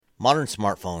Modern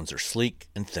smartphones are sleek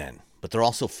and thin, but they're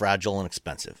also fragile and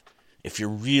expensive. If you're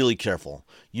really careful,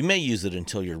 you may use it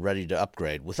until you're ready to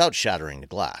upgrade without shattering the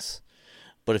glass.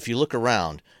 But if you look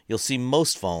around, you'll see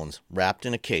most phones wrapped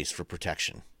in a case for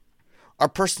protection. Our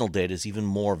personal data is even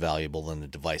more valuable than the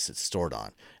device it's stored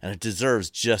on, and it deserves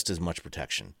just as much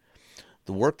protection.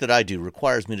 The work that I do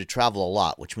requires me to travel a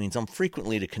lot, which means I'm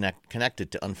frequently connected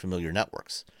to unfamiliar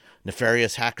networks.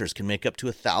 Nefarious hackers can make up to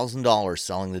 $1,000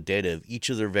 selling the data of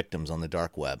each of their victims on the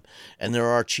dark web, and there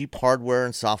are cheap hardware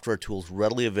and software tools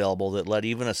readily available that let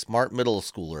even a smart middle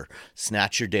schooler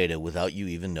snatch your data without you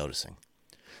even noticing.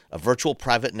 A virtual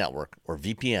private network, or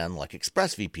VPN, like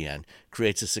ExpressVPN,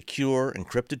 creates a secure,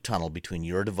 encrypted tunnel between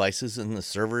your devices and the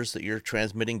servers that you're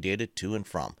transmitting data to and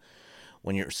from.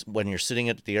 When you're sitting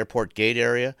at the airport gate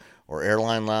area, or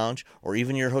airline lounge, or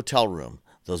even your hotel room,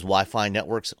 those Wi-Fi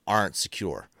networks aren't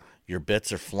secure. Your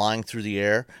bits are flying through the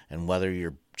air, and whether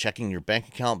you're checking your bank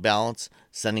account balance,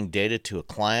 sending data to a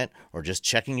client, or just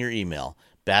checking your email,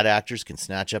 bad actors can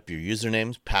snatch up your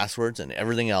usernames, passwords, and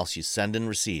everything else you send and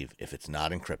receive if it's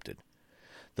not encrypted.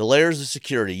 The layers of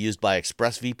security used by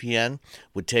ExpressVPN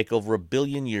would take over 1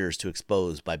 billion years to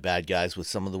expose by bad guys with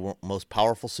some of the most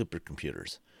powerful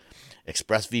supercomputers.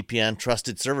 ExpressVPN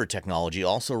trusted server technology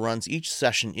also runs each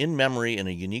session in memory in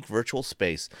a unique virtual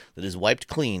space that is wiped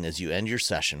clean as you end your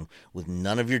session, with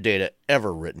none of your data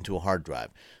ever written to a hard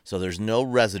drive, so there's no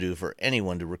residue for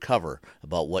anyone to recover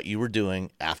about what you were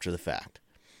doing after the fact.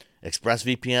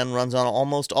 ExpressVPN runs on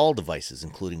almost all devices,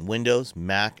 including Windows,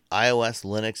 Mac, iOS,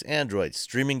 Linux, Android,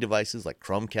 streaming devices like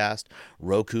Chromecast,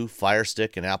 Roku, Fire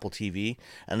Stick, and Apple TV,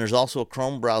 and there's also a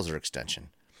Chrome browser extension.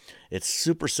 It's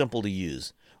super simple to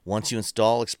use. Once you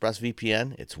install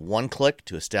ExpressVPN, it's one click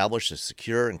to establish a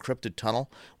secure encrypted tunnel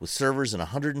with servers in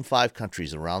 105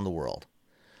 countries around the world.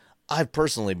 I've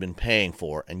personally been paying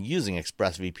for and using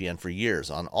ExpressVPN for years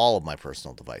on all of my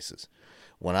personal devices.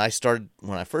 When I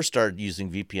first started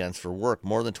using VPNs for work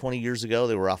more than 20 years ago,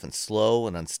 they were often slow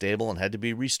and unstable and had to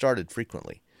be restarted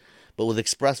frequently. But with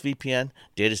ExpressVPN,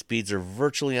 data speeds are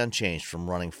virtually unchanged from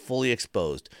running fully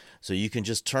exposed, so you can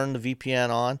just turn the VPN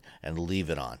on and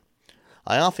leave it on.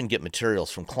 I often get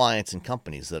materials from clients and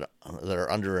companies that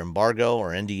are under embargo or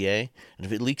NDA, and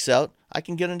if it leaks out, I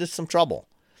can get into some trouble.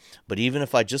 But even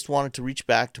if I just wanted to reach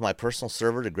back to my personal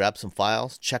server to grab some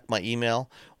files, check my email,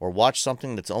 or watch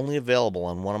something that's only available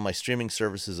on one of my streaming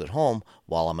services at home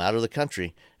while I'm out of the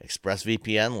country,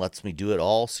 ExpressVPN lets me do it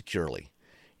all securely.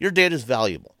 Your data is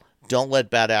valuable. Don't let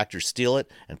bad actors steal it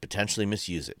and potentially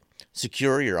misuse it.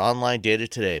 Secure your online data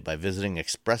today by visiting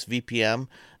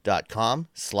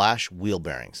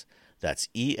expressvpn.com/wheelbearings. That's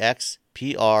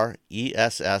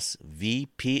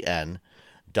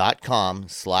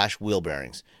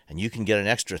expressvpn.com/wheelbearings, and you can get an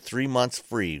extra 3 months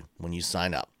free when you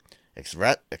sign up.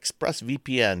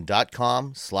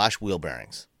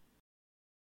 expressvpn.com/wheelbearings.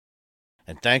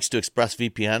 And thanks to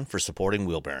ExpressVPN for supporting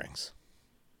Wheelbearings.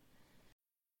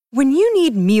 When you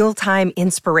need mealtime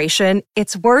inspiration,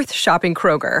 it's worth shopping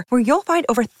Kroger, where you'll find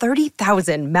over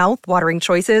 30,000 mouth-watering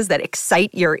choices that excite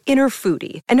your inner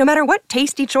foodie. And no matter what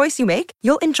tasty choice you make,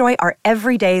 you'll enjoy our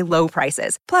everyday low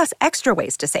prices, plus extra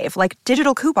ways to save, like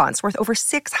digital coupons worth over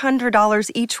 $600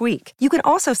 each week. You can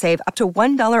also save up to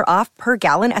 $1 off per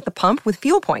gallon at the pump with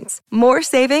fuel points. More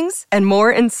savings and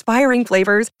more inspiring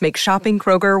flavors make shopping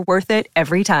Kroger worth it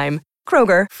every time.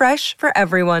 Kroger, fresh for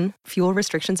everyone. Fuel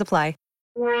restrictions apply.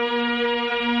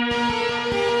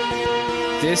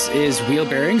 This is Wheel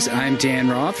Bearings. I'm Dan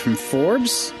Roth from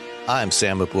Forbes. I'm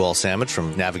Sam Abuel-Samad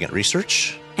from Navigant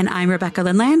Research. And I'm Rebecca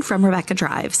Lindland from Rebecca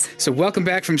Drives. So welcome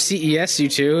back from CES, you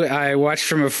two. I watched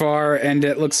from afar, and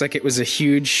it looks like it was a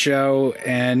huge show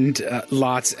and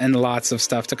lots and lots of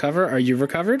stuff to cover. Are you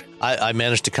recovered? I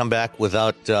managed to come back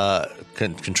without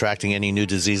contracting any new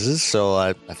diseases, so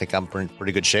I think I'm in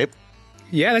pretty good shape.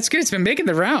 Yeah, that's good. It's been making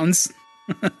the rounds.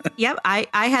 Yep, I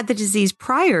had the disease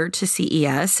prior to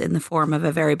CES in the form of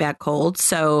a very bad cold.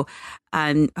 So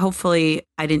hopefully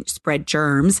I didn't spread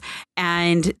germs.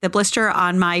 And the blister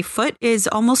on my foot is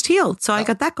almost healed. So I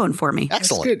got that going for me.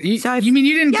 Excellent. That's good. You mean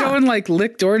you didn't go and like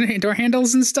lick door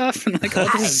handles and stuff? And like, oh,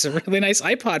 this is a really nice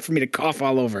iPod for me to cough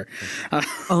all over.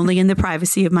 Only in the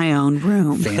privacy of my own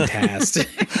room. Fantastic.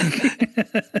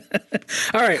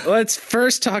 All right, let's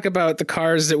first talk about the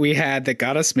cars that we had that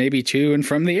got us maybe to and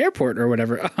from the airport or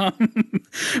whatever.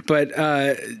 But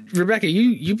Rebecca,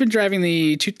 you've been driving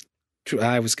the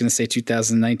I was going to say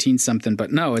 2019 something,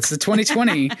 but no, it's the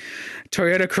 2020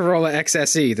 Toyota Corolla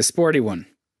XSE, the sporty one.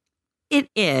 It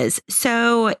is.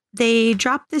 So they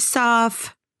dropped this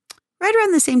off, right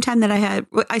around the same time that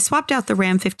I swapped out the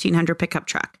Ram 1500 pickup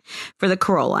truck for the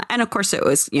Corolla. And of course it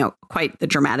was, quite the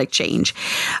dramatic change,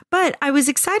 but I was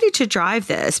excited to drive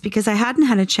this because I hadn't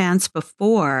had a chance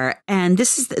before. And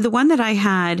this is the one that I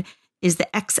had is the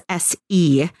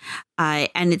XSE,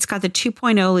 and it's got the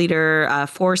 2.0 liter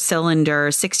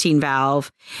 4-cylinder 16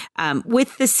 valve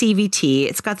with the CVT.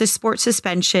 It's got the sport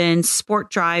suspension,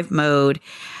 sport drive mode.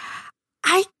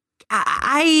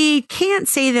 I can't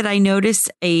say that I notice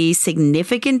a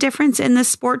significant difference in the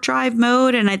sport drive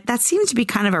mode, and that seems to be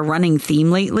kind of a running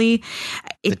theme lately.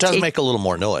 It does make a little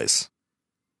more noise.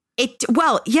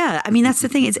 Well, yeah. I mean, that's the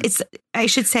thing. It's. I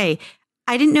should say,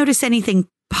 I didn't notice anything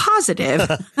positive,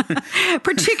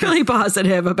 particularly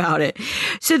positive about it.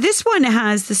 So this one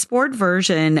has the sport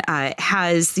version,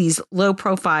 has these low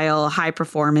profile, high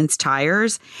performance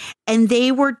tires, and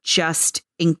they were just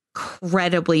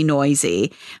incredibly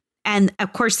noisy. And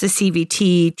of course, the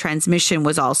CVT transmission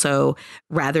was also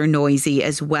rather noisy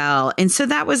as well. And so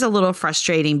that was a little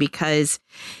frustrating because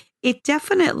it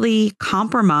definitely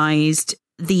compromised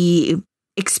the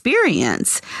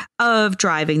experience of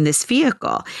driving this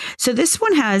vehicle. So this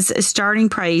one has a starting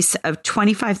price of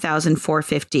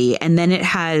 $25,450, and then it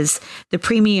has the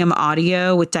premium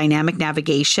audio with dynamic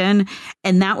navigation,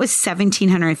 and that was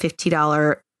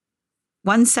 $1,750,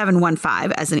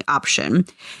 1715 as an option.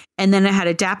 And then it had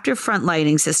adaptive front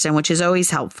lighting system, which is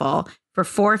always helpful, for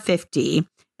 $450.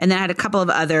 And then I had a couple of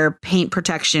other paint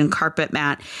protection, carpet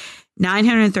mat,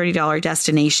 $930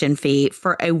 destination fee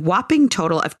for a whopping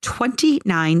total of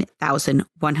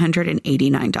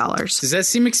 $29,189. Does that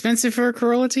seem expensive for a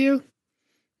Corolla to you?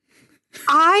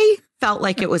 I felt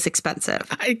like it was expensive.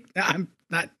 I'm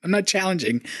not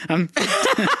challenging.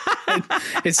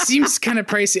 It seems kind of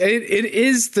pricey. It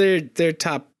is their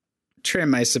top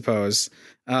trim, I suppose.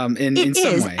 In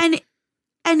some way.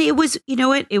 And it was,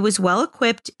 it was well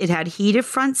equipped. It had heated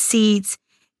front seats.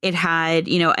 It had,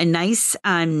 a nice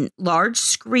large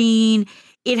screen.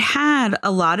 It had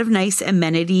a lot of nice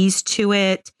amenities to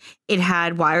it. It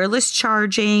had wireless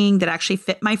charging that actually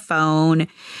fit my phone.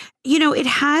 It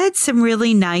had some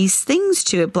really nice things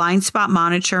to it. Blind spot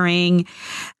monitoring,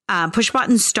 push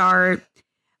button start.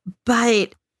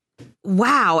 But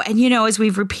wow. And, as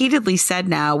we've repeatedly said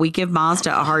now, we give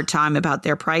Mazda a hard time about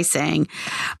their pricing.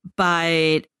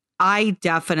 But I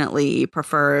definitely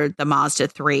prefer the Mazda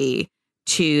 3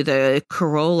 to the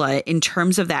Corolla in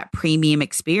terms of that premium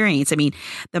experience. I mean,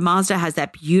 the Mazda has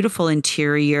that beautiful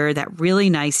interior, that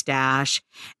really nice dash.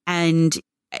 And,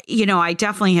 I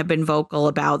definitely have been vocal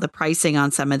about the pricing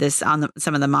on some of this,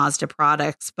 some of the Mazda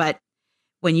products. But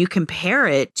when you compare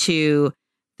it to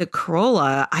the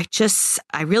Corolla, I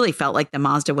really felt like the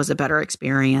Mazda was a better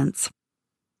experience.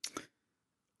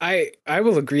 I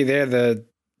will agree there. The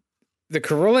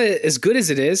Corolla, as good as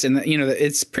it is, and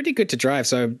it's pretty good to drive.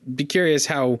 So I'd be curious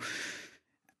how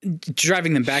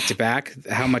driving them back to back,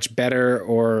 how much better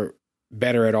or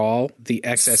better at all the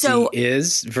XSE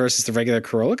is versus the regular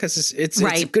Corolla, because it's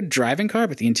a good driving car,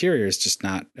 but the interior is just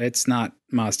not. It's not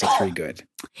Mazda 3 good.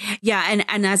 Yeah,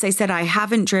 and as I said, I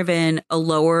haven't driven a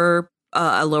lower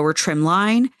trim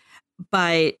line,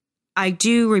 but I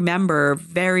do remember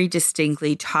very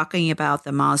distinctly talking about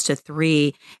the Mazda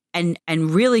 3 and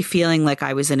really feeling like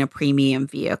I was in a premium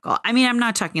vehicle. I mean, I'm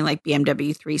not talking like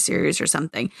BMW 3 Series or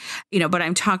something, but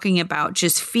I'm talking about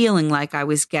just feeling like I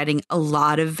was getting a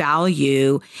lot of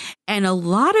value and a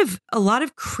lot of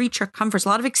creature comforts, a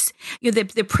lot of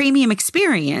the premium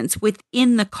experience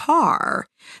within the car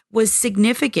was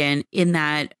significant in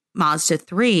that Mazda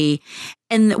 3.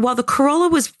 And while the Corolla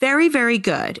was very, very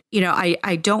good,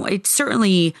 it's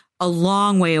certainly a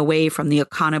long way away from the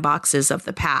Econoboxes of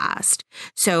the past.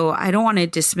 So I don't want to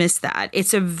dismiss that.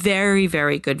 It's a very,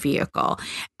 very good vehicle.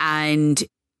 And,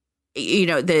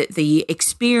 the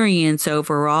experience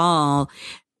overall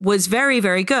was very,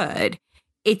 very good.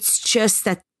 It's just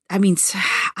that, I mean,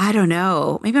 I don't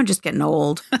know. Maybe I'm just getting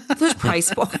old. Those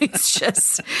price points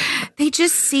they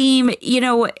just seem,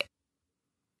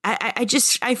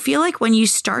 I feel like when you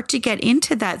start to get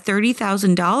into that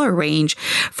 $30,000 range,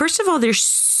 first of all, there's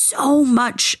so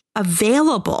much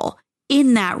available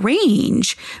in that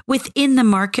range within the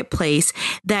marketplace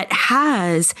that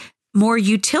has more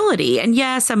utility. And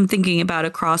yes, I'm thinking about a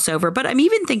crossover, but I'm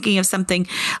even thinking of something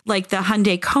like the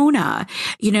Hyundai Kona,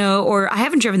 or I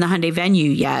haven't driven the Hyundai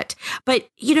Venue yet, but,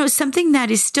 something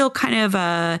that is still kind of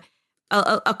a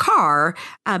car,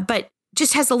 but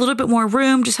just has a little bit more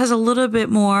room, just has a little bit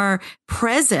more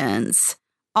presence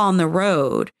on the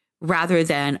road rather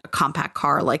than a compact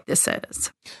car like this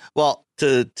is. Well,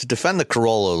 to defend the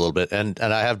Corolla a little bit, and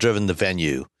I have driven the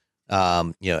Venue,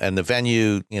 and the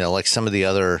Venue, like some of the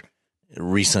other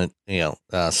recent,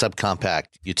 subcompact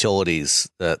utilities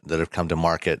that have come to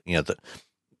market.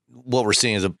 What we're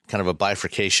seeing is a kind of a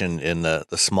bifurcation in the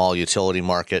small utility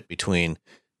market between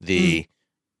the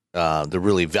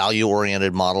really value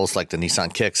oriented models like the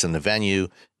Nissan Kicks and the Venue,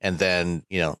 and then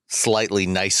slightly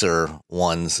nicer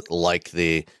ones like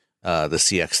the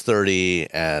CX-30,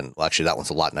 and well, actually that one's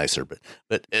a lot nicer, but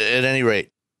at any rate,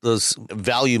 those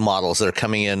value models that are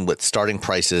coming in with starting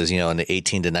prices, in the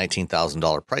 $18,000 to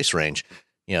 $19,000 price range,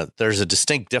 there's a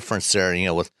distinct difference there.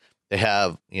 With they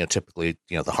have typically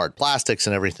the hard plastics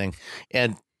and everything.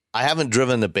 And I haven't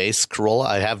driven the base Corolla.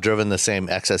 I have driven the same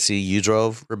XSE you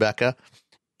drove, Rebecca,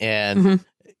 and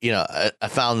I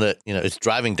found that its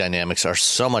driving dynamics are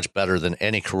so much better than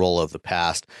any Corolla of the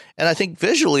past. And I think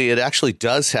visually it actually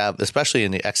does have, especially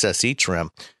in the XSE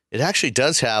trim, it actually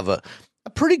does have a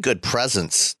pretty good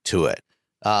presence to it.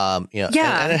 And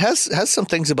it has some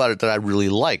things about it that I really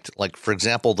liked. Like, for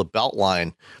example, the belt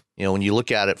line, when you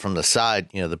look at it from the side,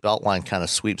 the belt line kind of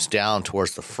sweeps down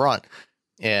towards the front,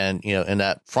 and, in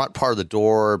that front part of the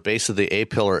door, base of the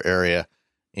A-pillar area,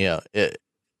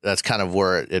 that's kind of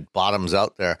where it bottoms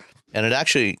out there. And it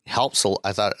actually helps.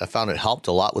 I found it helped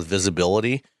a lot with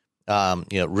visibility.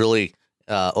 Really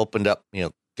opened up,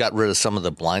 got rid of some of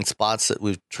the blind spots that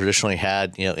we've traditionally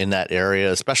had, in that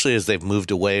area, especially as they've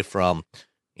moved away from,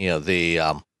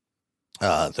 the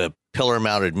pillar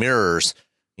mounted mirrors,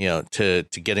 to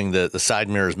getting the side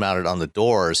mirrors mounted on the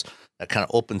doors. That kind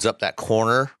of opens up that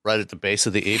corner right at the base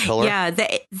of the A-pillar. Yeah,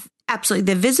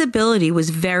 absolutely. The visibility was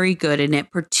very good in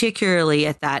it, particularly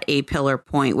at that A-pillar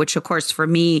point, which, of course, for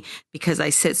me, because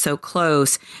I sit so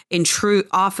close,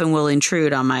 often will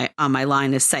intrude on my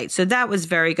line of sight. So that was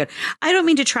very good. I don't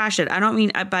mean to trash it. I don't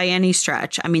mean by any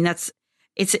stretch. I mean,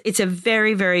 it's a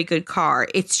very, very good car.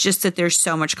 It's just that there's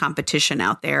so much competition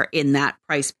out there in that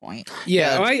price point.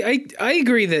 Yeah, I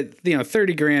agree that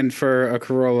 $30,000 for a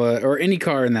Corolla or any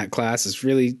car in that class is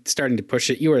really starting to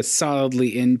push it. You are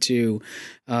solidly into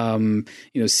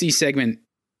C segment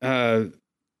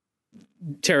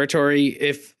territory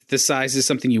if the size is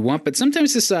something you want, but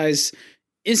sometimes the size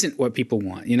isn't what people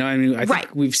want. I think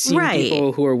we've seen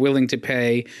people who are willing to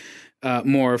pay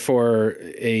more for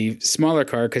a smaller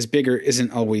car because bigger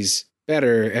isn't always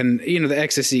better. And, the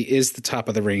XSE is the top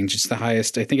of the range. It's the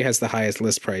highest. I think it has the highest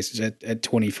list price at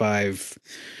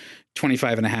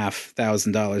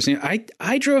 $25,500.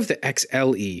 I drove the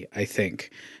XLE, I think,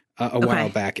 a while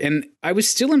back, and I was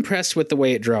still impressed with the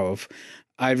way it drove.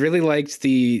 I really liked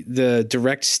the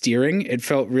direct steering. It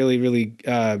felt really, really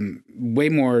way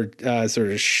more sort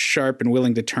of sharp and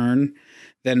willing to turn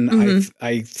than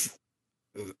I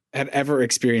had ever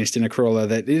experienced in a Corolla.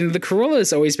 That the Corolla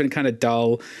has always been kind of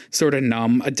dull, sort of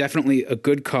numb. Definitely a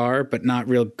good car, but not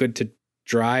real good to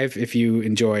drive if you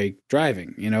enjoy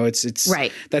driving. It's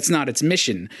right. That's not its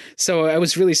mission. So I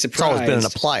was really surprised. It's always been an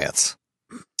appliance,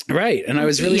 right? And I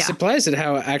was really surprised at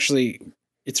how actually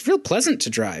it's real pleasant to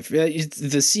drive. The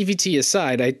CVT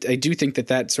aside, I do think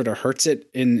that sort of hurts it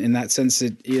in that sense,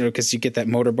 because you get that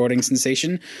motorboating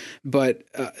sensation. But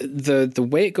the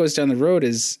way it goes down the road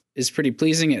is pretty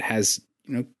pleasing. It has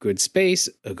good space,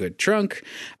 a good trunk.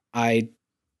 I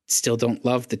still don't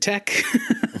love the tech.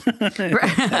 I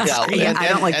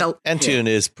don't like the Entune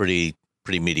is pretty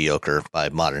mediocre by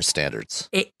modern standards.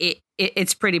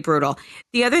 It's pretty brutal.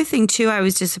 The other thing too I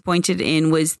was disappointed in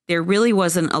was there really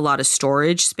wasn't a lot of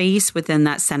storage space within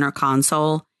that center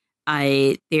console.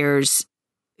 There's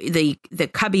the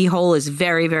cubby hole is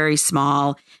very, very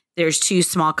small. There's 2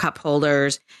 small cup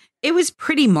holders. It was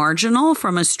pretty marginal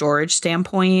from a storage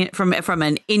standpoint, from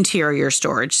an interior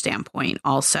storage standpoint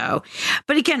also.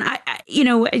 But again,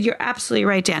 you're absolutely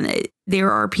right, Dan.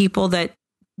 There are people that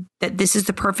this is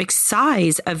the perfect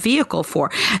size of vehicle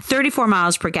for. 34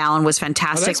 miles per gallon was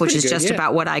fantastic, which is just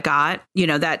about what I got.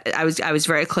 That I was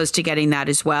very close to getting that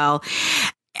as well.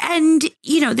 And,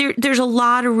 there's a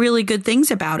lot of really good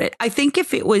things about it. I think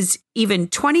if it was even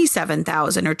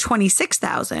 27,000 or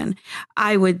 26,000,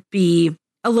 I would be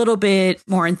a little bit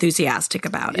more enthusiastic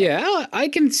about it. Yeah, I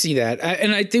can see that.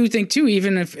 And I do think too,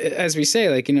 even if, as we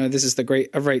say, this is a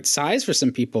right size for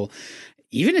some people,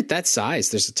 even at that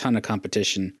size, there's a ton of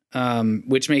competition,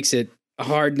 which makes it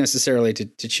hard necessarily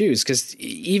to choose. Because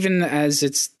even as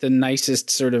it's the nicest,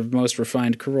 sort of most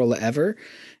refined Corolla ever,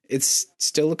 it's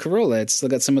still a Corolla. It's still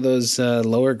got some of those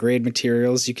lower grade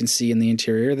materials you can see in the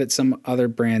interior that some other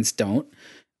brands don't.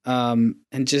 And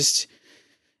just,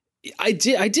 I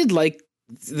did like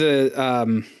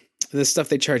the stuff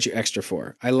they charge you extra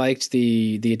for. I liked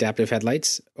the adaptive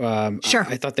headlights. Sure.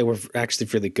 I thought they were actually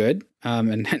really good.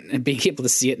 And being able to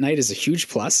see at night is a huge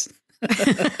plus.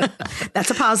 That's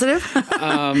a positive.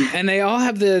 And they all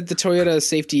have the Toyota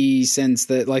safety sense,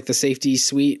 that like the safety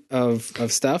suite of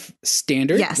stuff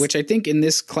standard, Yes. which I think in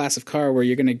this class of car where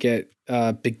you're going to get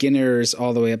beginners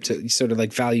all the way up to sort of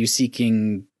like value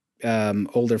seeking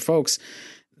older folks.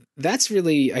 That's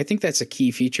really, I think that's a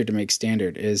key feature to make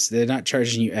standard, is they're not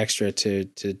charging you extra to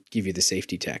give you the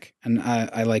safety tech. And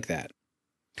I like that.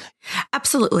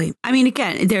 Absolutely. I mean,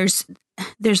 again,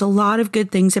 there's a lot of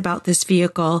good things about this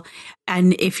vehicle.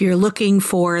 And if you're looking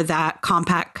for that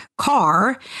compact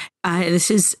car,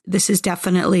 this is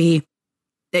definitely,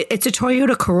 it's a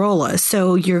Toyota Corolla.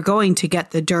 So you're going to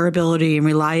get the durability and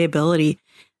reliability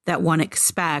that one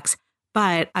expects.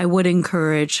 But I would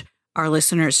encourage our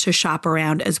listeners to shop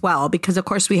around as well, because of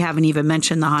course we haven't even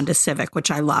mentioned the Honda Civic,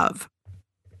 which I love.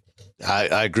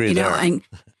 I agree there.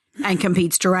 And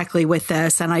competes directly with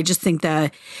this. And I just think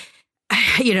there's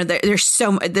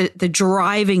so the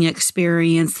driving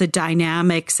experience, the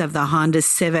dynamics of the Honda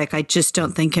Civic, I just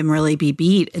don't think can really be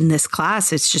beat in this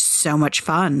class. It's just so much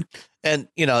fun. And,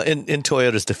 in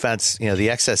Toyota's defense, the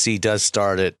XSE does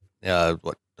start at,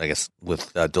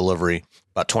 with delivery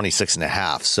about 26 and a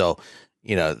half. So,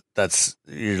 you're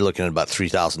looking at about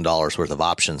 $3,000 worth of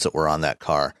options that were on that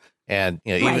car. And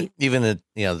even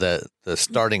the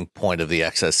starting point of the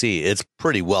XSE, it's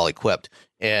pretty well equipped.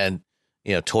 And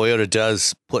Toyota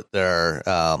does put their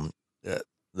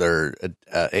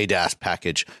ADAS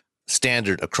package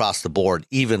standard across the board,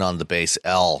 even on the base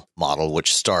L model,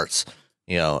 which starts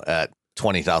at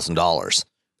 $20,000.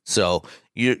 So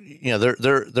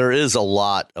there is a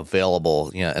lot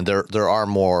available, and there are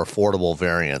more affordable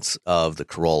variants of the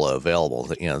Corolla available.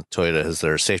 Toyota has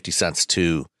their Safety Sense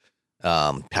 2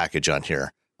 package on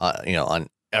here, on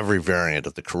every variant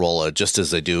of the Corolla, just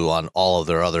as they do on all of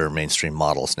their other mainstream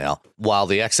models now. While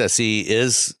the XSE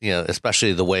is,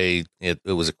 especially the way it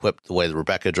was equipped, the way that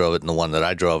Rebecca drove it and the one that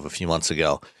I drove a few months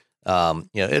ago,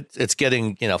 it's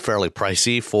getting, fairly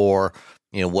pricey for,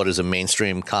 what is a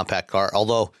mainstream compact car.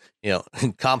 Although,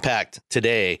 compact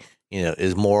today,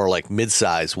 is more like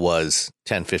midsize was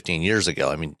 10, 15 years ago.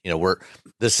 I mean,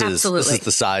 this is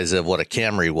the size of what a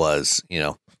Camry was,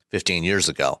 15 years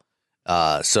ago.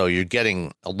 So you're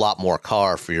getting a lot more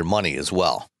car for your money as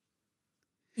well.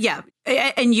 Yeah.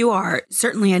 And you are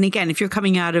certainly. And again, if you're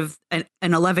coming out of an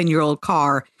 11-year-old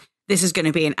car, this is going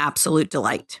to be an absolute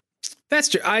delight. That's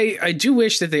true. I do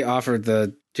wish that they offered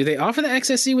do they offer the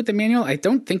XSE with the manual? I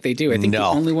don't think they do. I think the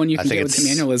only one you can get with the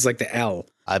manual is like the L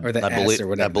or the S or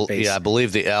whatever. I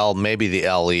believe the L, maybe the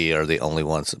LE are the only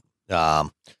ones.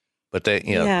 But they,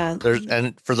 there's,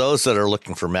 and for those that are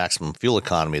looking for maximum fuel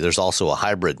economy, there's also a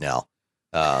hybrid now,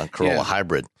 Corolla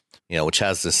hybrid, which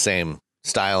has the same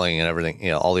styling and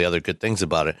everything, all the other good things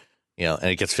about it, and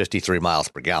it gets 53 miles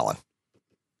per gallon.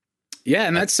 Yeah.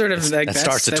 And that's sort of like, it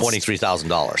starts at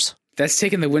 $23,000. That's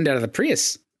taking the wind out of the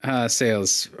Prius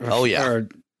sales. Oh yeah.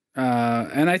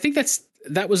 And I think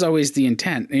that was always the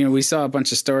intent. We saw a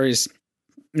bunch of stories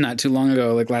not too long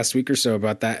ago, like last week or so,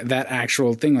 about that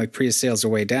actual thing. Like Prius sales are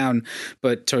way down,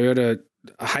 but Toyota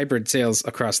hybrid sales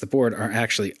across the board are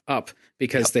actually up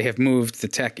because they have moved the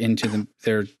tech into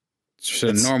their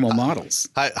sort of normal models.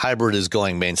 Hybrid is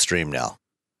going mainstream now.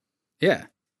 Yeah.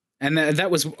 And that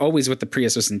was always what the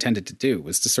Prius was intended to do,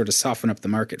 was to sort of soften up the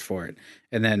market for it.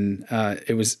 And then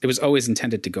it was always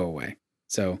intended to go away.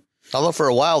 So, although for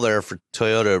a while there, for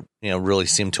Toyota, really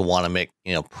seemed to want to make,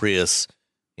 Prius,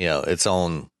 its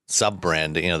own sub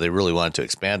brand. They really wanted to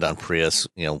expand on Prius,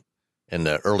 in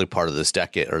the early part of this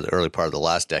decade or the early part of the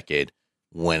last decade,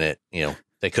 when it,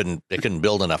 they couldn't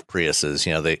build enough Priuses.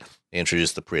 They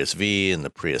introduced the Prius V and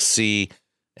the Prius C.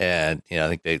 And,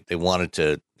 I think they wanted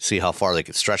to see how far they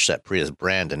could stretch that Prius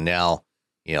brand. And now,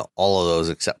 all of those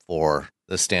except for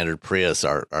the standard Prius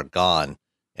are gone.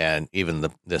 And even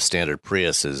the standard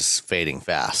Prius is fading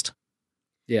fast.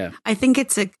 Yeah. I think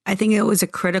it was a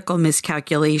critical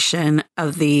miscalculation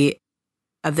of the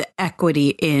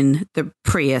equity in the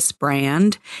Prius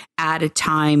brand at a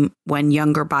time when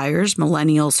younger buyers,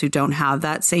 millennials who don't have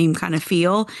that same kind of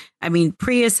feel. I mean,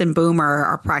 Prius and Boomer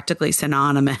are practically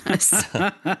synonymous,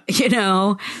 but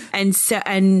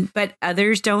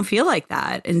others don't feel like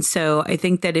that. And so I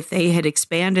think that if they had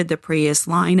expanded the Prius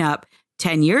lineup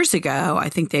 10 years ago, I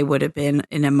think they would have been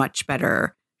in a much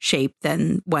better shape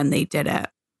than when they did it.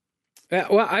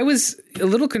 Well, I was a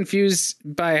little confused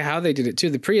by how they did it too.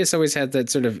 The Prius always had that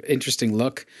sort of interesting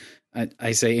look.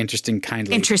 I say interesting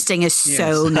kindly. Interesting is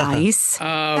so nice.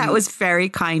 That was very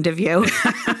kind of you.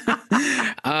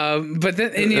 But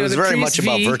then, it was very Prius much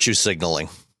about virtue signaling.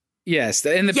 Yes,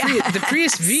 and the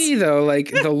Prius V though,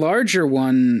 like the larger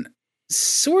one,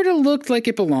 sort of looked like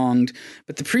it belonged,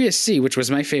 but the Prius C, which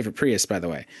was my favorite Prius, by the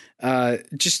way,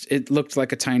 it looked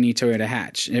like a tiny Toyota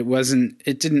hatch.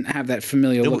 It didn't have that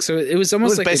familial look. So it was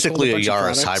almost like basically a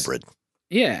Yaris hybrid.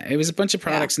 Yeah, it was a bunch of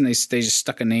products, and they just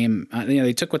stuck a name.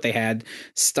 They took what they had,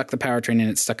 stuck the powertrain in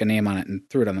it, stuck a name on it, and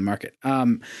threw it on the market.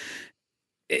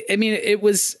 I mean, it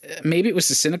was a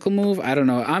cynical move. I don't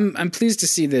know. I'm pleased to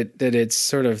see that it's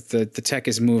sort of the tech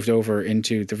has moved over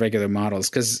into the regular models,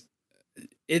 because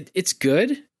it's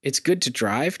good. It's good to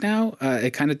drive now.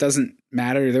 It kind of doesn't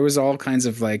matter. There was all kinds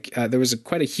of there was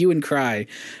quite a hue and cry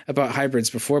about hybrids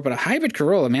before, but a hybrid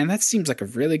Corolla, man, that seems like a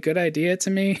really good idea to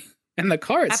me. And the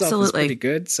car itself is pretty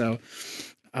good. So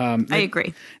I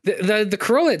agree. The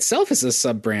Corolla itself is a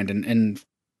sub brand, and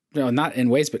not in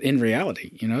ways, but in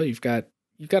reality, you've got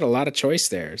a lot of choice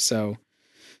there. So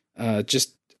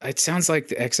it sounds like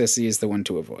the XSE is the one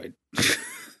to avoid.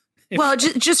 Well,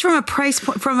 just from a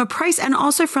price, and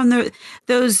also from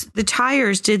the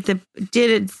tires did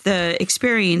the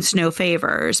experience no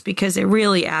favors, because it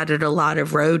really added a lot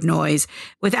of road noise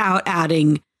without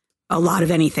adding a lot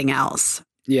of anything else.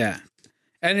 Yeah,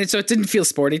 and so it didn't feel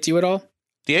sporty to you at all.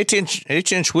 The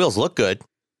 8-inch wheels look good.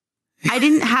 I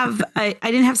didn't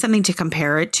have something to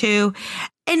compare it to,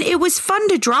 and it was fun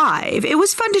to drive.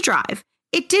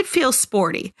 It did feel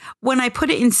sporty. When I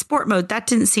put it in sport mode, that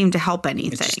didn't seem to help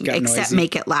anything except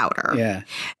make it louder. Yeah.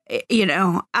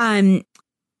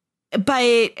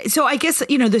 But so I guess,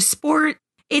 the sport,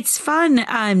 it's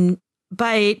fun.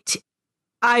 But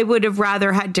I would have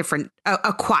rather had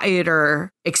a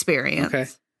quieter experience. Okay.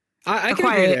 I can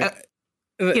agree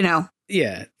there.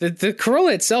 Yeah, the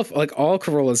Corolla itself, like all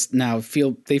Corollas now,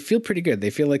 feel pretty good. They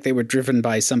feel like they were driven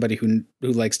by somebody who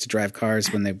likes to drive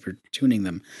cars when they were tuning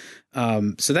them.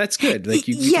 So that's good. Like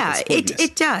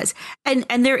it does.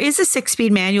 And there is a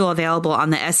 6-speed manual available on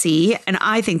the SE, and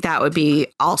I think that would be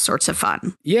all sorts of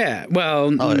fun. Yeah.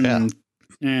 Well,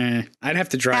 I'd have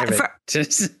to drive it.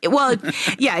 Well,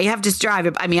 yeah, you have to drive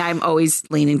it. I mean, I'm always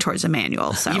leaning towards a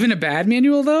manual. So even a bad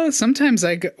manual, though, sometimes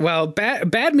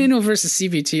bad manual versus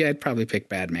CVT, I'd probably pick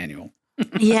bad manual.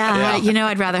 Yeah.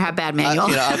 I'd rather have bad manual.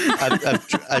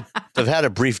 I've had a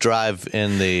brief drive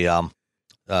in the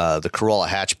Corolla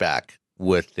hatchback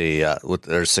with their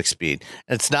 6-speed.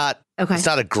 It's not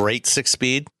a great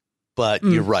 6-speed, but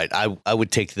you're right. I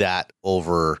would take that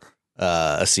over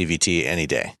a CVT any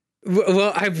day.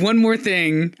 Well, I have one more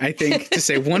thing, I think, to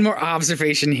say, one more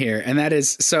observation here, and that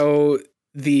is, so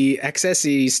the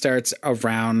XSE starts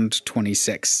around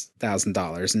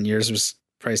 $26,000, and yours was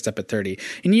priced up at $30,000.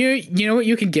 And you know what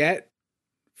you can get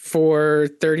for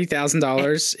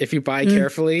 $30,000 if you buy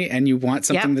carefully and you want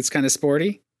something that's kind of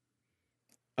sporty?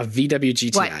 A VW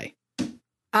GTI. What?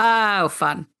 Oh,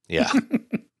 fun. Yeah.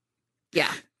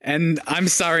 Yeah. And I'm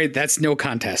sorry, that's no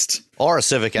contest. Or a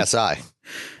Civic Si.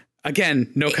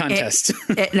 Again, no contest.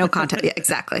 No contest. Yeah,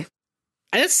 exactly.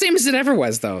 That's the same as it ever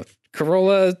was, though.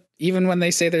 Corolla, even when they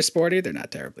say they're sporty, they're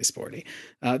not terribly sporty.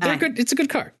 They're good. It's a good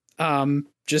car.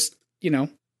 Just,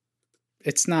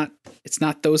 it's not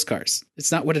those cars.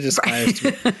 It's not what it aspires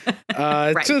to be.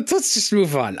 Right. So let's just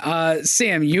move on.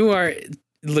 Sam, you are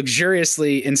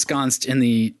luxuriously ensconced in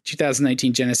the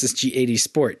 2019 Genesis G80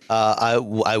 Sport. I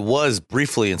was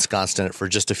briefly ensconced in it for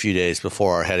just a few days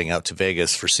before heading out to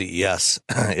Vegas for CES.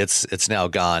 It's now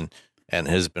gone and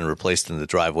has been replaced in the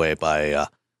driveway by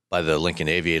the Lincoln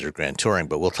Aviator Grand Touring,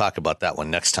 but we'll talk about that one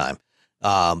next time.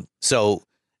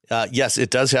 Yes,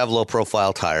 it does have low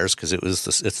profile tires because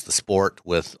it's the Sport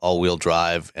with all-wheel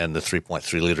drive and the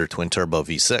 3.3 liter twin turbo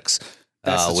V6.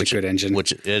 That's such a good engine.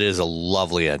 Which it is a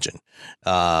lovely engine.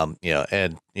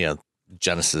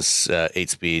 Genesis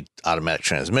 8-speed automatic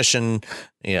transmission.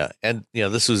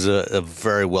 This was a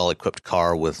very well equipped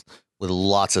car with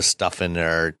lots of stuff in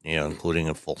there, including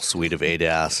a full suite of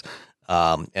ADAS.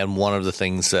 And one of the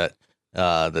things that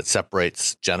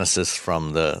separates Genesis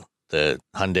from the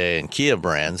Hyundai and Kia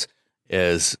brands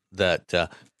is that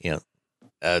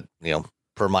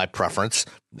per my preference,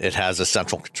 it has a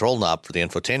central control knob for the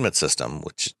infotainment system,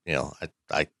 which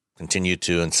I continue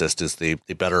to insist is the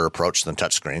better approach than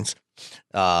touchscreens,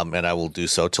 and I will do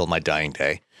so till my dying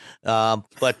day.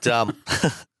 But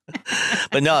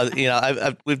no,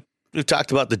 we've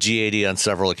talked about the G80 on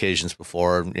several occasions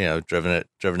before. Driven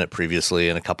it previously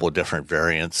in a couple of different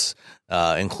variants,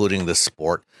 including the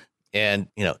Sport, and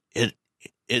it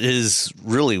is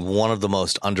really one of the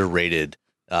most underrated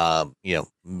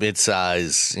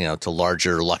mid-size, to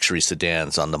larger luxury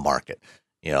sedans on the market.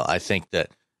 I think that,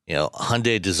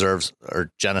 Hyundai deserves,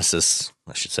 or Genesis,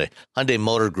 I should say, Hyundai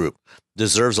Motor Group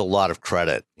deserves a lot of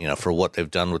credit, for what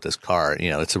they've done with this car.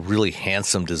 It's a really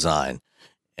handsome design.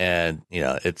 and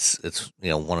it's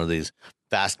one of these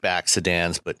fastback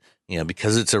sedans, but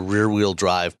because it's a rear wheel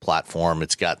drive platform,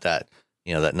 it's got that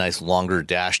that nice longer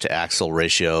dash to axle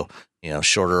ratio,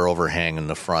 shorter overhang in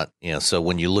the front, so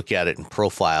when you look at it in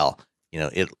profile,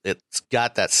 it's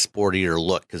got that sportier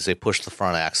look because they push the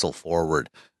front axle forward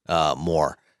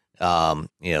more. The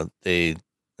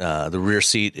rear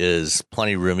seat is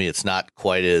plenty roomy. It's not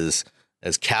quite as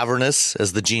cavernous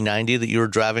as the G90 that you were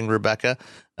driving, Rebecca,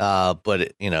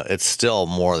 but it's still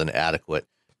more than adequate.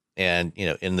 And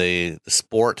in the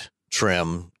sport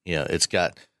trim, it's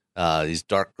got these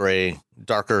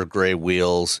darker gray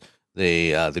wheels.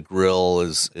 The grille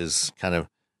is kind of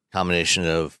combination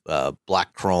of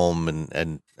black chrome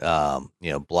and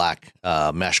black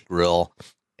mesh grille,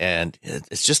 and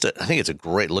it's just I think it's a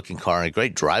great looking car and a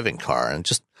great driving car, and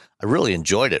I really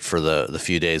enjoyed it for the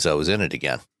few days I was in it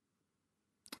again.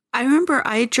 I remember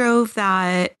I drove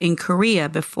that in Korea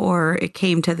before it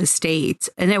came to the States,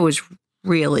 and it was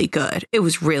really good. It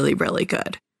was really, really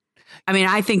good. I mean,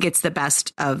 I think it's the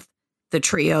best of the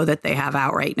trio that they have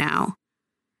out right now.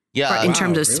 Yeah, in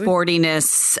terms of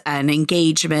sportiness and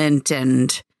engagement,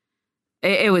 and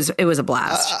it was a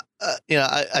blast.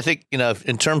 I think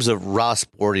in terms of raw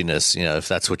sportiness, if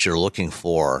that's what you're looking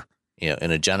for,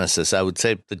 in a Genesis, I would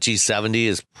say the G70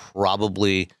 is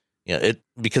probably it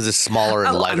because it's smaller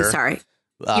and lighter. I'm sorry,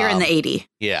 you're in the 80.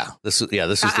 Yeah, this was the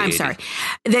 80. I'm sorry,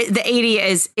 the 80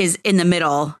 is in the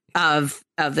middle of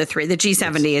the three. The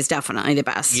G70 is definitely the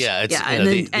best. Yeah, and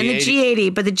the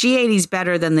G80, but the G80 is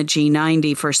better than the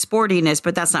G90 for sportiness,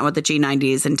 but that's not what the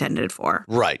G90 is intended for.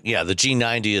 Right. Yeah, the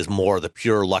G90 is more the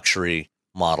pure luxury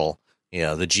model. The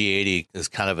G80 is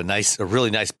kind of a really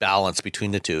nice balance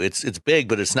between the two. It's big,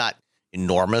 but it's not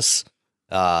enormous.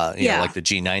 Like the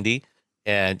G90,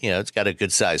 and it's got a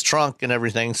good sized trunk and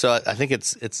everything. So I think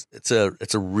it's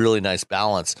a really nice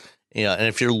balance. And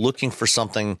if you're looking for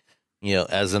something,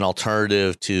 as an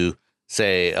alternative to,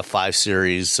 say, a 5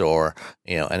 Series or,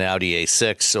 an Audi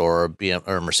A6 or a BMW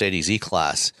or a Mercedes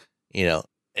E-Class,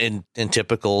 in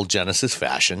typical Genesis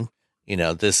fashion,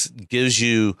 this gives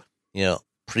you,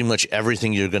 pretty much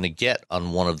everything you're going to get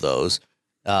on one of those,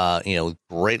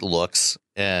 great looks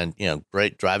and,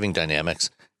 great driving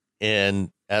dynamics and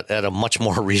at a much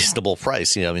more reasonable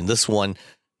price. This one,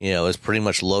 is pretty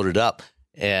much loaded up.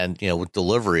 And, with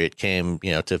delivery, it came,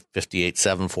 to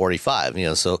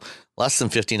 $58,745, so less than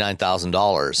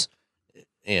 $59,000,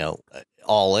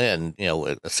 all in,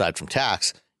 aside from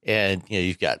tax. And,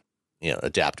 you've got,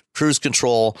 adaptive cruise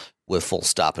control with full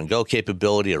stop and go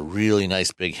capability, a really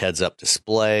nice big heads up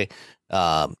display,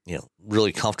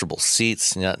 really comfortable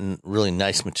seats, and really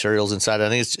nice materials inside. I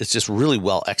think it's just really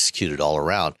well executed all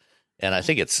around. And I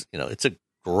think it's a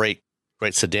great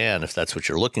sedan if that's what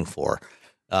you're looking for.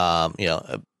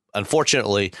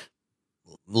 Unfortunately,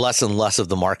 less and less of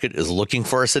the market is looking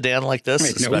for a sedan like this,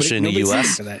 right, especially in the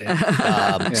U.S.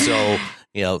 So,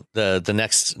 the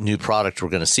next new product we're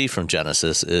going to see from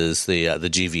Genesis is the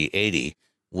GV80,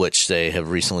 which they have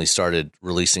recently started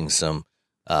releasing some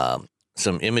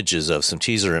images of, some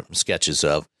teaser sketches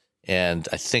of, and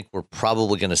I think we're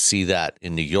probably going to see that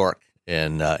in New York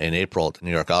in April at the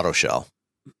New York Auto Show.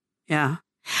 Yeah.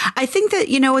 I think that,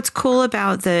 what's cool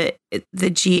about the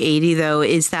G80 though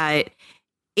is that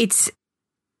it's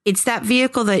that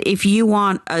vehicle that if you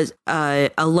want a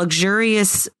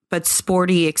luxurious but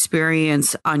sporty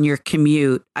experience on your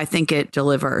commute, I think it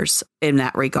delivers in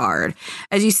that regard.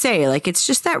 As you say, like it's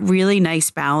just that really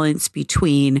nice balance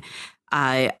between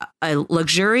a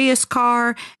luxurious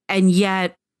car and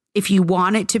yet if you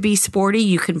want it to be sporty,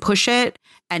 you can push it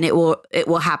and it will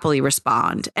happily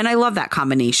respond. And I love that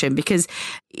combination because,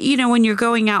 when you're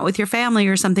going out with your family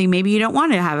or something, maybe you don't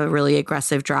want to have a really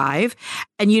aggressive drive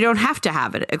and you don't have to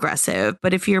have it aggressive.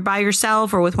 But if you're by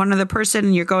yourself or with one other person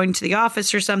and you're going to the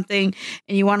office or something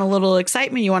and you want a little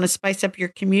excitement, you want to spice up your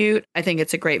commute, I think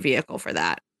it's a great vehicle for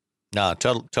that. No,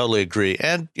 totally agree.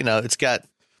 And, it's got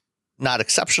not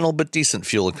exceptional, but decent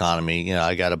fuel economy.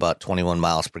 I got about 21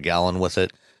 miles per gallon with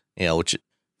it. Which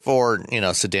for,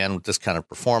 sedan with this kind of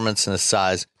performance and this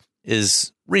size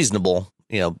is reasonable,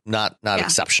 not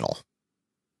exceptional.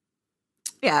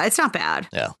 Yeah, it's not bad.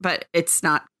 Yeah. But it's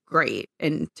not great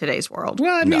in today's world.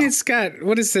 Well, I mean, It's got,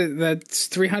 what is it? That's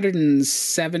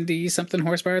 370 something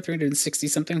horsepower, 360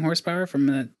 something horsepower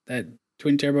from that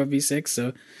twin turbo V6.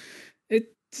 So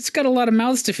it's got a lot of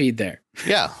mouths to feed there.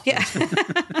 Yeah. Yeah.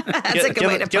 That's a good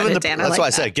way to put it, Dan. That's why I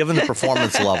said, given the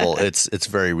performance level, it's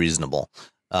very reasonable.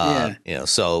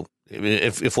 So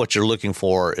if what you're looking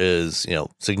for is,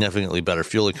 significantly better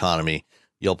fuel economy,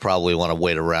 you'll probably want to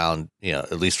wait around,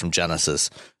 at least from Genesis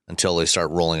until they start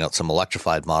rolling out some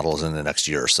electrified models in the next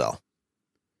year or so.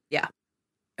 Yeah.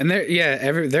 And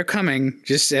they're coming.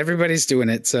 Just everybody's doing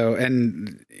it. So,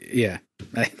 and yeah,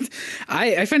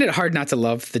 I find it hard not to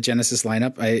love the Genesis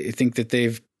lineup. I think that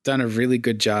they've done a really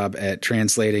good job at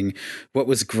translating what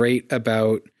was great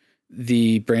about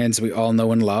the brands we all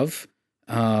know and love.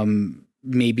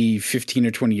 Maybe 15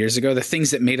 or 20 years ago, the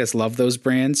things that made us love those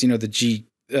brands, the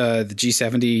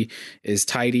G70 is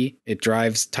tidy, it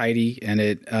drives tidy, and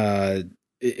it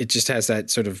just has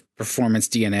that sort of performance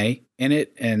DNA in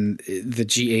it. And the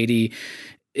G80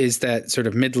 is that sort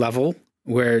of mid-level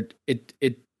where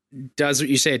it does what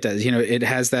you say it does. It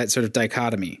has that sort of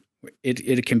dichotomy.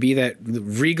 It can be that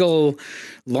regal,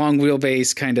 long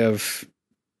wheelbase kind of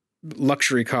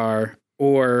luxury car,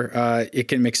 or it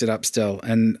can mix it up still.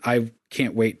 And I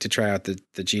can't wait to try out the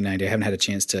G90. I haven't had a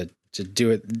chance to do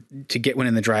it, to get one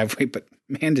in the driveway, but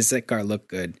man, does that car look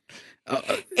good.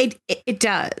 It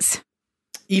does.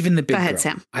 Even the big Go ahead, grill.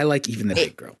 Sam. I like even the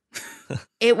big grill.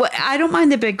 I don't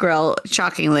mind the big grill,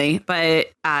 shockingly, but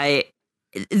the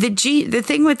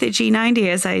thing with the G90,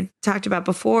 as I talked about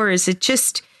before, is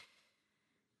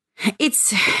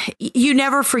you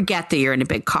never forget that you're in a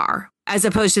big car, as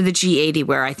opposed to the G80,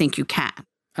 where I think you can.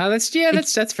 Oh, that's fair.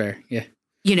 Yeah.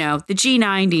 The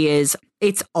G90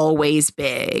 it's always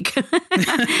big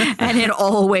and it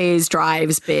always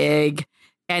drives big.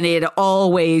 And it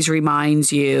always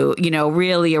reminds you,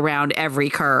 really around every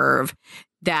curve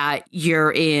that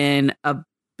you're in a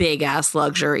big ass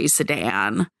luxury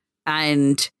sedan.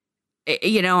 And,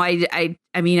 I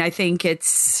think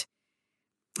it's,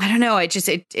 I don't know. If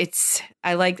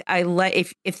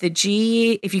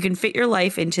you can fit your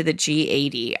life into the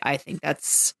G80, I think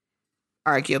that's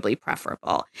arguably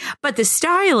preferable. But the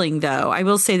styling, though, I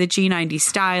will say the G90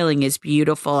 styling is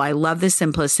beautiful. I love the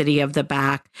simplicity of the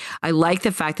back. I like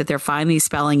the fact that they're finally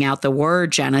spelling out the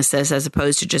word Genesis as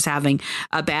opposed to just having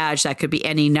a badge that could be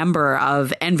any number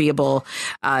of enviable,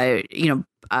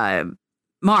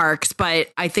 marks. But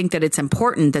I think that it's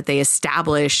important that they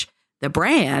establish the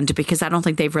brand, because I don't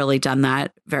think they've really done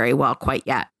that very well quite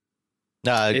yet.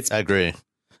 No, I agree.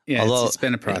 Yeah, although it's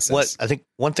been a process. I think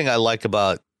one thing I like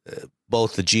about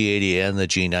both the G80 and the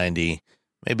G90,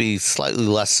 maybe slightly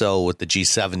less so with the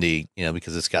G70,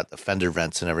 because it's got the fender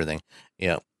vents and everything,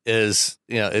 it's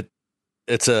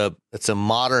a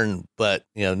modern, but,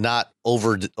 not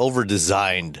over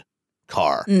designed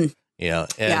car,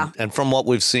 and from what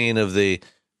we've seen of the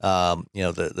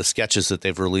sketches that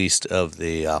they've released of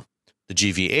the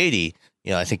GV80,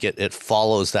 I think it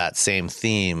follows that same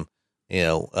theme,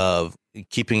 of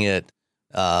keeping it,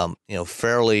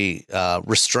 fairly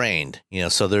restrained,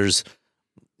 so there's,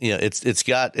 it's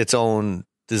got its own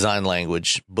design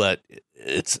language, but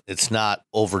it's not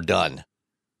overdone.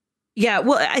 Yeah.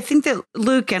 Well, I think that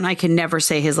Luke, and I can never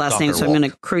say his last name, so I'm going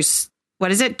to cruise.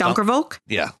 What is it? Donkervolk?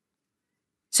 Yeah.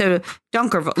 So Luke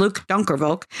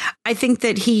Donkervolk, I think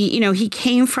that he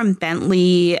came from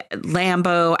Bentley,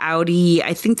 Lambo, Audi.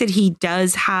 I think that he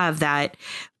does have that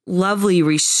lovely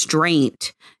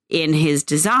restraint in his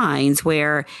designs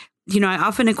where, I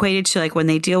often equate it to like when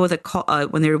they deal with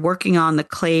when they're working on the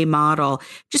clay model,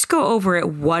 just go over it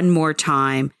one more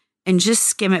time and just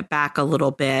skim it back a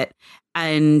little bit.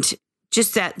 And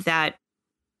just that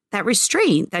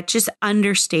restraint, that just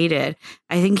understated.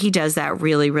 I think he does that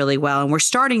really, really well. And we're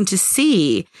starting to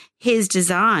see his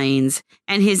designs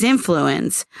and his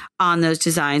influence on those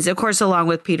designs, of course, along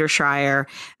with Peter Schreier.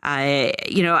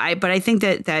 But I think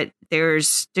that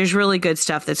there's really good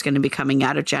stuff that's going to be coming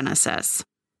out of Genesis.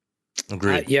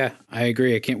 Agreed. Yeah, I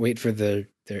agree. I can't wait for their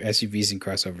SUVs and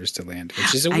crossovers to land,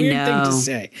 which is a weird thing to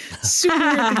say. Super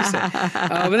weird thing to say.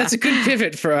 But that's a good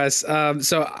pivot for us.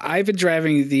 So I've been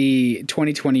driving the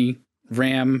 2020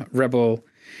 Ram Rebel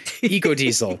Eco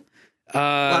Diesel.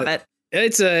 Love it.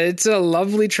 It's a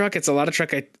lovely truck. It's a lot of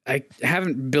truck. I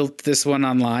haven't built this one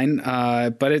online,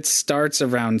 but it starts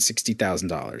around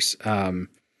 $60,000.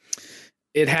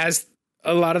 It has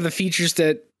a lot of the features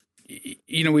that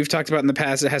we've talked about in the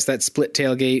past. It has that split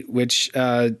tailgate, which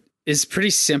is pretty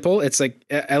simple. It's like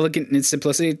elegant in its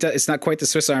simplicity. It's not quite the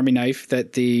Swiss Army knife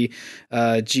that the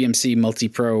GMC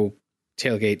Multi-Pro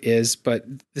tailgate is, but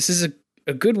this is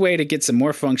a good way to get some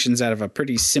more functions out of a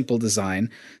pretty simple design.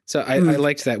 So I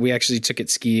liked that. We actually took it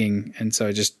skiing, and so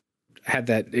I just had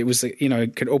that. It was like,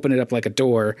 it could open it up like a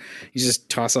door. You just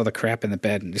toss all the crap in the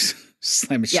bed and just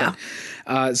slam it shut.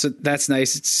 So that's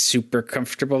nice. It's super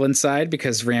comfortable inside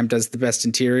because Ram does the best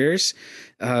interiors.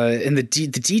 And the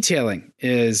detailing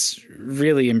is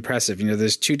really impressive.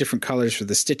 There's two different colors for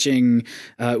the stitching.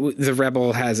 The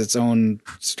Rebel has its own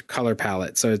color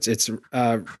palette. So it's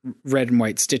red and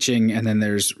white stitching, and then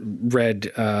there's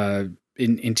red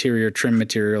interior trim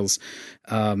materials.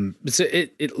 So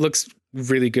it looks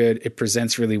really good. It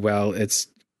presents really well. It's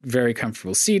very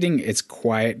comfortable seating. It's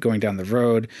quiet going down the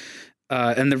road.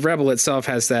 And the Rebel itself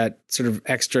has that sort of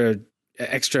extra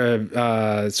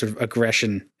sort of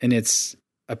aggression in its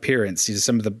appearance.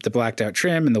 Some of the blacked out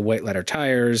trim and the white letter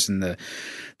tires and the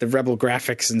Rebel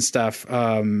graphics and stuff.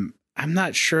 I'm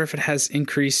not sure if it has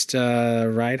increased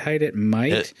ride height. It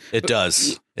might. It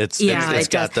does. It's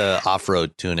got the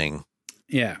off-road tuning.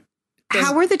 Yeah.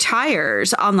 How are the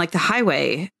tires on like the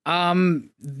highway?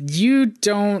 You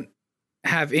don't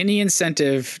have any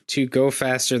incentive to go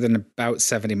faster than about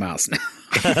 70 miles an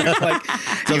hour. Like,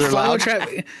 So they're loud?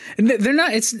 They're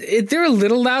not. They're a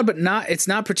little loud, but not. It's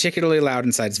not particularly loud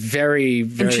inside. It's very,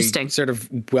 very Interesting. sort of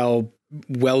well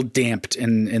damped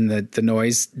in the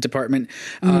noise department.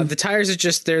 The tires are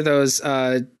just they're those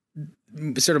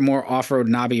sort of more off-road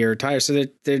knobbier tires, so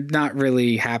they're not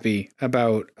really happy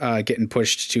about getting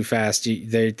pushed too fast.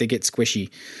 They get squishy.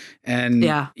 And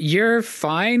you're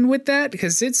fine with that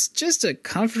because it's just a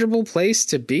comfortable place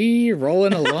to be,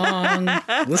 rolling along,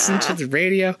 listen to the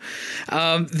radio.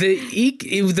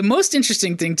 The most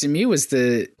interesting thing to me was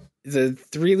the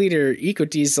 3-liter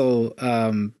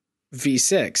EcoDiesel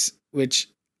V6, which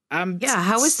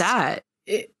how was that?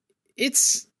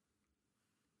 It's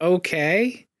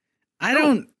okay. I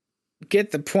don't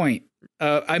get the point.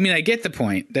 I mean, I get the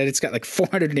point that it's got like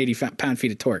 480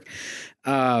 pound-feet of torque.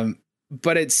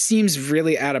 But it seems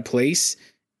really out of place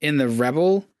in the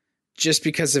Rebel just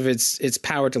because of its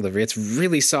power delivery. It's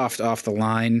really soft off the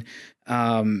line.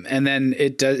 And then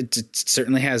it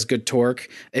certainly has good torque.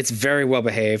 It's very well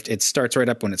behaved. It starts right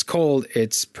up when it's cold.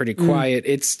 It's pretty quiet.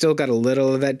 It's still got a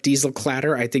little of that diesel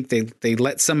clatter. I think they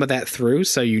let some of that through,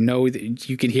 so you know that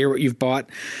you can hear what you've bought.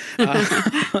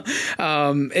 It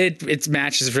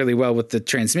matches really well with the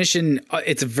transmission.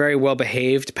 It's a very well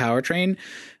behaved powertrain.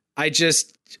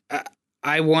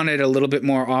 I wanted a little bit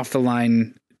more off the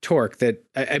line torque that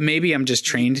maybe I'm just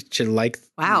trained to like.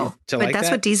 Wow. But that's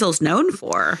what diesel's known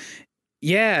for.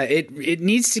 Yeah, it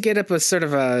needs to get up a sort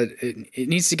of it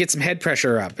needs to get some head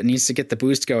pressure up. It needs to get the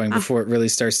boost going before it really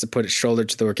starts to put its shoulder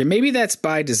to the work. And maybe that's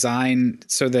by design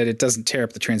so that it doesn't tear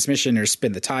up the transmission or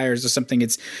spin the tires or something.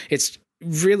 It's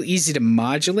really easy to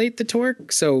modulate the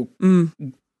torque. So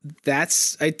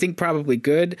that's, I think, probably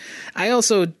good. I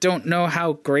also don't know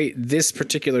how great this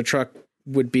particular truck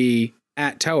would be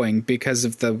at towing because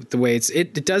of the way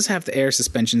it does have the air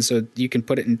suspension, so you can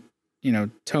put it in,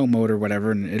 tow mode or whatever,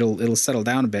 and it'll settle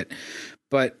down a bit.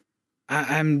 But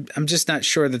I'm just not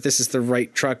sure that this is the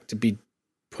right truck to be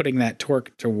putting that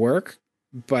torque to work.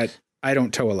 But I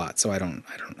don't tow a lot, so I don't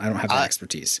have that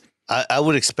expertise. I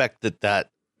would expect that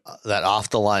off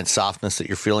the line softness that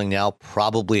you're feeling now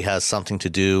probably has something to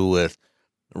do with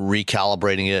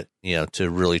recalibrating it, to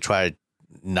really try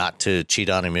not to cheat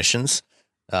on emissions.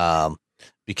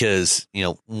 Because,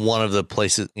 one of the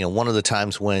places, one of the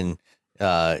times when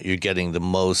you're getting the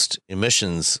most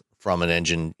emissions from an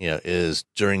engine, is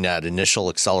during that initial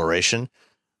acceleration.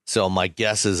 So my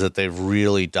guess is that they've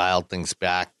really dialed things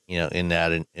back, in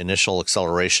that initial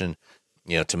acceleration,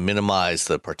 to minimize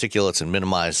the particulates and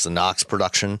minimize the NOx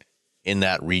production in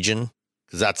that region,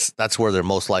 because that's where they're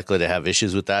most likely to have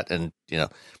issues with that. And,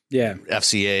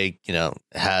 FCA,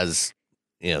 has,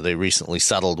 they recently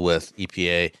settled with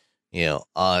EPA,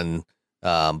 on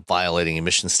violating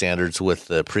emission standards with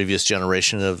the previous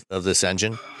generation of this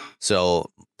engine. So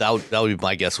that would be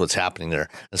my guess what's happening there.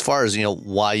 As far as,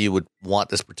 why you would want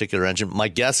this particular engine, my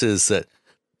guess is that,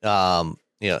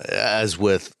 as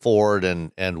with Ford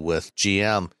and with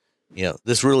GM,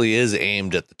 this really is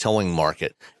aimed at the towing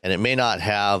market, and it may not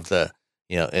have the,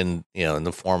 in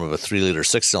the form of a 3-liter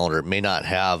 6-cylinder, it may not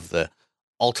have the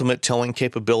ultimate towing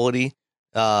capability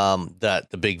that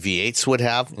the big V8s would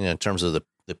have, in terms of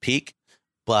the peak.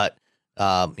 But,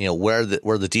 where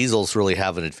the diesels really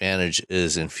have an advantage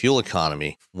is in fuel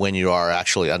economy when you are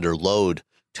actually under load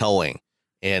towing.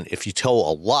 And if you tow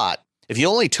a lot, if you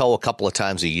only tow a couple of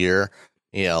times a year,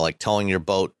 like towing your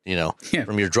boat,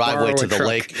 from your driveway to the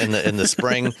lake in the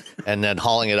spring and then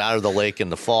hauling it out of the lake in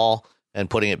the fall and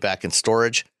putting it back in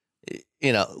storage,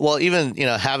 well, even,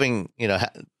 having, in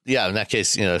that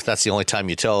case, if that's the only time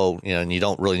you tow, and you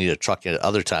don't really need a truck at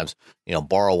other times,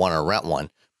 borrow one or rent one.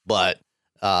 But,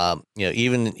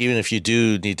 even if you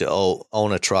do need to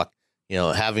own a truck,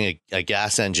 having a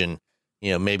gas engine,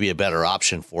 may be a better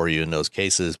option for you in those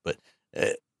cases. But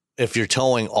if you're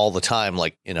towing all the time,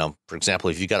 like, for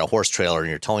example, if you got a horse trailer and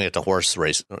you're towing it to horse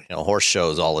race, horse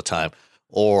shows all the time,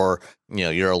 or,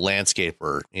 you're a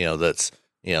landscaper, that's,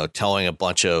 towing a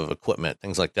bunch of equipment,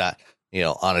 things like that,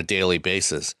 on a daily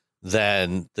basis,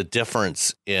 then the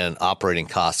difference in operating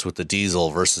costs with the diesel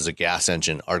versus a gas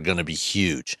engine are going to be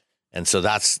huge. And so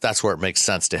that's where it makes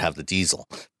sense to have the diesel.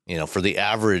 For the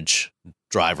average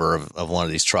driver of one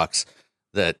of these trucks,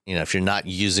 that, if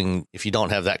you don't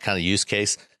have that kind of use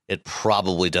case, it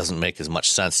probably doesn't make as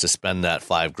much sense to spend that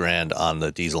 $5,000 on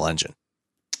the diesel engine.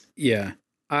 Yeah,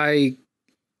 I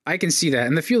can see that.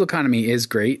 And the fuel economy is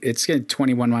great. It's getting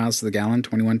 21 miles to the gallon,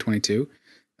 21, 22,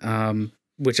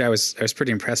 which I was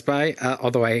pretty impressed by.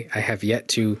 Although I have yet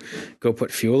to go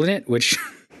put fuel in it, which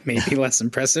may be less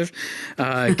impressive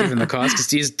given the cost,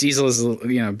 because diesel is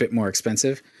a bit more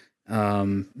expensive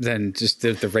than just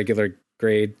the regular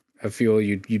grade of fuel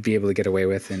you'd be able to get away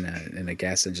with in a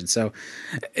gas engine. So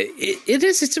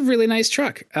it's a really nice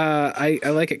truck. I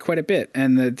like it quite a bit.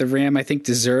 And the Ram, I think,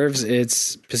 deserves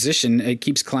its position. It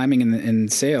keeps climbing in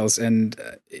sales, and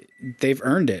they've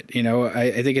earned it.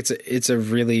 I think it's a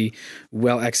really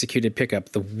well executed pickup.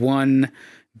 The one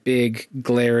big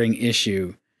glaring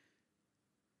issue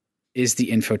is the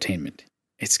infotainment.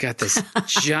 It's got this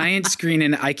giant screen,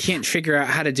 and I can't figure out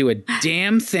how to do a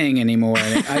damn thing anymore.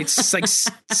 And I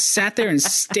just sat there and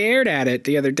stared at it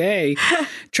the other day,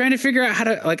 trying to figure out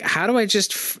how do I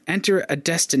just enter a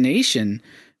destination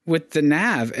with the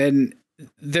nav? And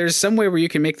there's some way where you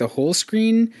can make the whole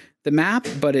screen the map,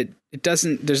 but it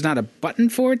doesn't. There's not a button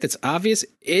for it that's obvious.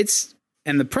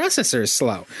 And the processor is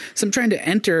slow. So I'm trying to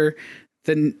enter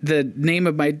the name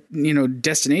of my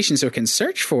destination so it can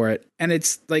search for it, and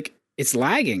it's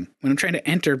lagging when I'm trying to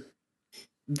enter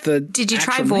the. Did you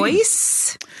try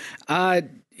voice? I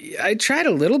tried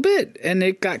a little bit, and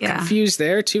it got confused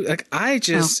there too. I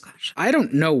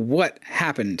don't know what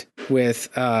happened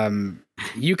with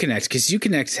Uconnect, because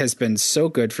Uconnect has been so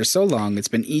good for so long. It's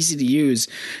been easy to use.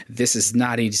 This is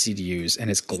not easy to use, and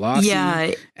it's glossy,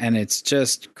 and it's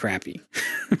just crappy.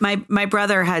 My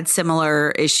brother had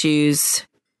similar issues.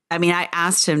 I mean, I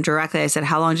asked him directly. I said,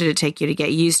 "How long did it take you to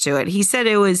get used to it?" He said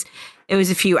it was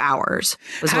a few hours,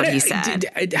 was what he said.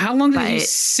 How long did you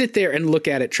sit there and look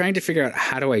at it, trying to figure out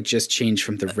how do I just change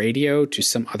from the radio to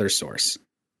some other source?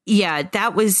 Yeah,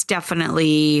 that was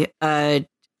definitely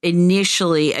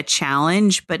initially a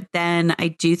challenge, but then I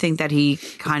do think that he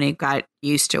kind of got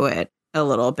used to it a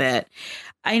little bit.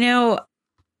 I know.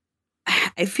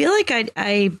 I feel like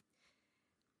I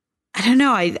don't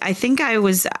know. I think I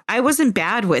wasn't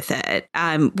bad with it,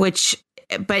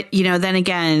 but then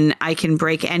again, I can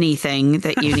break anything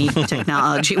that you need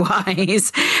technology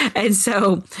wise. And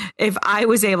so if I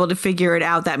was able to figure it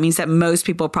out, that means that most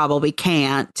people probably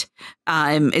can't,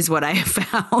 is what I have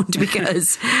found,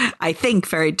 because I think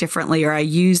very differently, or I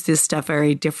use this stuff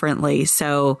very differently.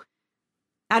 So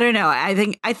I don't know. I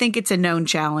think it's a known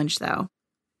challenge though.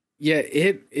 Yeah,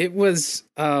 it was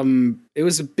a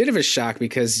bit of a shock,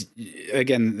 because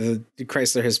again, the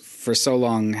Chrysler has for so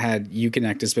long had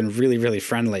Uconnect has been really, really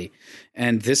friendly,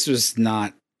 and this was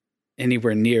not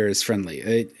anywhere near as friendly.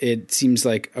 It seems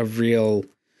like a real,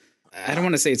 I don't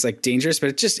want to say it's like dangerous,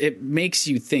 but it makes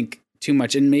you think too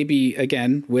much, and maybe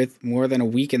again with more than a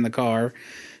week in the car,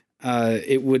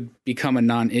 it would become a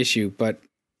non-issue, but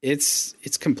it's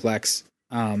complex.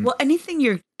 Well, anytime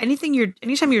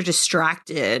you're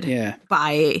distracted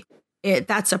by it,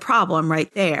 that's a problem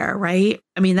right there, right?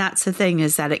 I mean, that's the thing,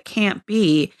 is that it can't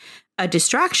be a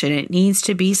distraction. It needs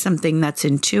to be something that's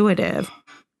intuitive.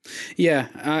 Yeah,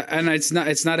 and it's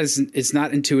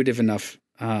not intuitive enough.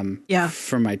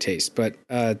 For my taste, but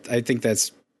I think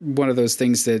that's one of those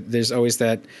things that there's always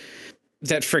that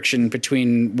friction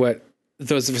between what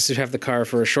those of us who have the car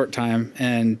for a short time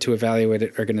and to evaluate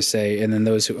it are going to say, and then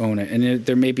those who own it. And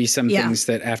there may be some things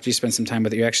that after you spend some time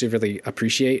with it, you actually really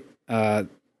appreciate.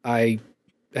 I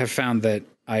have found that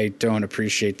I don't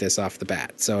appreciate this off the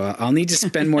bat. So I'll need to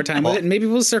spend more time with it, and maybe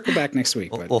we'll circle back next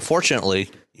week. Well, fortunately,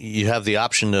 you have the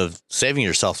option of saving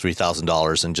yourself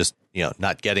 $3,000 and just,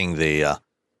 not getting the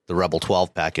Rebel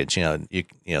 12 package,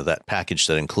 that package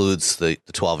that includes the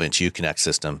 12-inch Uconnect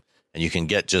system. And you can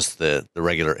get just the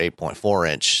regular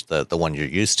 8.4 inch, the one you're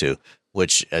used to,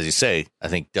 which, as you say, I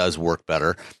think does work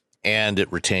better, and it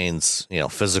retains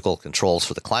physical controls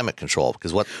for the climate control.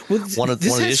 Because one of the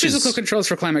issues, physical controls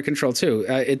for climate control too.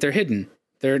 They're hidden.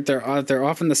 They're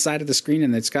off on the side of the screen,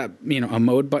 and it's got a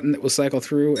mode button that will cycle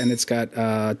through, and it's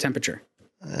got temperature.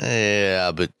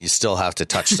 Yeah, but you still have to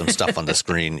touch some stuff on the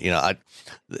screen.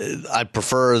 I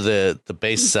prefer the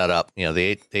base setup. The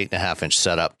 8.5 inch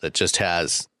setup that just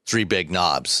has 3 big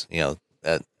knobs,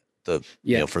 at the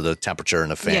for the temperature and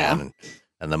the fan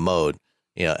and the mode,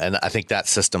 and I think that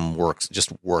system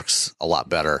works a lot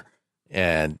better.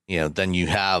 And then you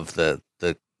have the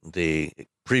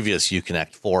previous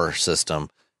Uconnect 4 system,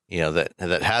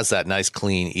 that has that nice,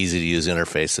 clean, easy to use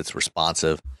interface that's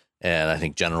responsive, and I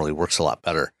think generally works a lot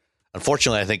better.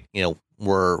 Unfortunately, I think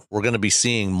we're going to be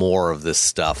seeing more of this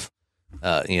stuff.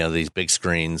 These big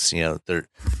screens.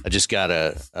 I just got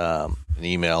an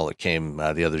email that came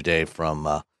the other day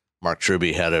from Mark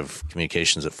Truby, head of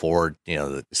communications at Ford.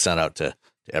 That sent out to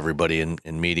everybody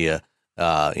in media.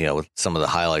 With some of the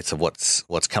highlights of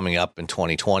what's coming up in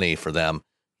 2020 for them.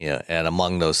 And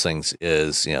among those things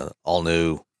is all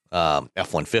new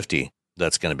F-150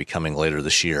 that's going to be coming later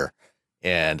this year.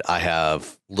 And I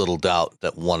have little doubt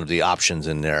that one of the options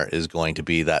in there is going to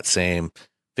be that same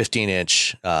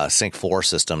 15-inch Sync 4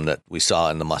 system that we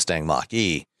saw in the Mustang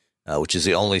Mach-E, which is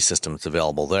the only system that's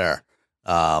available there.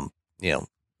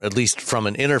 At least from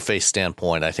an interface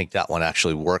standpoint, I think that one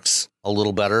actually works a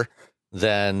little better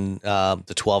than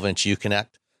the 12-inch Uconnect.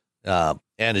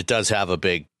 And it does have a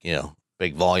big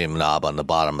volume knob on the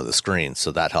bottom of the screen,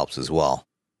 so that helps as well.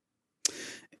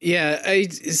 Yeah, I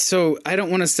don't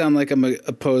want to sound like I'm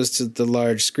opposed to the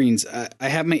large screens. I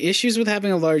have my issues with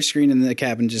having a large screen in the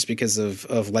cabin just because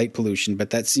of light pollution,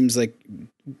 but that seems like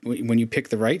when you pick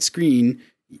the right screen,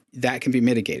 that can be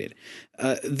mitigated.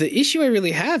 The issue I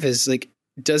really have is, like,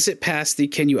 does it pass the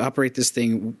can you operate this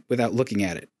thing without looking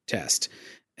at it test?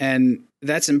 And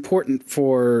that's important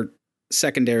for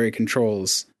secondary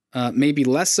controls, maybe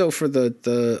less so for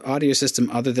the audio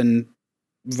system other than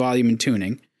volume and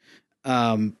tuning.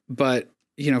 But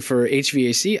for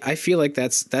HVAC, I feel like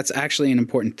that's actually an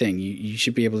important thing. You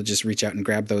should be able to just reach out and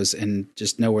grab those and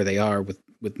just know where they are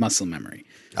with muscle memory.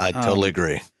 I totally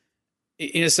agree.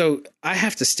 So I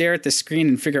have to stare at the screen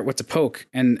and figure out what to poke.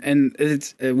 And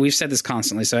it's, we've said this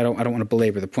constantly, so I don't want to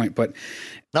belabor the point, but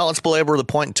no, let's belabor the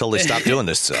point until they stop doing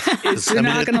this stuff. They're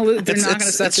not going to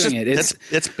stop doing it.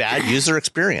 It's bad user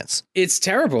experience. It's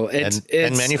terrible. And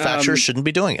manufacturers shouldn't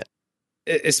be doing it.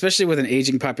 Especially with an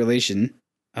aging population.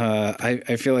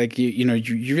 I feel like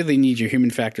you really need your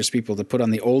human factors people to put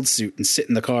on the old suit and sit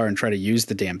in the car and try to use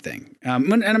the damn thing.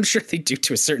 And I'm sure they do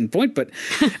to a certain point, but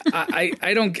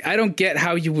I don't get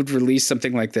how you would release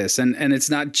something like this. And it's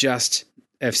not just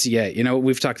FCA.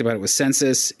 We've talked about it with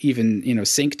Census. Even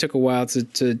Sync took a while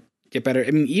to get better.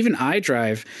 I mean, even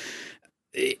iDrive,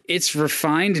 it's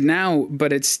refined now,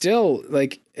 but it's still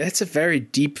like it's a very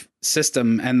deep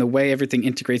system, and the way everything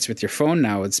integrates with your phone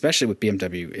now, especially with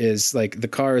BMW, is like the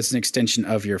car is an extension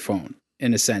of your phone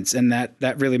in a sense, and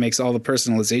that really makes all the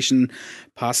personalization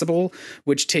possible,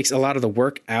 which takes a lot of the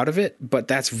work out of it. But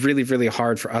that's really, really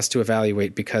hard for us to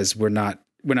evaluate because we're not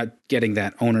getting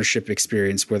that ownership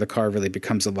experience where the car really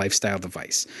becomes a lifestyle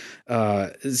device.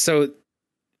 So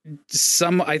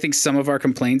I think some of our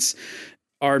complaints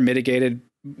are mitigated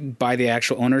by the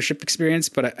actual ownership experience,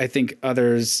 but I think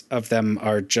others of them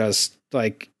are just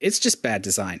like, it's just bad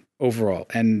design overall.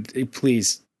 And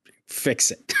please fix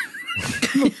it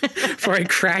before I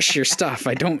crash your stuff.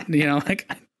 I don't,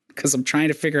 because I'm trying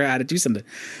to figure out how to do something.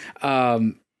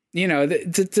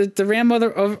 The Ram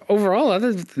overall,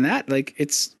 other than that, like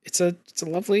it's a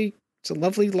lovely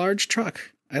large truck.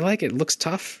 I like it. It looks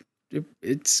tough.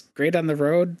 It's great on the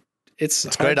road.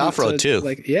 It's great off-road too.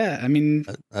 Like, yeah, I mean,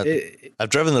 I've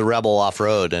driven the Rebel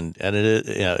off-road, and it is,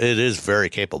 it is very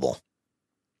capable.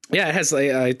 Yeah, it has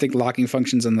I think locking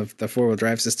functions on the 4-wheel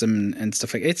drive system and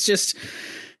stuff like. It's just,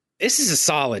 this is a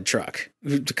solid truck.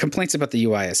 Complaints about the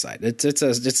UI aside, it's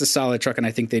a solid truck, and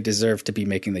I think they deserve to be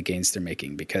making the gains they're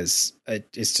making because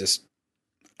it's just,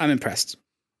 I'm impressed.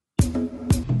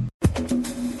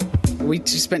 We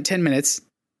just spent 10 minutes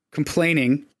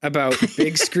complaining about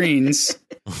big screens.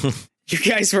 You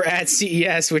guys were at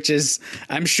CES, which is,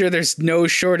 I'm sure there's no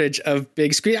shortage of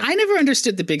big screen. I never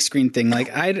understood the big screen thing. Like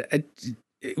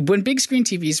when big screen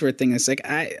TVs were a thing, it's like,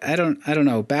 I don't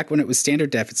know. Back when it was standard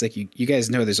def, it's like, you guys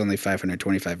know there's only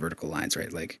 525 vertical lines,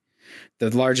 right? Like the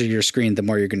larger your screen, the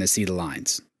more you're going to see the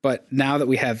lines. But now that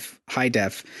we have high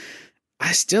def,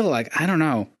 I still I don't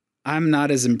know. I'm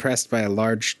not as impressed by a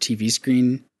large TV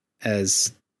screen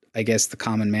as I guess the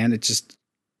common man.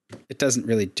 It doesn't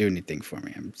really do anything for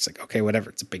me. I'm just like, okay, whatever.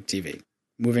 It's a big TV.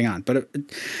 Moving on. But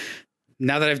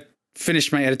now that I've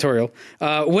finished my editorial,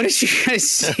 what did you guys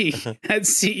see at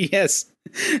CES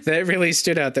that really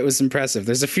stood out that was impressive?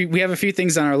 We have a few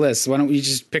things on our list. Why don't we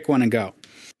just pick one and go?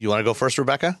 You want to go first,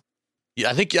 Rebecca? Yeah,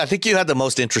 I think you had the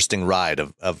most interesting ride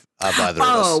of either of us.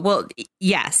 Oh, well,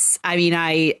 yes. I mean,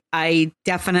 I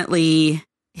definitely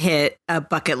hit a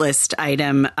bucket list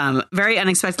item very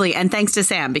unexpectedly, and thanks to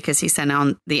Sam because he sent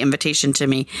out the invitation to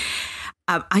me.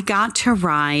 I got to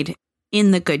ride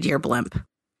in the Goodyear blimp,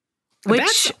 which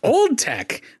that's old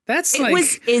tech. It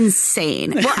was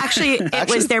insane. Well, actually, it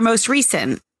was their most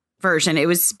recent version. It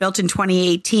was built in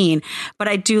 2018, but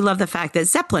I do love the fact that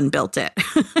Zeppelin built it.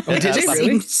 Oh, did they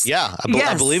really? Yeah,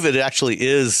 I believe it actually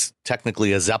is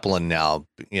technically a Zeppelin now.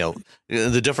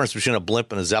 The difference between a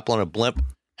blimp and a blimp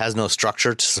has no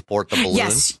structure to support the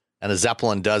balloon, and a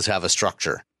Zeppelin does have a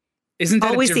structure. Isn't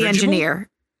that always the engineer?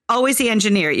 Always the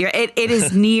engineer. It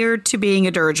is near to being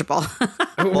a dirigible.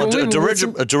 Well,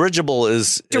 a dirigible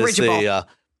is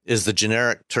the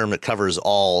generic term that covers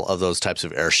all of those types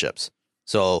of airships.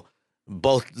 So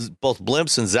both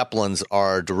blimps and Zeppelins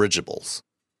are dirigibles.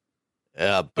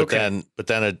 But then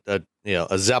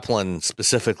a Zeppelin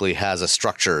specifically has a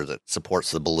structure that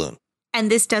supports the balloon.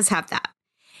 And this does have that.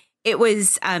 It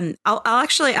was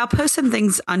I'll post some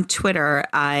things on Twitter.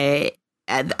 I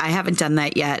haven't done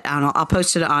that yet. I'll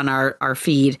post it on our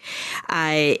feed.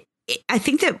 I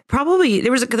think that probably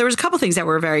there was a couple things that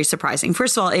were very surprising.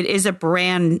 First of all, it is a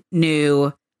brand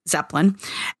new Zeppelin,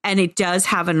 and it does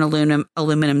have an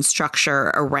aluminum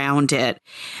structure around it.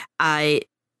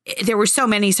 There were so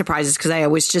many surprises because I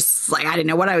was just like, I didn't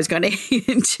know what I was going to get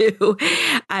into.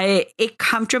 It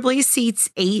comfortably seats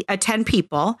 10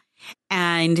 people,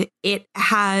 and it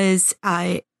has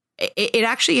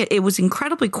it was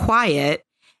incredibly quiet,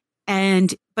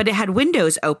 but it had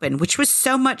windows open, which was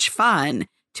so much fun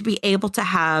to be able to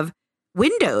have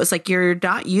windows. Like, you're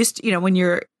not used to, when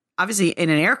you're obviously in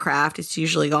an aircraft, it's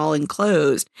usually all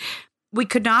enclosed. We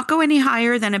could not go any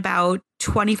higher than about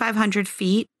 2,500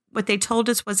 feet. What they told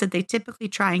us was that they typically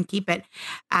try and keep it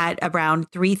at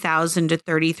around 3,000 to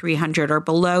 3,300 or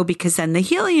below, because then the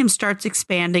helium starts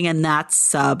expanding, and that's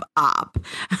sub-op,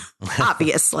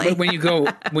 obviously. But when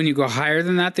you go higher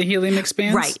than that, the helium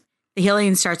expands? Right. The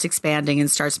helium starts expanding and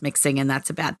starts mixing, and that's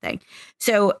a bad thing.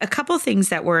 So a couple of things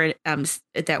that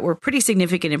were pretty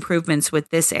significant improvements with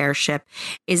this airship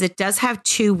is it does have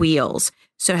two wheels.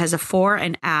 So it has a fore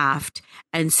and aft.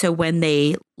 And so when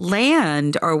they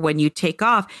land or when you take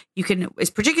off,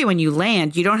 particularly when you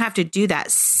land, you don't have to do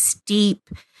that steep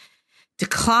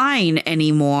decline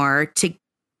anymore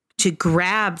to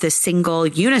grab the single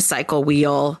unicycle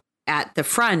wheel at the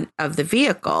front of the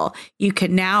vehicle. You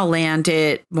can now land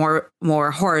it more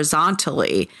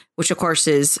horizontally, which of course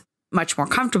is much more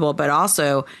comfortable, but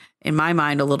also in my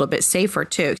mind, a little bit safer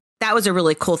too. That was a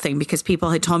really cool thing because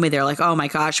people had told me, they're like, oh my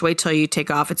gosh, wait till you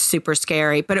take off. It's super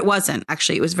scary. But it wasn't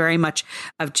actually. It was very much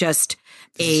of just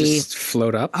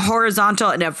float up,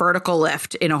 horizontal and a vertical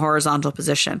lift in a horizontal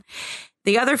position.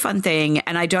 The other fun thing,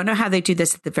 and I don't know how they do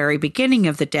this at the very beginning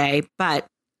of the day, but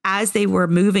as they were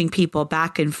moving people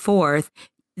back and forth,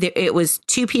 it was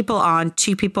 2 people on,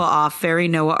 2 people off, very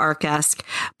Noah Ark-esque.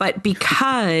 But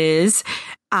because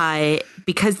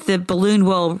the balloon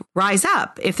will rise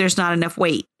up if there's not enough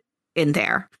weight in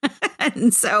there.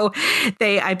 And so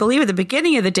I believe at the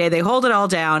beginning of the day, they hold it all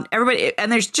down. Everybody,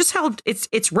 and there's just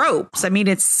it's ropes. I mean,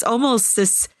 it's almost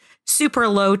this super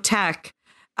low tech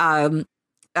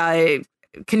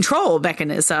control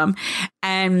mechanism.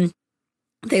 And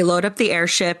they load up the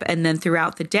airship, and then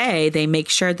throughout the day, they make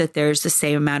sure that there's the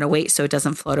same amount of weight so it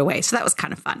doesn't float away. So that was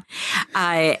kind of fun.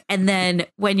 And then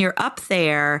when you're up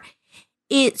there,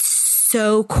 it's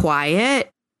so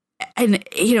quiet. And,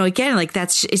 again, like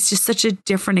it's just such a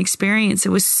different experience. It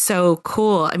was so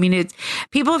cool. I mean,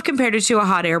 people have compared it to a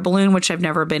hot air balloon, which I've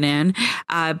never been in,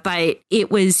 but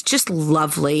it was just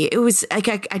lovely. It was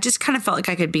like, I just kind of felt like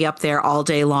I could be up there all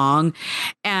day long.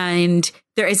 And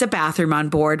there is a bathroom on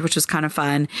board, which was kind of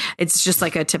fun. It's just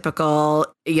like a typical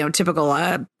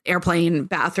airplane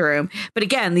bathroom. But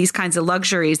again, these kinds of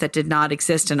luxuries that did not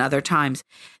exist in other times.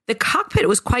 The cockpit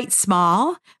was quite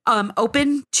small,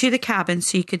 open to the cabin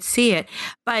so you could see it,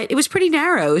 but it was pretty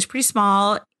narrow. It was pretty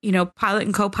small, pilot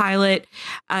and co-pilot,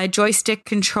 joystick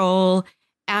control.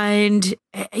 And,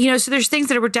 so there's things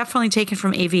that were definitely taken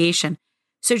from aviation.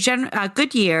 So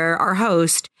Goodyear, our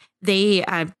host, they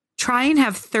try and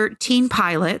have 13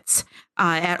 pilots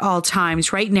at all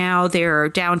times. Right now, they're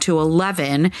down to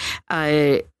 11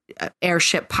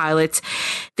 airship pilots.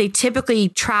 They typically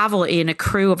travel in a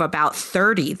crew of about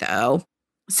 30, though.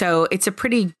 So it's a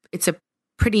pretty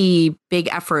big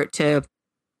effort to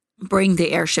bring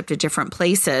the airship to different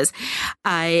places.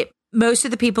 Most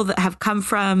of the people that have come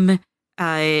from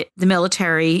the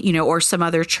military, or some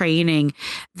other training,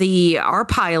 our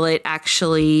pilot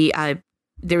actually.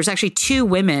 There's actually 2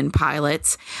 women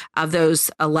pilots of those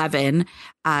 11.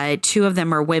 2 of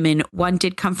them are women. One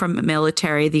did come from the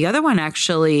military. The other one,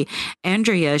 actually,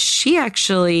 Andrea, she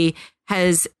actually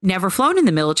has never flown in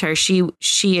the military. She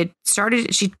had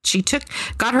started,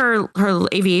 got her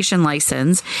aviation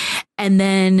license, and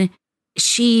then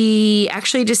she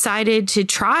actually decided to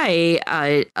try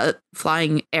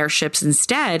flying airships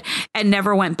instead and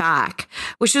never went back,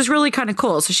 which was really kind of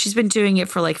cool. So she's been doing it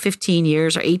for like 15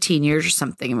 years or 18 years or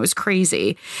something. It was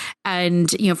crazy.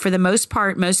 And, for the most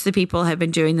part, most of the people have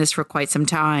been doing this for quite some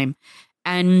time.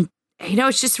 And,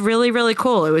 it's just really, really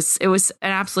cool. It was an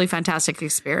absolutely fantastic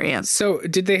experience. So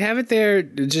did they have it there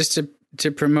just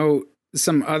to promote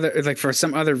some other, like for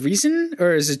some other reason?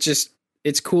 Or is it just,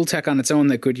 it's cool tech on its own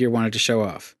that Goodyear wanted to show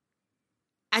off?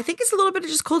 I think it's a little bit of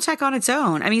just cool tech on its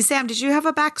own. I mean, Sam, did you have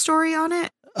a backstory on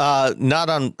it? Not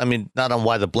on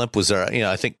why the blimp was there.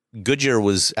 I think Goodyear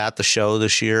was at the show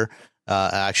this year. I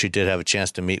actually did have a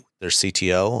chance to meet their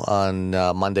CTO on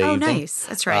Monday evening. Oh, nice.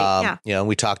 That's right. And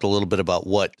we talked a little bit about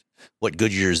what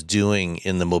Goodyear is doing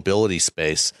in the mobility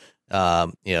space. They're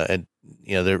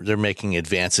making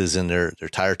advances in their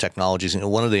tire technologies. And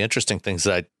one of the interesting things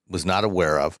that I was not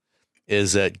aware of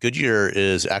is that Goodyear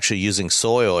is actually using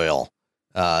soy oil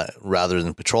rather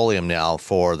than petroleum now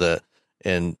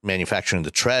in manufacturing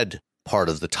the tread part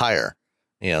of the tire.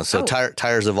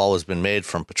 Tires have always been made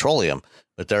from petroleum,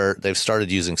 but they've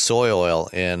started using soy oil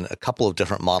in a couple of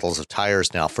different models of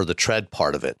tires now for the tread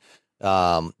part of it.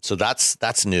 So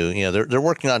that's new. They're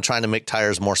working on trying to make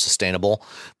tires more sustainable.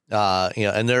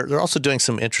 And they're also doing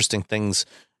some interesting things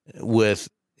with,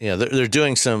 they're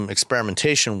doing some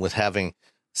experimentation with having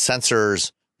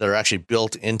sensors that are actually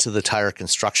built into the tire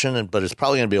construction, but it's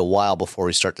probably going to be a while before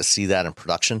we start to see that in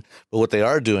production. But what they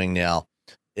are doing now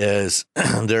is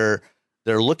they're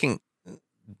looking,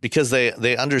 because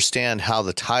they understand how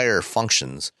the tire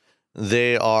functions.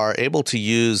 They are able to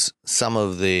use some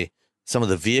of the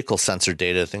vehicle sensor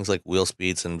data, things like wheel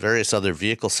speeds and various other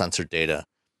vehicle sensor data.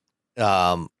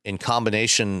 In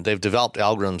combination, they've developed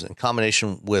algorithms in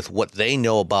combination with what they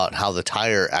know about how the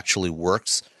tire actually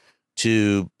works,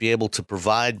 to be able to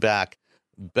provide back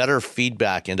better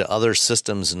feedback into other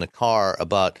systems in the car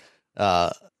about,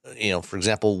 for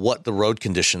example, what the road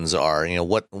conditions are,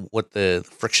 what the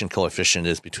friction coefficient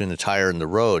is between the tire and the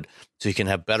road, so you can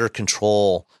have better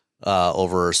control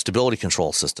over stability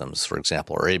control systems, for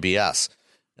example, or ABS.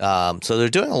 So they're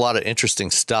doing a lot of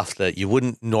interesting stuff that you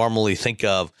wouldn't normally think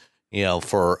of,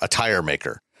 for a tire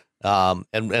maker.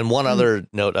 And one other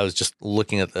note, I was just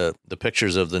looking at the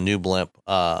pictures of the new blimp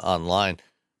online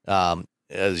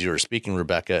as you were speaking,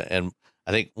 Rebecca, and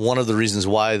I think one of the reasons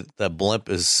why the blimp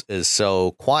is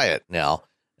so quiet now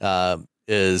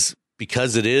is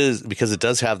because it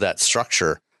does have that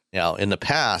structure. Now, in the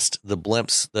past, the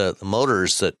blimps, the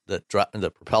motors that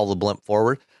propel the blimp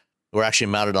forward were actually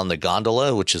mounted on the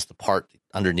gondola, which is the part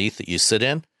underneath that you sit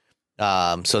in.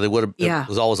 So they would have, it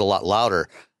was always a lot louder.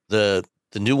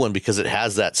 The new one, because it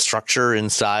has that structure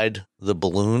inside the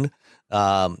balloon,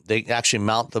 they actually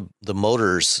mount the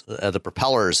motors, the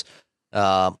propellers,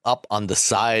 up on the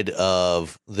side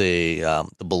of the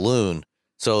balloon,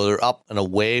 so they're up and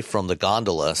away from the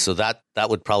gondola. So that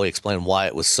would probably explain why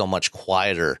it was so much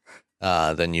quieter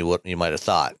than you might have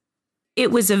thought.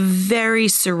 It was a very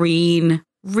serene,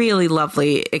 really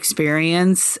lovely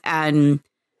experience, and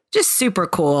just super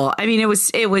cool. I mean, it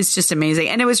was just amazing.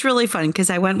 And it was really fun because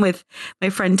I went with my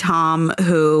friend Tom,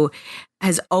 who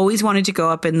has always wanted to go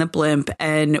up in the blimp,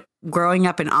 and growing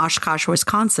up in Oshkosh,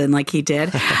 Wisconsin, like he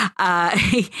did,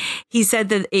 he said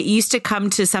that it used to come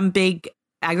to some big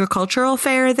agricultural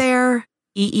fair there,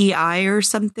 EEI or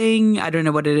something. I don't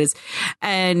know what it is.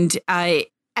 And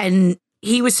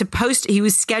he was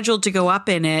scheduled to go up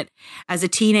in it as a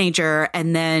teenager,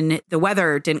 and then the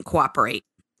weather didn't cooperate.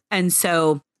 And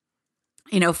so,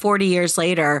 40 years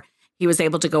later, he was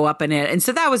able to go up in it. And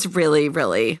so that was really,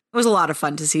 really, it was a lot of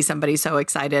fun to see somebody so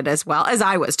excited, as well as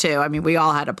I was too. I mean, we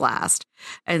all had a blast.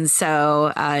 And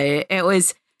so it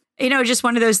was, just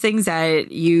one of those things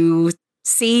that you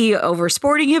see over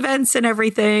sporting events and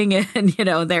everything. And,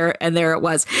 there it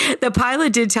was. The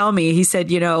pilot did tell me, he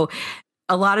said,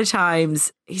 a lot of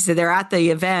times, he said, they're at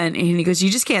the event and he goes,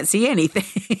 you just can't see anything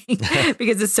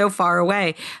because it's so far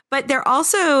away. But they're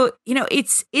also,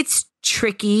 it's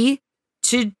tricky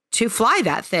to fly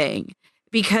that thing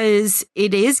because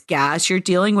it is gas. You're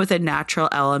dealing with a natural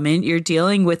element. You're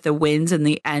dealing with the winds and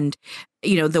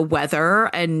the weather,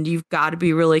 and you've got to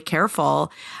be really careful.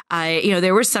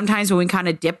 There were some times when we kind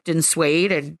of dipped and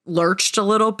swayed and lurched a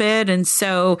little bit. And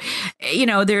so,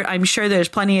 I'm sure there's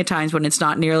plenty of times when it's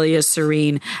not nearly as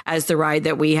serene as the ride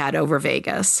that we had over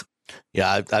Vegas.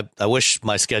 Yeah, I wish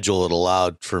my schedule had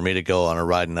allowed for me to go on a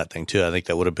ride in that thing too. I think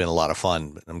that would have been a lot of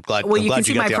fun. But I'm glad. Well, you can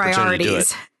see my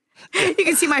priorities. You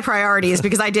can see my priorities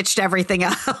because I ditched everything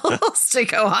else to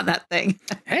go on that thing.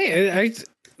 Hey,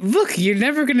 look, you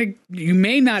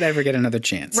may not ever get another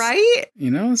chance. Right?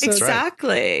 So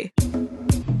exactly.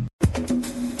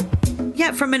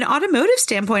 Yeah, from an automotive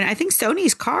standpoint, I think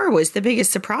Sony's car was the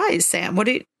biggest surprise, Sam.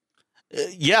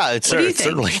 Yeah, it's What do you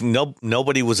think? certainly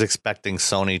nobody was expecting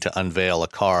Sony to unveil a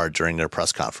car during their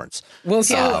press conference. Well,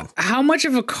 so Yeah. how much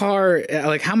of a car,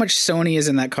 like how much Sony is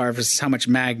in that car versus how much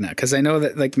Magna? Because I know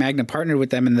that like Magna partnered with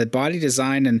them, and the body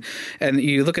design and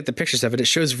you look at the pictures of it, it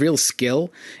shows real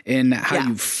skill in how Yeah.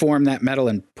 you form that metal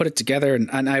and put it together. And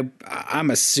I'm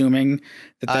assuming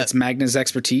that that's Magna's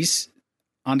expertise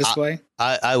on display.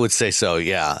 I would say so.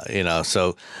 Yeah.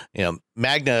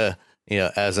 Magna,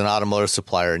 as an automotive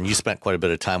supplier, and you spent quite a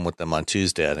bit of time with them on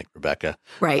Tuesday, I think, Rebecca.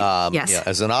 Right. Yes.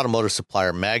 As an automotive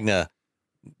supplier, Magna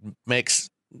makes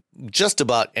just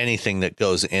about anything that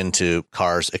goes into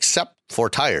cars, except for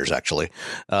tires. Actually,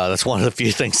 that's one of the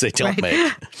few things they don't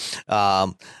make.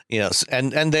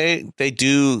 And they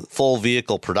do full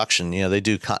vehicle production.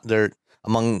 They're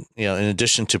among in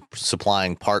addition to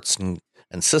supplying parts and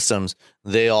systems,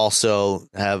 they also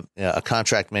have a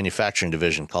contract manufacturing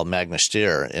division called Magna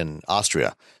Steyr in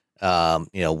Austria,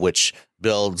 which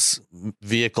builds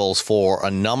vehicles for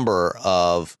a number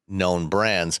of known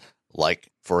brands, like,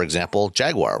 for example,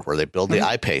 Jaguar, where they build the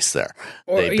I-Pace there.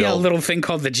 Or They build a little thing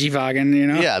called the G-Wagon,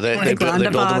 Yeah, they build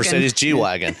the Mercedes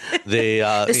G-Wagon.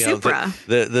 The Supra.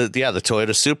 The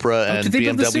Toyota Supra and did they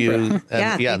build the BMW Supra?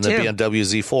 and Yeah, and they the do. BMW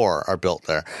Z4 are built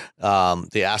there.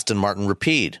 The Aston Martin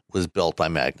Rapide was built by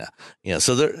Magna.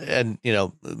 So there, and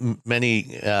many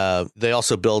they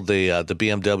also build the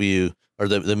BMW or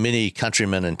the Mini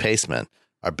Countryman and Paceman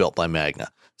are built by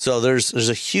Magna. So there's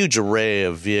a huge array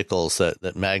of vehicles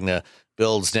that Magna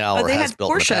builds now or they has had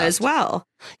built in the Porsche past. as well.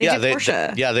 They Yeah, did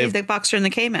Porsche. they've the Boxster and the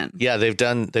Cayman. Yeah, they've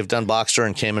done Boxster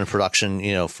and Cayman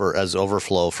production, for as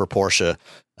overflow for Porsche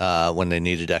when they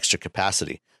needed extra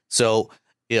capacity. So,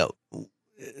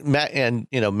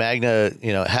 Magna,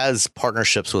 has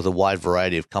partnerships with a wide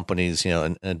variety of companies,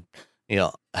 and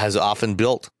has often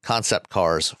built concept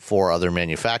cars for other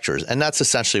manufacturers, and that's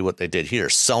essentially what they did here.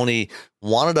 Sony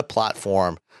wanted a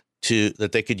platform that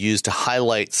they could use to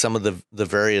highlight some of the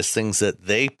various things that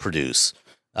they produce,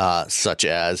 such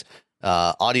as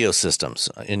audio systems,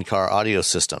 in-car audio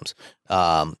systems,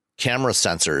 camera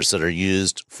sensors that are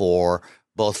used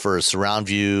both for surround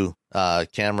view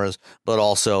cameras, but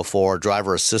also for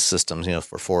driver assist systems,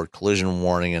 for forward collision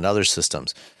warning and other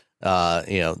systems,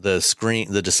 the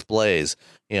screen, the displays,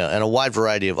 and a wide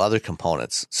variety of other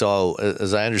components. So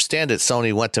as I understand it,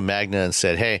 Sony went to Magna and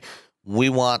said, hey, we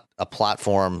want a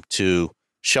platform to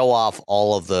show off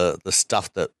all of the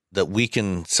stuff that we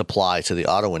can supply to the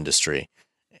auto industry.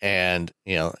 And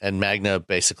Magna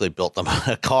basically built them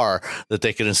a car that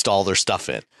they could install their stuff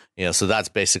in. So that's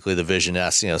basically the Vision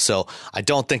S. So I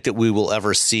don't think that we will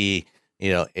ever see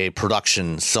a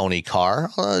production Sony car.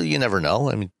 You never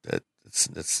know. I mean,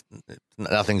 it's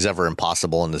nothing's ever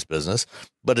impossible in this business,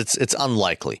 but it's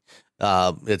unlikely.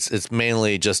 It's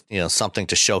mainly just something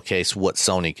to showcase what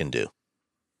Sony can do.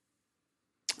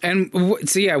 And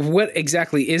what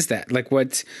exactly is that? Like,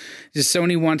 what does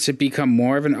Sony want to become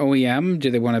more of an OEM? Do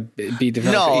they want to be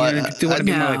developing? Do they want to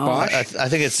be more like Bosch? I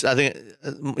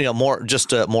think more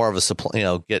just more of a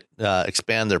supply.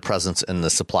 Expand their presence in the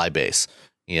supply base.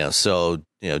 So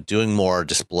doing more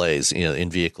displays. In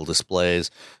vehicle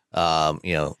displays. Well,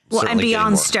 and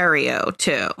beyond stereo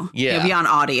too. Yeah, beyond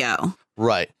audio.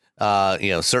 Right.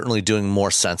 Certainly doing more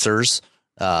sensors.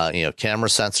 Camera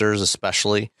sensors,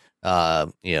 especially.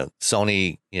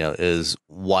 Sony, is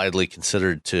widely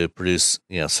considered to produce,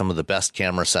 some of the best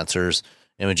camera sensors,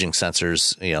 imaging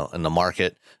sensors, in the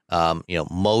market.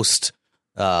 Most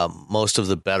of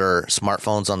the better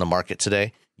smartphones on the market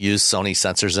today use Sony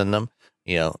sensors in them.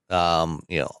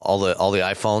 All the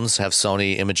iPhones have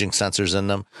Sony imaging sensors in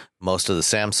them. Most of the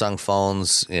Samsung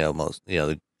phones,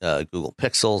 the Google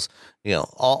Pixels,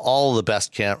 all the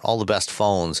best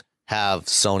phones have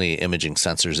Sony imaging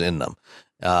sensors in them.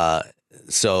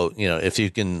 So, if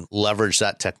you can leverage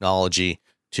that technology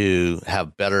to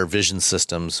have better vision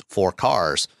systems for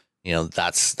cars,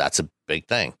 that's a big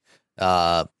thing.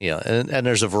 And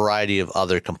there's a variety of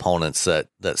other components that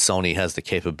Sony has the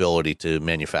capability to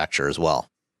manufacture as well.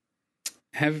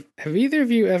 Have either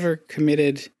of you ever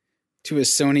committed to a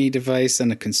Sony device on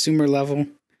a consumer level?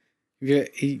 You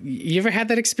ever had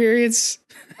that experience?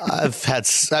 I've had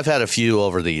a few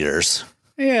over the years.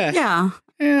 Yeah.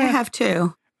 I have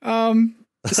too. Sony's,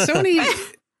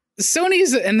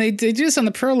 and they do this on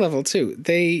the pro level too.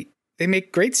 They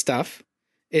make great stuff.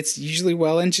 It's usually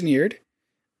well engineered.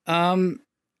 And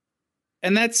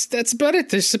that's about it.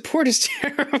 The support is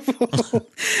terrible.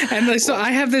 And so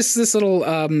I have this little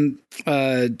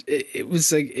it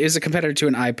was a competitor to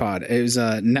an iPod. It was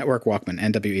a Network Walkman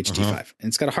NWHD5. And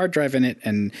it's got a hard drive in it,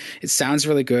 and it sounds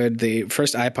really good. The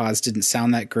first iPods didn't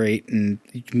sound that great, and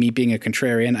me being a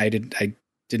contrarian, I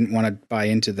didn't want to buy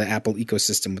into the Apple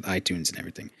ecosystem with iTunes and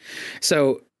everything.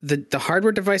 So the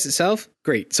hardware device itself,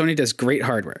 great. Sony does great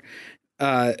hardware.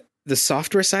 The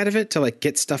software side of it to like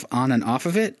get stuff on and off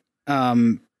of it,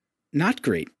 not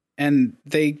great. And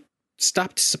they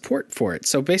stopped support for it.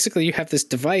 So basically you have this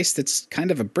device that's kind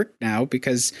of a brick now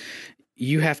because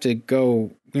you have to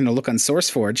go, look on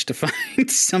SourceForge to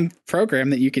find some program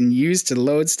that you can use to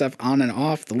load stuff on and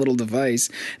off the little device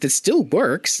that still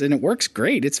works, and it works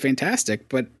great. It's fantastic.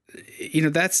 But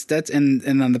that's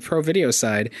and on the pro video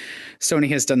side, Sony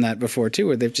has done that before too,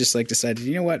 where they've just like decided,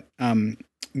 you know what,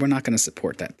 we're not going to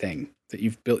support that thing that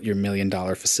you've built your $1 million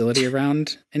facility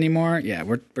around anymore. Yeah,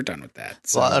 we're done with that.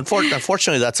 So. Well,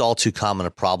 unfortunately, that's all too common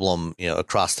a problem,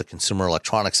 across the consumer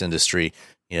electronics industry.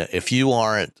 If you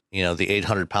aren't, the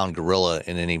 800-pound gorilla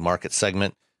in any market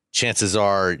segment, chances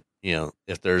are,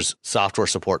 if there's software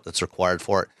support that's required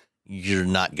for it, you're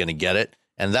not going to get it.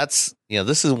 And that's,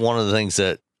 this is one of the things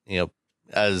that,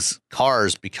 as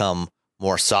cars become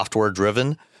more software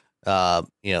driven, that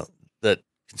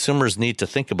consumers need to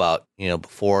think about,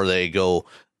 before they go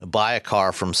buy a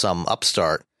car from some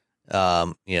upstart.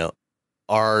 Are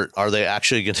they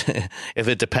actually going to, if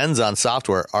it depends on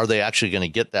software, are they actually going to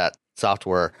get that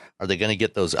software? Are they going to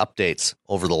get those updates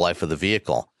over the life of the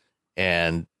vehicle?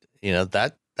 And,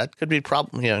 that could be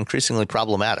increasingly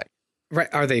problematic. Right.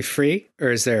 Are they free, or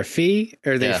is there a fee?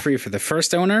 Are they free for the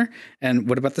first owner? And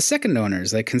what about the second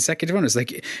owners, like consecutive owners?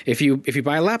 Like if you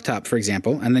buy a laptop, for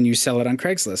example, and then you sell it on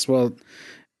Craigslist, well,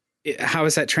 how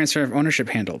is that transfer of ownership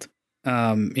handled?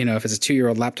 If it's a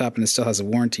 2-year-old laptop and it still has a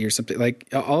warranty or something, like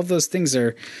all of those things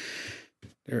they're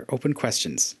open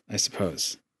questions, I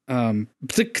suppose.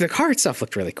 The car itself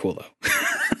looked really cool though.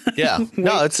 Yeah,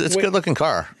 no, it's a good looking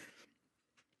car.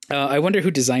 I wonder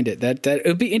who designed it. That it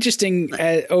would be interesting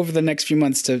over the next few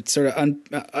months to sort of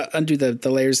undo the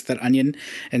layers of that onion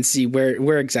and see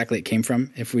where exactly it came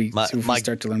from. If we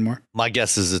start to learn more, my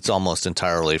guess is it's almost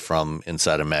entirely from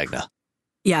inside of Magna.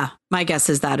 Yeah, my guess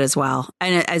is that as well.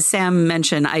 And as Sam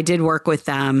mentioned, I did work with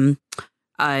them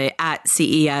at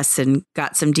CES and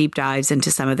got some deep dives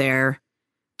into some of their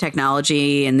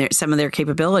technology and some of their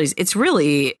capabilities. It's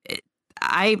really,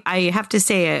 I have to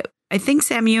say, I think,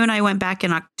 Sam, you and I went back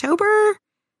in October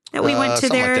that we went to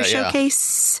their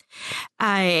showcase.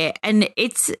 Yeah. And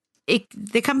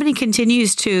the company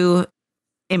continues to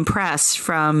impress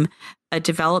from a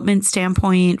development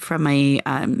standpoint, from a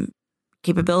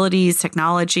capabilities,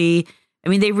 technology. I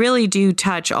mean, they really do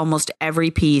touch almost every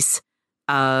piece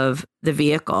of the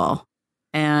vehicle.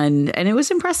 And it was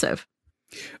impressive.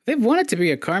 They've wanted to be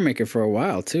a car maker for a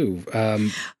while, too.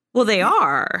 Well, they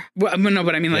are. Well, no,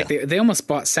 but I mean, like they almost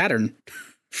bought Saturn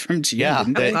from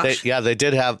GM. Yeah, they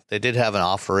did have an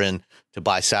offer in to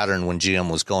buy Saturn when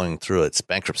GM was going through its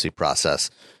bankruptcy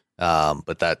process,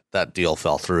 but that deal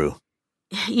fell through.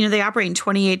 They operate in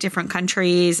 28 different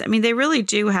countries. I mean, they really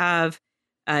do have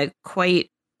quite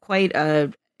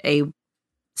a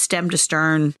stem to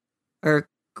stern or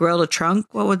grill to trunk.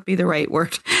 What would be the right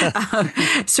word?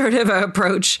 Sort of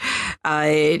approach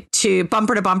to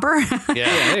bumper to bumper.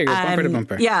 Yeah, there you go, bumper to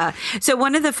bumper. Yeah. So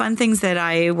one of the fun things that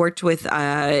I worked with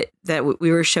that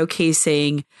we were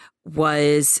showcasing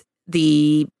was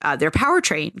their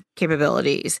powertrain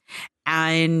capabilities.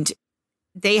 And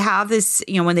they have this,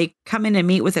 when they come in and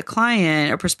meet with a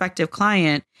client or prospective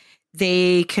client,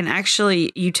 they can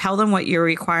actually, you tell them what your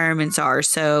requirements are.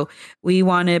 So we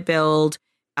want to build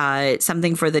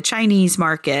something for the Chinese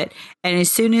market. And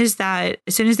as soon as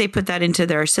they put that into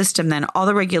their system, then all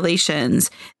the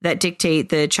regulations that dictate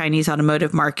the Chinese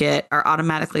automotive market are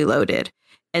automatically loaded.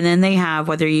 And then they have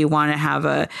whether you want to have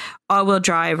a all-wheel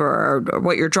drive or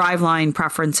what your driveline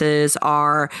preferences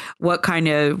are, what kind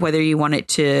of, whether you want it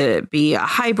to be a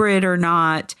hybrid or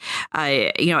not,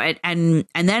 and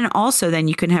then also then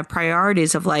you can have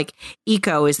priorities of like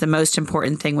eco is the most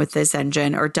important thing with this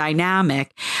engine, or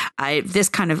dynamic, this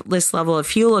kind of list level of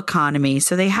fuel economy.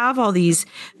 So they have all these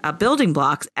building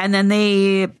blocks, and then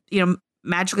they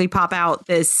magically pop out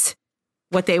this,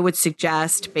 what they would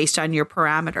suggest based on your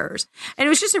parameters. And it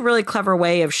was just a really clever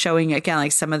way of showing, again,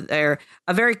 like a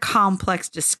very complex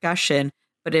discussion,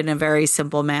 but in a very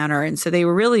simple manner. And so they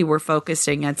were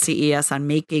focusing at CES on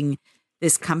making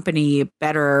this company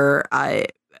better,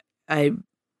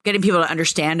 getting people to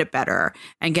understand it better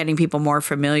and getting people more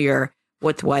familiar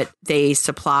with what they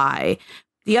supply.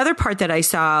 The other part that I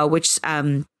saw, which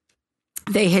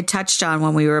they had touched on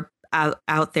when we were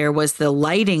out there, was the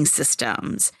lighting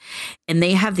systems. And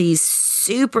they have these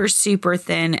super, super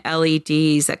thin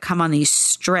LEDs that come on these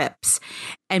strips.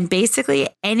 And basically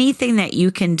anything that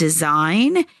you can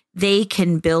design they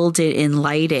can build it in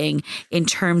lighting in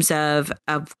terms of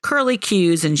curly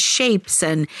cues and shapes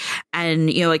and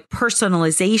like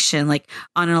personalization, like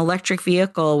on an electric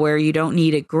vehicle where you don't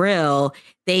need a grill,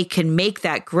 they can make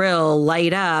that grill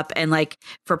light up, and like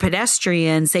for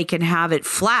pedestrians, they can have it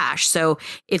flash. So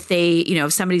if they,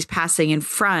 if somebody's passing in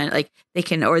front, like they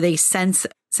can, or they sense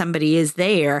somebody is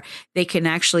there, they can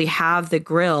actually have the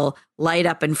grill light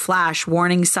up and flash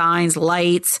warning signs,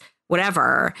 lights,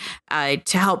 whatever,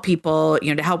 to help people,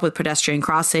 to help with pedestrian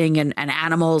crossing and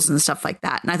animals and stuff like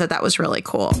that. And I thought that was really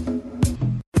cool.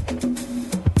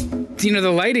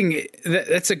 The lighting,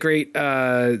 that's a great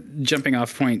jumping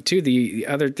off point too. The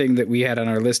other thing that we had on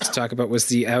our list to talk about was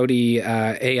the Audi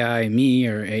AI Me,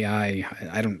 or AI.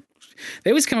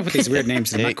 They always come up with these weird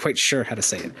names. I'm not quite sure how to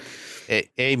say it.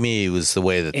 Amy was the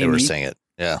way that they were saying it.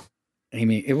 Yeah.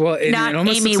 Amy. Well, not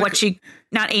Amy,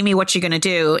 not Amy, what you gonna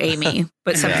do, Amy,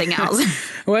 but something else.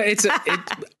 Well,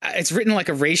 it's written like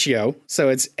a ratio, so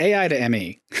it's AI to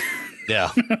ME.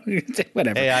 Yeah.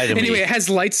 Whatever. AI to anyway, me. it has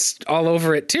lights all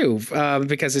over it too,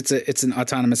 because it's an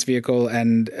autonomous vehicle,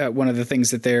 and one of the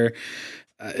things that they're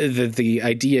the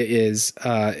idea is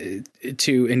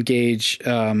to engage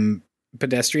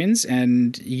pedestrians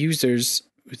and users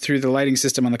through the lighting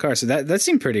system on the car. So that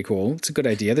seemed pretty cool. It's a good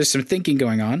idea. There's some thinking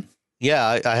going on.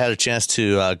 Yeah, I had a chance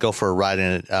to go for a ride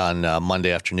in it on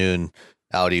Monday afternoon.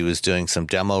 Audi was doing some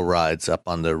demo rides up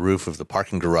on the roof of the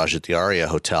parking garage at the Aria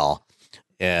Hotel.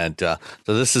 And so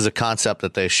this is a concept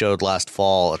that they showed last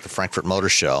fall at the Frankfurt Motor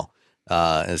Show.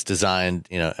 It's designed,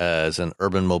 as an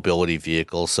urban mobility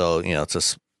vehicle. So, it's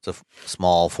a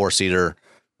small 4-seater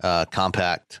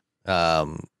compact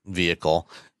vehicle,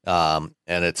 and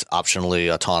it's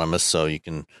optionally autonomous, so you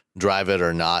can drive it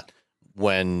or not.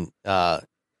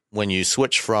 When you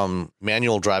switch from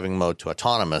manual driving mode to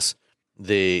autonomous,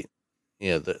 the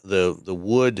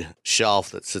wood shelf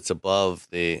that sits above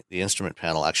the instrument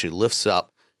panel actually lifts up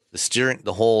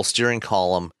the whole steering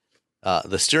column.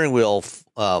 The steering wheel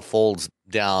folds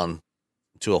down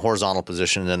to a horizontal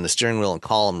position, and then the steering wheel and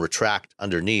column retract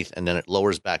underneath, and then it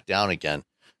lowers back down again.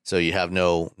 So you have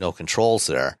no controls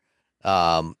there.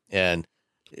 And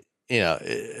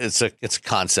it's a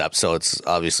concept, so it's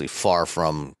obviously far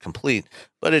from complete,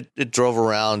 but it drove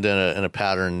around in a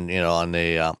pattern, on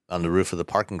the roof of the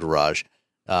parking garage.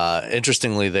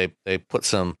 Interestingly, they put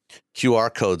some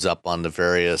QR codes up on the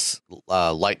various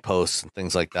light posts and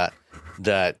things like that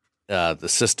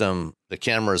the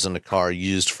cameras in the car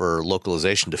used for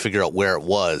localization to figure out where it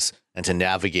was and to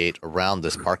navigate around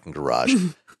this parking garage.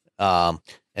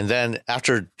 And then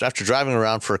after driving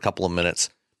around for a couple of minutes,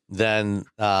 then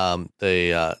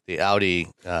the Audi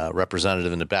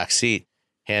representative in the back seat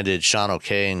handed Sean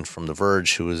O'Kane from The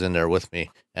Verge, who was in there with me,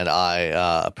 and I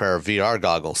a pair of VR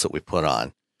goggles that we put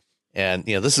on. And,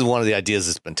 this is one of the ideas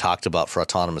that's been talked about for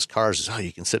autonomous cars is,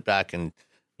 you can sit back and,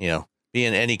 be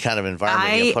in any kind of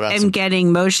environment. I am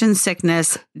getting motion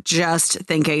sickness just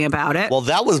thinking about it. Well,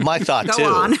 that was my thought too.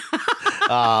 Go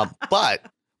on. But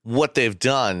what they've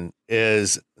done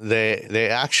is they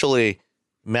actually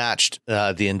matched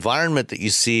the environment that you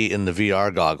see in the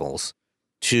VR goggles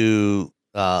to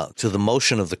the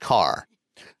motion of the car.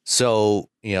 So,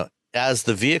 as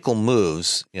the vehicle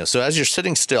moves, so as you're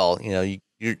sitting still,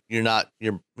 you're not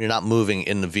moving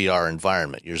in the VR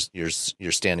environment.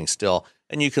 You're standing still,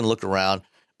 and you can look around.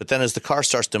 But then as the car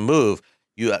starts to move,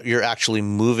 you're actually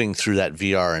moving through that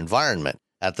VR environment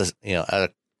at a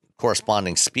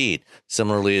corresponding speed.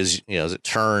 Similarly, as it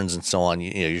turns and so on,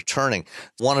 you're turning.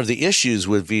 One of the issues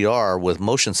with VR with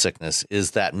motion sickness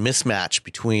is that mismatch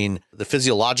between the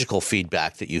physiological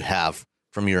feedback that you have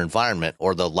from your environment,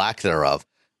 or the lack thereof,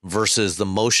 versus the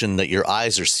motion that your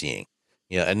eyes are seeing.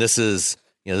 And this is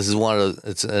one of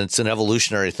it's an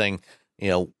evolutionary thing,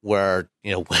 where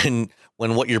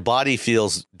when what your body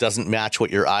feels doesn't match what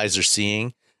your eyes are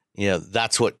seeing,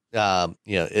 that's what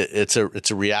it's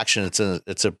a reaction. It's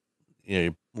a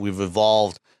we've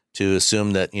evolved to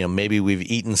assume that maybe we've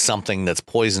eaten something that's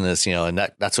poisonous, and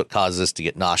that's what causes us to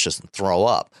get nauseous and throw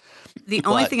up. The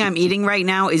only thing I'm eating right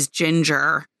now is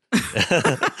ginger.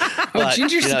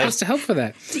 Ginger's supposed to help for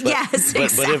that. Yes,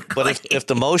 exactly. But if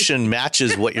the motion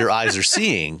matches what your eyes are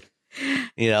seeing,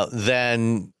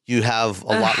 then you have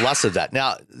a lot less of that.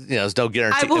 Now, there's no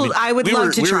guarantee. I would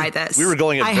love to try this. We were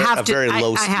going at a very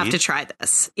low speed. I have to try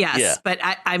this. Yes, yeah. But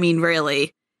I mean,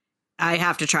 really, I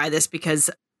have to try this because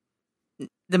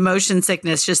the motion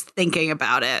sickness just thinking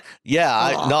about it. Yeah,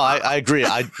 I agree.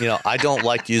 I don't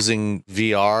like using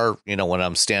VR, when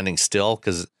I'm standing still,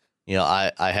 because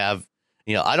I have,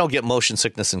 I don't get motion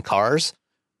sickness in cars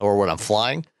or when I'm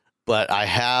flying, but I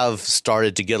have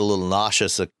started to get a little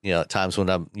nauseous, at times when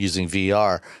I'm using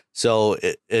VR. So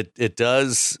it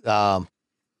does. I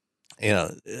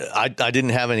didn't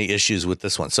have any issues with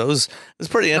this one, so it was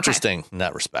pretty interesting in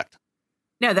that respect.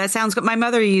 No, that sounds good. My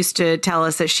mother used to tell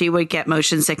us that she would get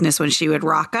motion sickness when she would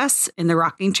rock us in the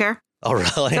rocking chair. Oh,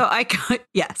 really? So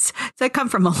yes. So I come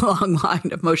from a long line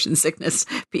of motion sickness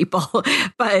people,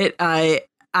 but I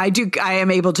am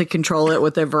able to control it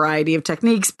with a variety of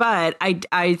techniques. But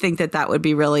I think that would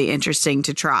be really interesting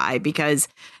to try, because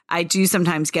I do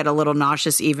sometimes get a little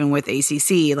nauseous even with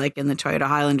ACC, like in the Toyota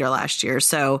Highlander last year.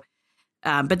 So,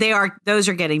 but those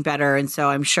are getting better, and so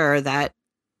I'm sure that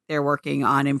they're working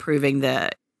on improving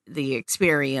the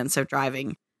experience of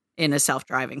driving in a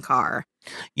self-driving car.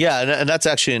 Yeah, and that's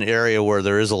actually an area where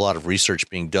there is a lot of research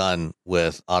being done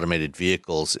with automated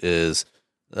vehicles, is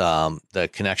the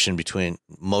connection between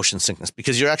motion sickness,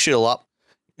 because you're actually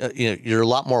you're a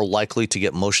lot more likely to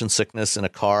get motion sickness in a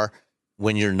car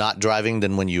when you're not driving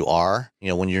than when you are,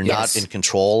 when you're not in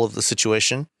control of the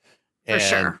situation. For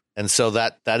sure. And so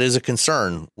that is a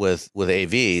concern with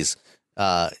AVs,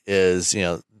 is,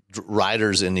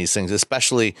 riders in these things,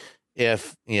 especially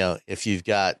if you've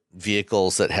got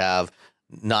vehicles that have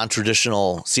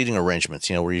non-traditional seating arrangements,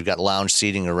 where you've got lounge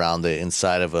seating around the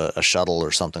inside of a shuttle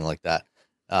or something like that.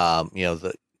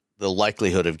 The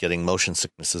likelihood of getting motion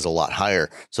sickness is a lot higher.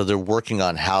 So they're working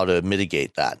on how to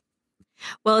mitigate that.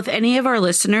 Well, if any of our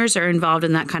listeners are involved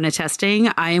in that kind of testing,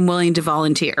 I am willing to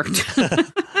volunteer.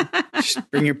 Just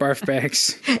bring your barf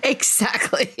bags.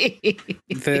 Exactly.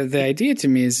 The idea to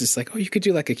me is just like, you could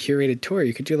do like a curated tour.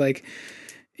 You could do like,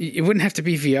 it wouldn't have to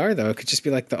be VR though. It could just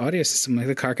be like the audio system. Like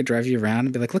the car could drive you around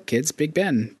and be like, look, kids, Big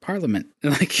Ben, Parliament.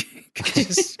 And like, you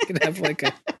could have like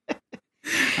a.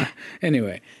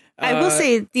 Anyway. I will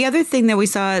say the other thing that we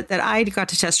saw that I got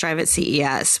to test drive at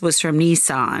CES was from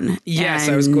Nissan. Yes,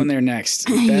 I was going there next.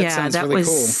 That sounds really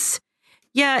cool.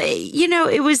 Yeah,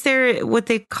 it was their what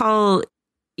they call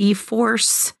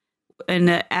E-Force, and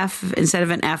an F instead of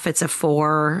an F, it's a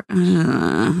 4. So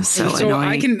annoying.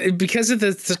 I can, because of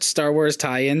the Star Wars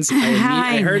tie-ins,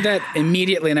 I heard that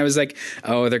immediately, and I was like,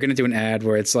 oh, they're going to do an ad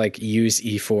where it's like use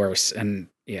E-Force, and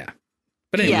yeah.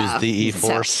 But anyway, use the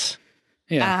E-Force.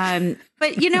 Yeah.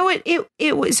 But you know what?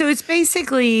 It was, so it's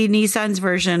basically Nissan's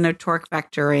version of torque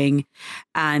vectoring,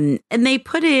 and they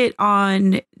put it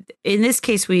on. In this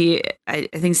case, I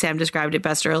think Sam described it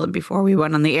best earlier before we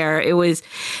went on the air. It was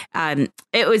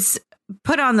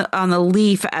put on the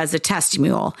Leaf as a test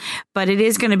mule, but it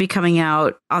is going to be coming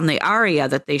out on the Aria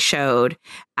that they showed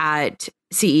at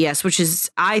CES, which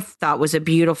I thought was a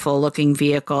beautiful looking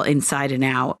vehicle inside and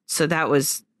out. So that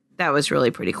was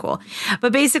really pretty cool.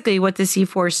 But basically what the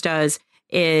E-Force does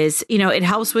is, it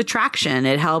helps with traction.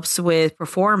 It helps with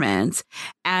performance.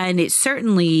 And it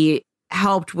certainly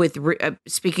helped with,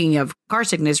 speaking of car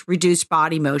sickness, reduced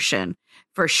body motion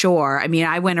for sure. I mean,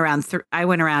 I went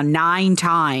around 9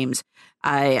 times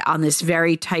on this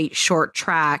very tight, short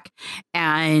track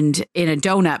and in a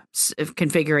donut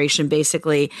configuration,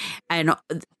 basically. And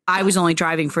I was only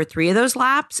driving for 3 of those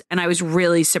laps. And I was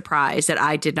really surprised that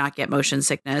I did not get motion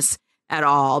sickness at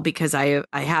all, because I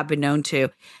have been known to.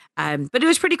 But it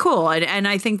was pretty cool. And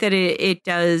I think that it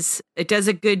does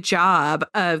a good job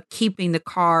of keeping the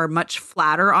car much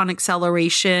flatter on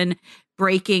acceleration,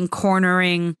 braking,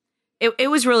 cornering. It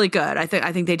was really good. I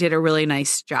think they did a really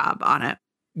nice job on it.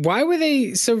 Why were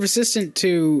they so resistant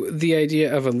to the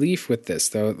idea of a Leaf with this,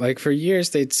 though? Like, for years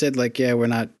they'd said, like, yeah, we're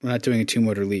not doing a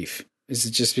 2-motor Leaf. Is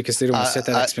it just because they don't want to set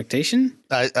that expectation?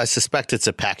 I suspect it's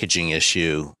a packaging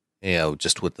issue,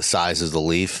 just with the size of the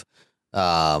Leaf.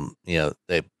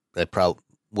 They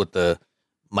probably,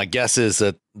 my guess is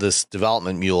that this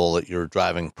development mule that you're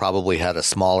driving probably had a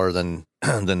smaller than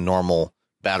normal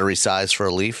battery size for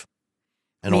a Leaf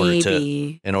in order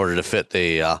to fit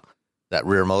the that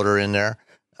rear motor in there.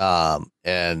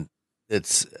 And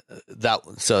it's that,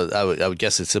 so I would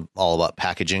guess it's all about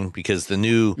packaging, because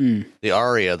the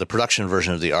Aria, the production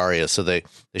version of the Aria. So they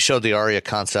showed the Aria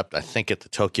concept, I think, at the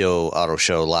Tokyo Auto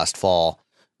Show last fall.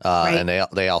 Right. And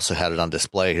they also had it on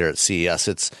display here at CES.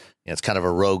 It's kind of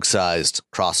a rogue sized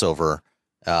crossover.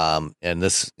 And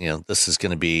this is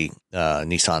going to be,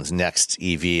 Nissan's next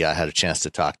EV. I had a chance to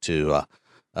talk to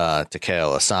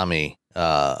Takeo Asami,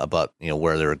 about,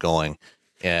 where they're going.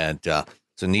 And,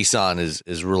 so Nissan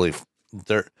is really,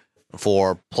 they're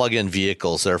for plug-in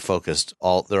vehicles. They're focused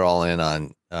they're all in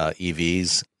on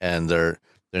EVs, and they're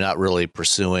not really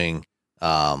pursuing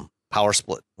power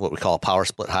split, what we call power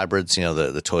split hybrids.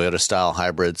 The Toyota style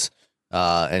hybrids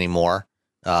anymore.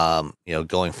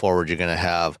 Going forward, you're going to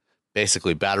have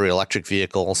basically battery electric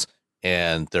vehicles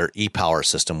and their e-Power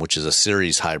system, which is a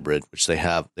series hybrid, which they've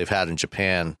had in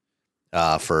Japan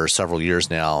for several years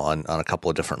now on a couple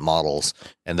of different models,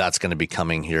 and that's going to be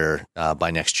coming here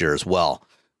by next year as well.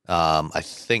 I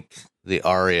think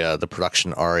the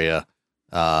production Aria,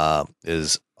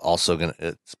 is also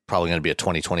it's probably going to be a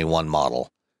 2021 model,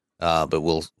 but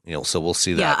we'll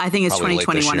see that. Yeah, I think it's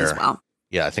 2021 as well.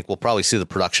 Yeah, I think we'll probably see the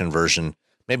production version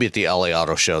maybe at the LA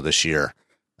Auto Show this year,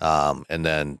 and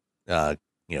then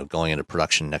going into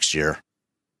production next year.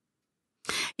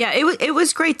 Yeah, it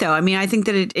was great though. I mean, I think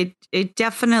that it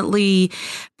definitely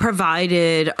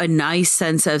provided a nice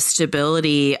sense of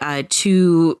stability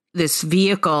to this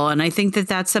vehicle, and I think that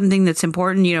that's something that's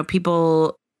important.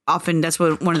 People often, that's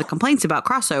one of the complaints about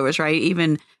crossovers, right?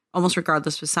 Even almost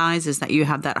regardless of size, is that you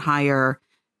have that higher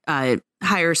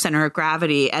center of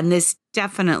gravity, and this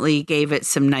definitely gave it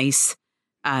some nice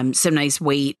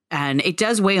weight, and it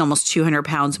does weigh almost 200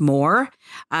 pounds more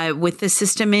with the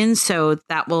system in, so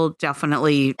that will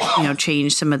definitely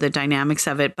change some of the dynamics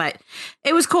of it. But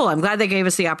it was cool. I'm glad they gave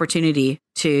us the opportunity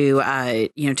to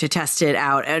to test it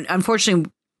out. And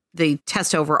unfortunately, the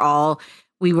test overall,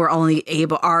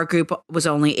 our group was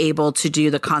only able to do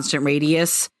the constant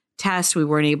radius test.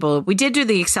 We did do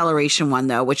the acceleration one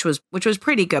though, which was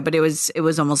pretty good, but it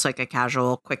was almost like a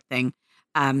casual quick thing.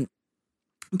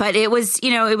 But it was,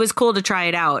 it was cool to try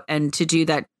it out and to do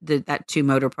that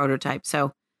 2-motor prototype.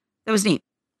 So that was neat.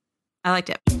 I liked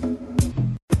it.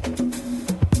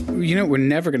 We're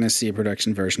never going to see a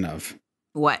production version of.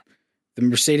 What? The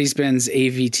Mercedes-Benz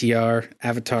AVTR,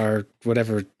 Avatar,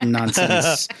 whatever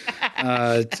nonsense.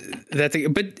 That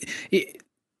thing. But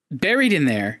buried in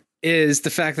there is the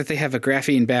fact that they have a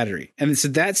graphene battery. And so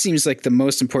that seems like the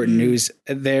most important news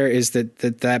there, is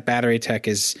that battery tech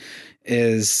is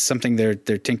something they're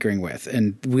tinkering with,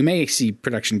 and we may see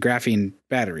production graphene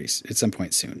batteries at some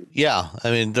point soon. Yeah,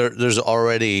 I mean, there's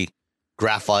already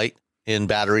graphite in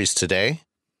batteries today,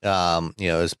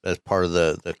 as part of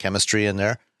the chemistry in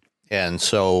there, and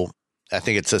so I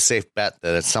think it's a safe bet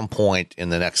that at some point in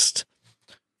the next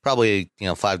probably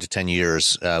 5 to 10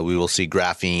 years, we will see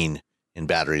graphene in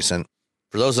batteries. And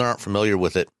for those that aren't familiar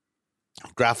with it,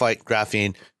 graphite,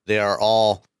 graphene, they are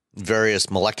all various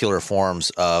molecular forms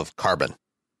of carbon.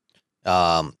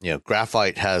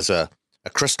 Graphite has a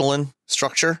crystalline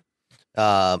structure.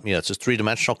 It's a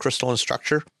 3-dimensional crystalline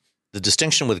structure. The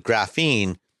distinction with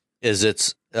graphene is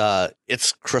its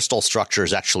crystal structure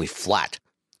is actually flat.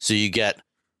 So you can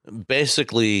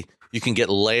get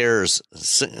layers,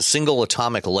 single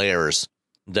atomic layers,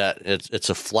 that it's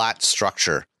a flat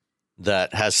structure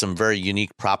that has some very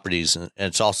unique properties, and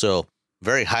it's also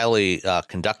very highly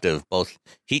conductive, both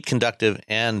heat conductive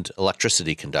and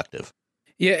electricity conductive.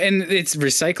 Yeah, and it's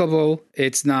recyclable.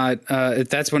 It's not.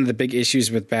 That's one of the big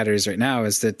issues with batteries right now,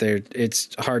 is that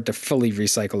it's hard to fully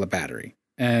recycle a battery,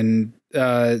 and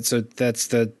so that's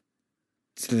the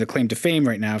claim to fame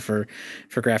right now for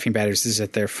graphene batteries, is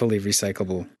that they're fully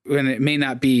recyclable. And it may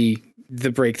not be the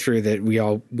breakthrough that we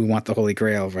want, the holy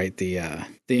grail, right? The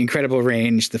incredible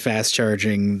range, the fast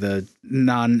charging, the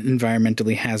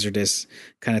non-environmentally hazardous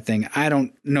kind of thing. I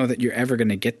don't know that you're ever going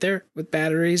to get there with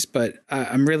batteries, but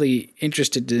I'm really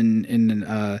interested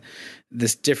in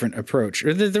this different approach.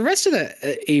 Or the rest of the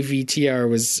AVTR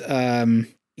was,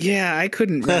 I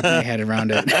couldn't wrap my head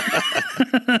around it.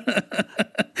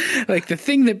 Like the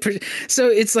thing so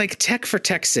it's like tech for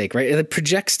tech's sake, right? It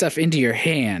projects stuff into your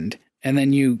hand, and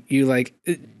then you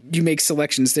make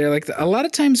selections there. Like a lot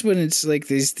of times when it's like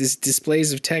these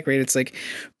displays of tech, right? It's like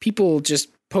people just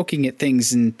poking at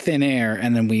things in thin air,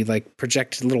 and then we like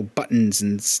project little buttons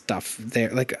and stuff there.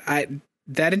 Like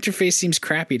that interface seems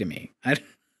crappy to me. I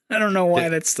don't know why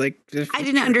that's like. I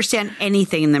didn't understand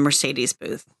anything in the Mercedes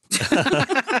booth.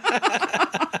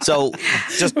 So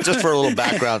just for a little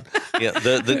background,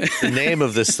 the name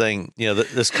of this thing,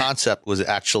 this concept was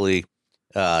actually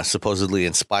supposedly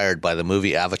inspired by the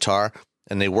movie Avatar,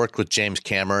 and they worked with James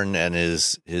Cameron and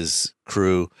his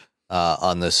crew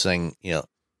on this thing,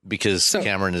 because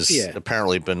Cameron has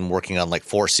apparently been working on like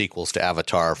 4 sequels to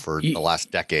Avatar for the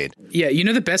last decade. Yeah,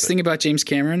 the best thing about James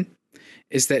Cameron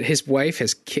is that his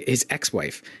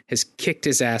ex-wife has kicked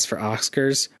his ass for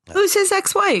Oscars. Who's his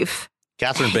ex-wife?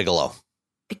 Catherine Bigelow.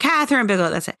 Catherine Bigelow,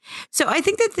 that's it. So I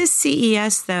think that this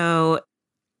CES, though,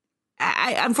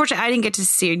 unfortunately, I didn't get to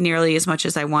see nearly as much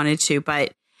as I wanted to,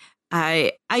 but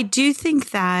I do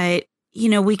think that,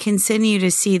 we continue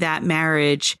to see that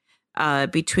marriage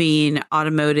between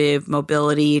automotive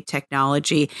mobility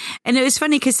technology. And it was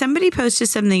funny because somebody posted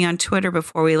something on Twitter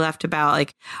before we left about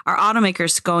like, are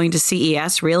automakers going to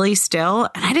CES really still?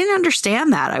 And I didn't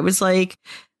understand that. I was like,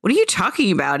 what are you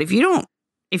talking about? If you don't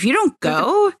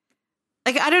go,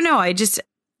 Like, I don't know. I just,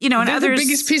 and They're others, the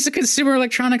biggest piece of consumer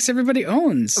electronics everybody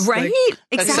owns. right? Like,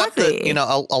 Exactly. Except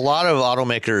that, a lot of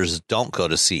automakers don't go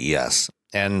to CES.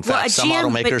 And in fact, some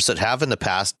automakers that have in the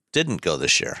past didn't go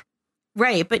this year.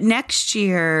 Right. But next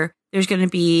year, there's going to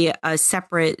be a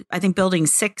separate, I think building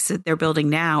 6 that they're building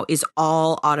now is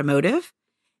all automotive.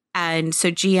 And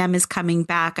so GM is coming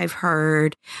back. I've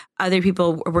heard other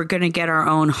people, we're going to get our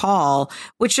own hall,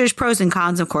 which there's pros and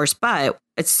cons, of course, but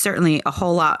it's certainly a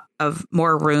whole lot of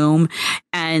more room.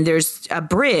 And there's a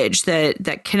bridge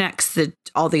that connects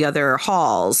all the other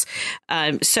halls.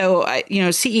 So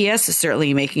CES is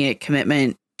certainly making a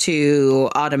commitment to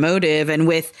automotive. And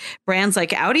with brands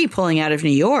like Audi pulling out of New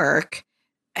York,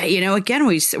 again,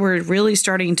 we're really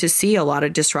starting to see a lot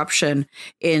of disruption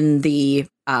in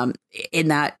in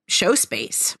that show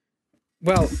space.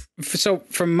 Well, so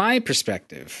from my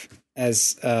perspective,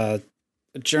 as a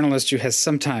journalist who has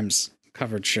sometimes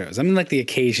covered shows, I'm like the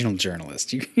occasional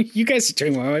journalist. You guys are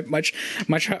doing much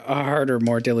harder,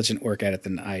 more diligent work at it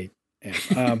than I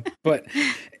am. But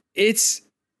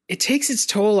it takes its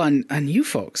toll on you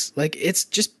folks. Like, it's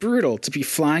just brutal to be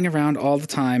flying around all the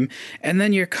time. And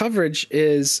then your coverage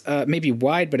is maybe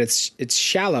wide, but it's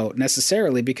shallow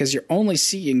necessarily because you're only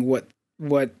seeing what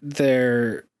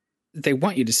they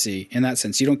want you to see in that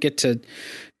sense. You don't get to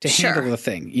handle the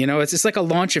thing. It's just like a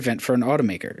launch event for an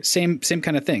automaker. Same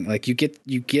kind of thing. Like you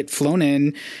get flown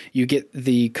in, you get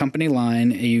the company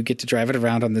line, and you get to drive it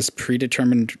around on this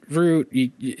predetermined route.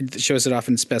 It shows it off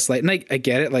in its best light. And I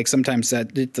get it. Like sometimes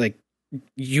that it's like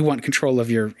you want control of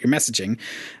your messaging.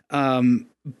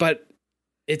 But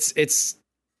it's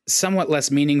somewhat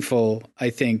less meaningful, I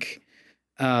think,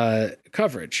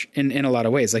 coverage in a lot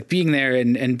of ways. Like being there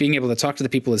and being able to talk to the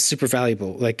people is super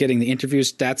valuable. Like getting the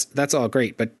interviews, that's all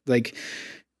great. But like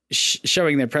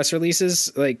showing their press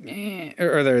releases, like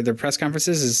or their press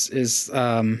conferences is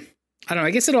I don't know.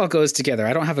 I guess it all goes together.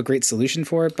 I don't have a great solution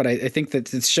for it, but I think that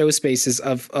the show space is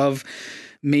of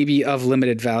maybe of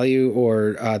limited value,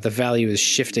 or the value is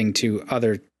shifting to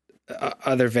other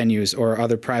venues or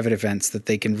other private events that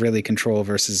they can really control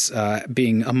versus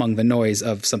being among the noise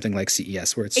of something like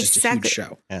CES, where it's just a huge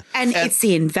show. Yeah. And it's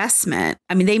the investment.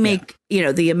 I mean, they make,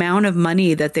 the amount of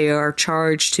money that they are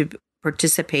charged to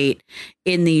participate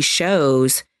in these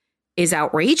shows is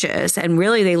outrageous. And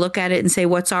really they look at it and say,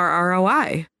 what's our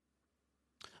ROI?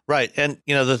 Right. And,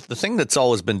 the thing that's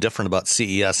always been different about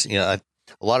CES, a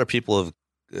lot of people have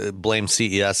blamed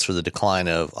CES for the decline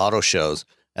of auto shows.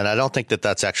 And I don't think that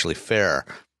that's actually fair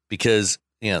because,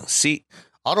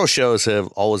 auto shows have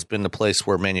always been the place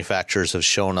where manufacturers have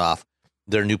shown off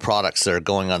their new products that are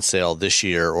going on sale this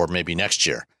year or maybe next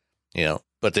year,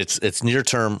 but it's near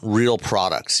term real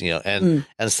products, and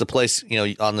it's the place,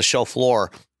 on the show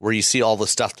floor where you see all the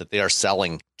stuff that they are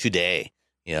selling today.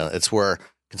 It's where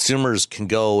consumers can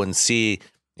go and see,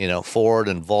 Ford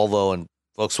and Volvo and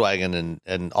Volkswagen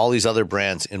and all these other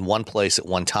brands in one place at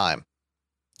one time.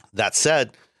 That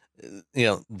said,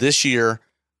 this year,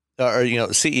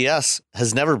 CES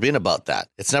has never been about that.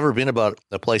 It's never been about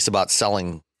a place about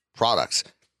selling products,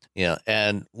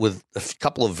 and with a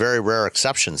couple of very rare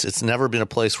exceptions, it's never been a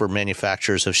place where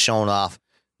manufacturers have shown off,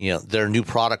 their new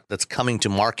product that's coming to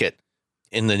market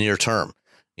in the near term.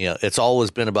 It's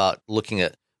always been about looking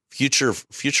at future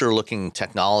looking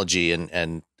technology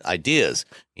and ideas,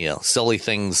 silly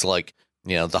things like,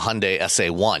 the Hyundai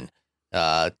SA1.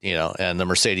 And the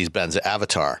Mercedes-Benz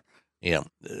Avatar,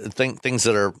 things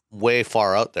that are way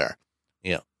far out there,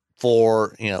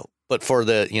 but for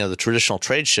the traditional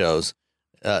trade shows,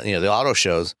 the auto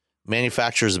shows,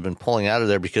 manufacturers have been pulling out of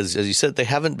there because, as you said, they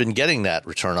haven't been getting that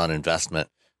return on investment,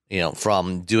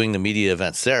 from doing the media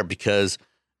events there, because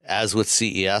as with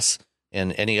CES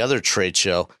and any other trade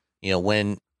show,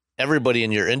 when everybody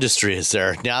in your industry is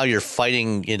there, now you're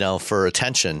fighting, for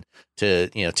attention to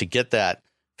get that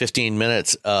 15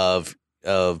 minutes of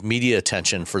media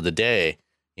attention for the day,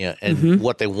 and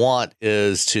what they want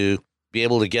is to be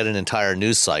able to get an entire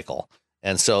news cycle.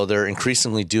 And so they're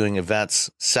increasingly doing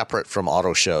events separate from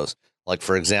auto shows. Like,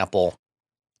 for example,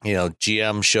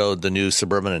 GM showed the new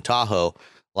Suburban and Tahoe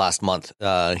last month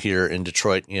here in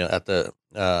Detroit, at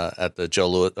the Joe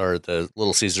Louis or the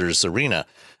Little Caesars Arena.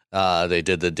 They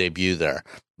did the debut there.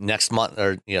 Next month,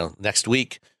 or next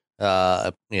week,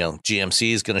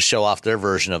 GMC is going to show off their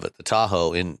version of it, the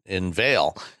Tahoe in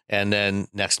Vail. And then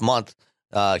next month,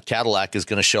 Cadillac is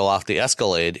going to show off the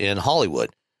Escalade in Hollywood.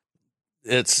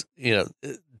 It's,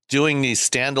 doing these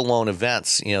standalone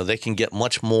events, they can get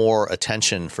much more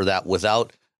attention for that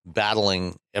without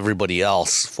battling everybody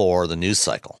else for the news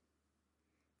cycle.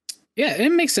 Yeah,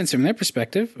 it makes sense from their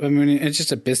perspective. I mean, it's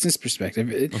just a business perspective.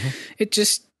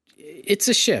 It's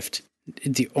a shift.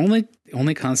 The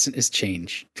only constant is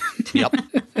change. Yep.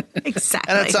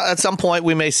 Exactly. And at some point,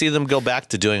 we may see them go back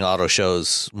to doing auto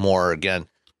shows more again.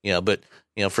 But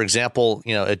for example,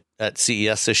 at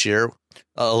CES this year,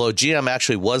 although GM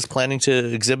actually was planning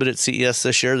to exhibit at CES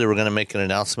this year, they were going to make an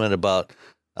announcement about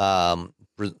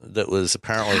that was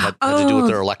apparently had to do with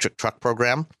their electric truck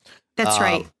program. That's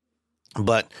right.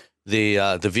 But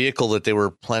the vehicle that they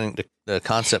were planning, the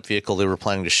concept vehicle they were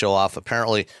planning to show off,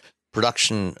 apparently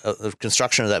construction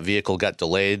of that vehicle got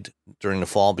delayed during the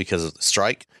fall because of the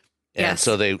strike. And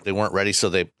so they weren't ready. So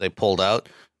they pulled out.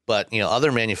 But,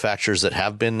 other manufacturers that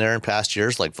have been there in past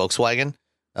years, like Volkswagen,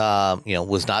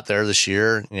 was not there this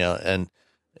year, and,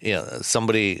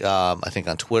 somebody, I think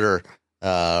on Twitter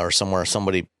or somewhere,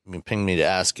 somebody pinged me to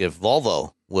ask if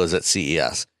Volvo was at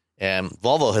CES. And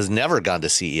Volvo has never gone to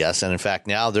CES. And in fact,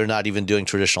 now they're not even doing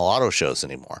traditional auto shows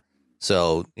anymore.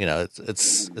 So,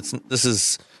 this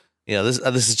is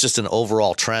just an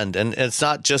overall trend. And it's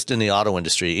not just in the auto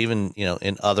industry, even,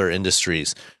 in other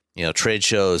industries. Trade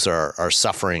shows are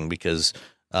suffering because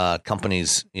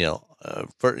companies,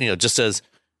 just as,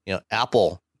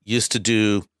 Apple used to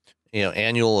do,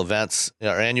 annual events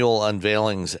or annual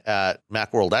unveilings at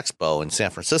Macworld Expo in San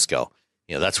Francisco.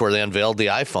 That's where they unveiled the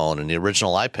iPhone and the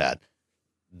original iPad.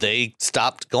 They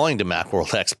stopped going to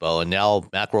Macworld Expo, and now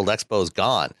Macworld Expo is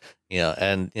gone.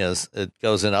 It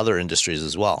goes in other industries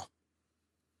as well.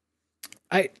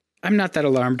 I'm not that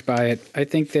alarmed by it. I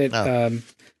think that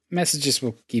messages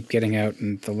will keep getting out,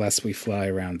 and the less we fly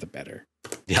around, the better.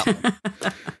 Yeah.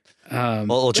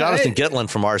 Well, Jonathan Gitlin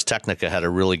from Ars Technica had a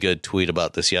really good tweet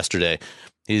about this yesterday.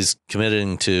 He's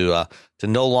committing to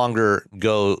no longer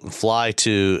go fly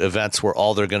to events where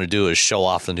all they're going to do is show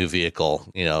off the new vehicle.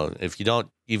 If you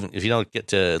don't get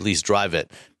to at least drive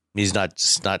it, he's not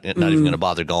even going to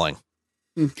bother going.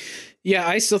 Yeah,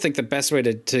 I still think the best way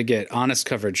to get honest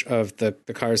coverage of the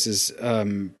cars is,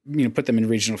 put them in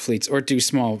regional fleets or do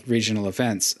small regional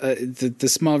events. The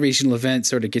small regional event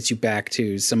sort of gets you back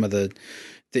to some of the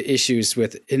issues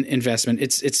with investment.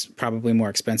 It's probably more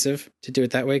expensive to do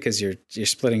it that way because you're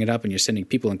splitting it up and you're sending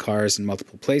people in cars in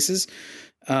multiple places,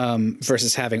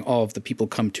 versus having all of the people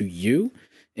come to you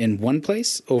in one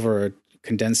place over a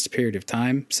condensed period of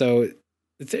time. So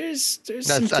there's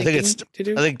some thinking to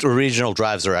do. I think the regional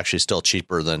drives are actually still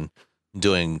cheaper than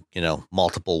doing,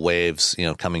 multiple waves,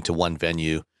 coming to one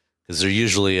venue, because they're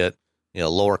usually at,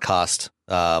 lower cost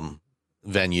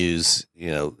venues,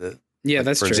 Yeah,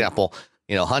 that's for true. example,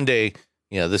 Hyundai,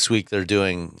 this week they're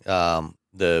doing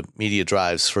the media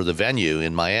drives for the venue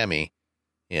in Miami,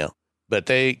 but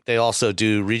they also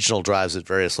do regional drives at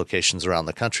various locations around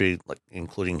the country, like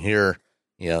including here,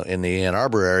 in the Ann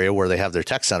Arbor area where they have their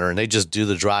tech center, and they just do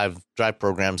the drive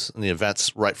programs and the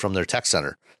events right from their tech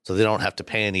center. So they don't have to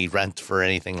pay any rent for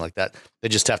anything like that. They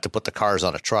just have to put the cars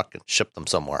on a truck and ship them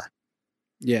somewhere.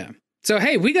 Yeah. So,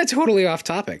 hey, we got totally off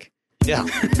topic. Yeah.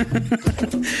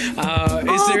 Is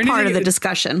All there part of the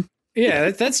discussion.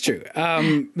 Yeah, that's true.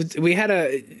 We had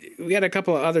a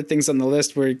couple of other things on the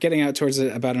list. We're getting out towards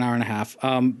about an hour and a half.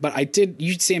 But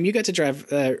Sam, you got to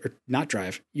drive, or not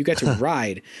drive. You got to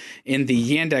ride in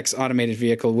the Yandex automated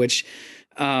vehicle, which,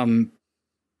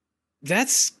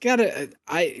 that's gotta.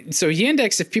 So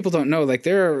Yandex, if people don't know, like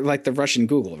they're like the Russian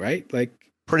Google, right? Like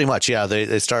pretty much, yeah.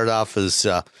 They started off as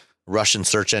a Russian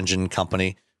search engine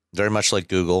company, very much like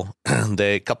Google.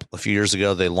 A few years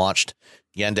ago, they launched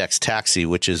Yandex Taxi,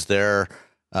 which is their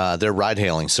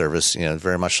ride-hailing service,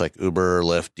 very much like Uber,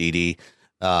 Lyft, Didi,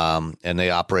 and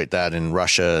they operate that in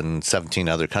Russia and 17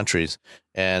 other countries.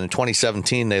 And in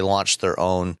 2017, they launched their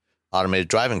own automated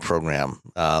driving program,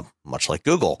 much like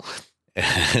Google.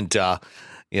 And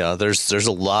there's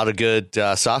a lot of good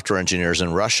software engineers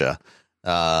in Russia,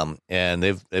 and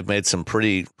they've made some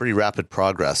pretty rapid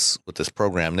progress with this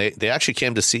program. They actually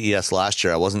came to CES last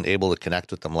year. I wasn't able to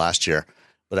connect with them last year,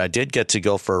 but I did get to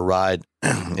go for a ride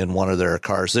in one of their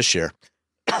cars this year.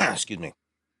 Excuse me.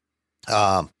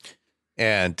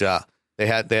 And they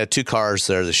had two cars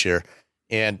there this year.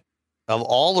 And of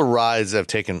all the rides I've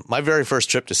taken, my very first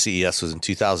trip to CES was in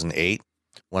 2008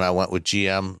 when I went with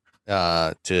GM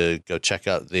to go check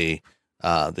out the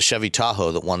Chevy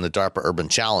Tahoe that won the DARPA Urban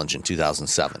Challenge in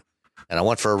 2007. And I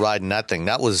went for a ride in that thing.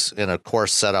 That was in a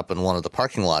course set up in one of the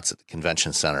parking lots at the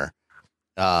convention center.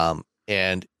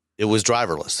 And it was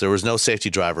driverless. There was no safety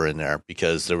driver in there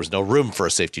because there was no room for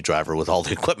a safety driver with all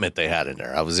the equipment they had in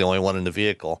there. I was the only one in the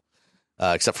vehicle,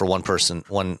 except for one person,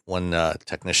 one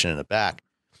technician in the back.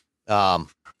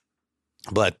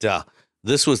 But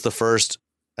this was the first,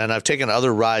 and I've taken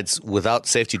other rides without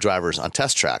safety drivers on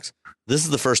test tracks. This is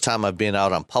the first time I've been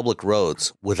out on public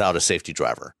roads without a safety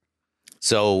driver.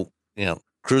 So,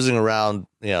 cruising around,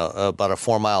 about a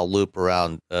 4-mile loop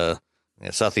around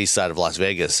southeast side of Las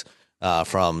Vegas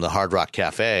from the Hard Rock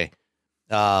Cafe.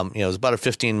 It was about a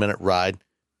 15-minute ride,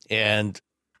 and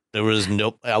there was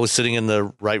I was sitting in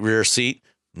the right rear seat,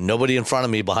 nobody in front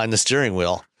of me behind the steering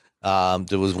wheel.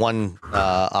 There was one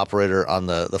operator on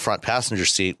the front passenger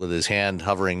seat with his hand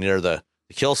hovering near the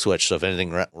kill switch. So if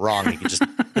anything went wrong, he could just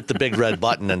hit the big red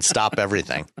button and stop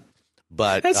everything.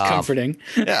 But that's comforting.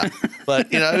 Yeah. But,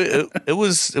 it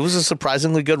was a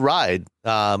surprisingly good ride.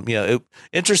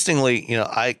 Interestingly,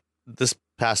 this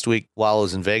past week while I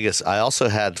was in Vegas, I also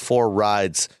had 4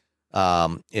 rides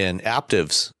in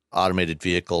Aptiv's automated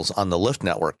vehicles on the Lyft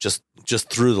network, just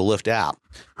through the Lyft app.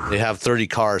 They have 30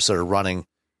 cars that are running,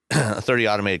 30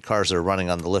 automated cars that are running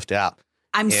on the Lyft app.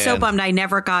 I'm so bummed I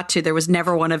never got to. There was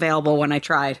never one available when I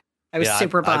tried. I was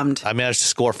super bummed. I managed to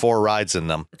score 4 rides in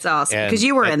them. It's awesome because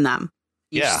you were in them.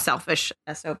 You Yeah. selfish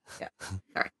SOB. Yeah.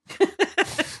 Sorry.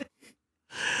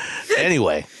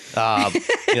 Anyway,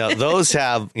 those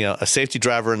have, a safety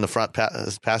driver in the front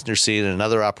passenger seat and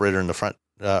another operator in the front,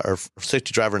 or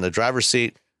safety driver in the driver's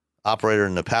seat, operator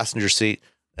in the passenger seat.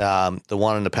 The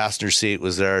one in the passenger seat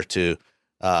was there to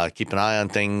keep an eye on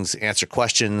things, answer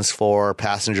questions for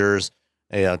passengers,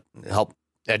 help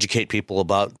educate people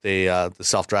about the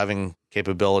self-driving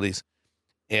capabilities.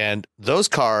 And those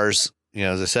cars,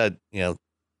 as I said,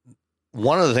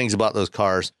 one of the things about those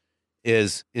cars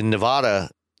is in Nevada,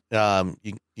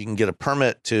 you can get a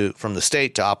permit from the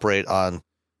state to operate on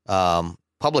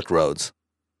public roads,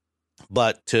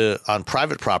 but on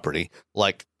private property,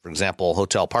 like, for example,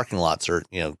 hotel parking lots or,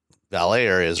 valet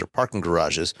areas or parking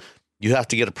garages, you have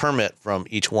to get a permit from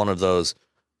each one of those,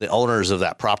 the owners of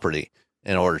that property,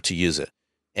 in order to use it.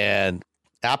 And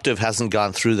Aptiv hasn't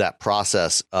gone through that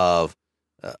process of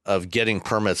getting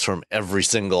permits from every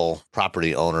single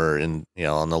property owner in,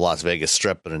 on the Las Vegas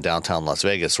Strip and in downtown Las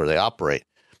Vegas where they operate.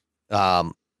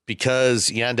 Because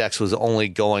Yandex was only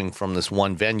going from this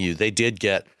one venue, they did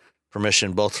get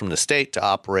permission both from the state to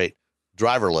operate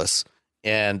driverless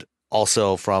and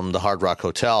also from the Hard Rock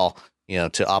Hotel,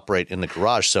 to operate in the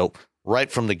garage. So right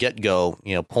from the get-go,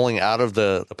 pulling out of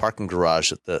the parking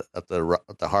garage at the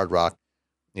Hard Rock,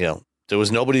 there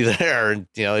was nobody there, and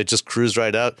it just cruised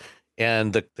right out.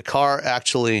 And the car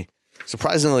actually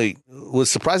was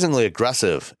surprisingly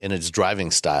aggressive in its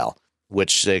driving style,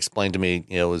 which they explained to me,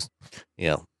 it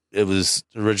was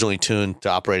originally tuned to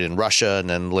operate in Russia and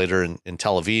then later in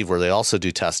Tel Aviv, where they also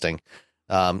do testing.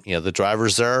 The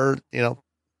drivers there,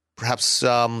 perhaps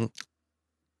a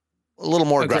little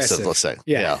more aggressive, let's say.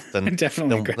 Than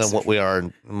definitely than what we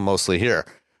are mostly here.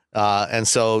 And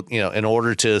so, in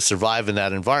order to survive in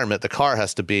that environment, the car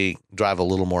has to drive a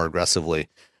little more aggressively.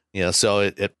 So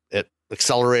it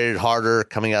accelerated harder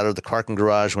coming out of the parking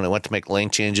garage. When it went to make lane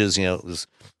changes, it was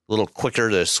a little quicker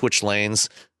to switch lanes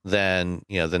than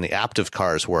the Aptiv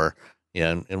cars were.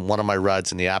 In one of my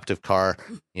rides in the Aptiv car,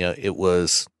 it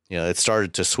was, it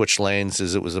started to switch lanes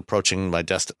as it was approaching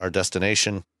our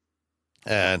destination.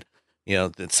 And,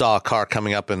 it saw a car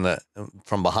coming up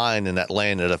from behind in that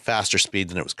lane at a faster speed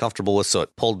than it was comfortable with. So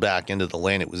it pulled back into the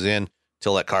lane it was in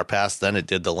till that car passed. Then it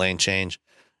did the lane change.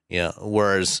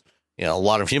 Whereas, a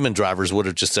lot of human drivers would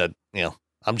have just said,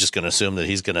 I'm just going to assume that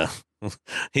he's going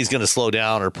to slow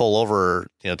down or pull over,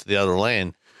 to the other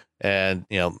lane and,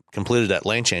 completed that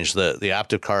lane change. The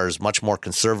Aptiv car is much more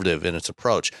conservative in its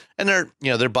approach, and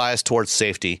they're biased towards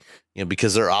safety,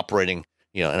 because they're operating,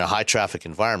 in a high traffic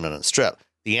environment on the Strip.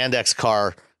 The Yandex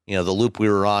car, the loop we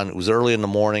were on, it was early in the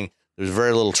morning. There was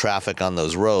very little traffic on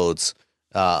those roads,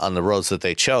 on the roads that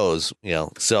they chose,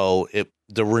 so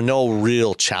there were no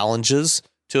real challenges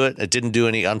to it. It didn't do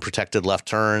any unprotected left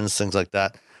turns, things like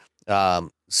that.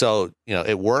 So,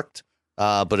 it worked,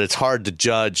 but it's hard to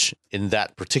judge in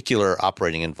that particular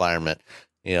operating environment.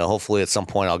 Hopefully at some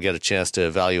point I'll get a chance to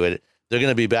evaluate it. They're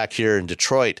going to be back here in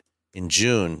Detroit in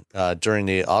June during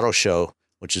the auto show,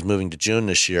 which is moving to June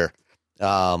this year.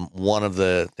 One of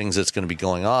the things that's going to be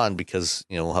going on, because,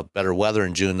 we'll have better weather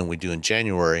in June than we do in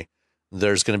January.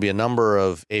 There's going to be a number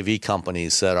of AV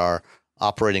companies that are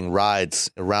operating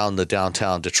rides around the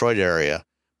downtown Detroit area.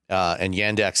 And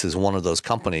Yandex is one of those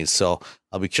companies. So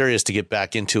I'll be curious to get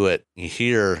back into it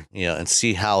here, and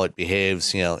see how it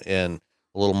behaves, in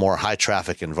a little more high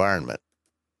traffic environment.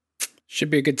 Should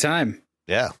be a good time.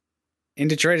 Yeah. In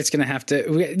Detroit, it's going to have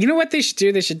to, you know what they should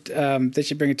do? They should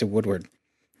bring it to Woodward.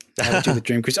 Do the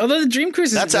Dream Cruise. Although the Dream Cruise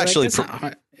is that's actually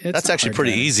pretty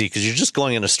driving. Easy, because you're just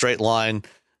going in a straight line,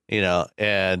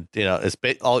 and it's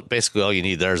basically all you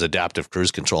need there is adaptive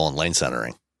cruise control and lane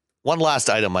centering. One last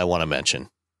item I want to mention: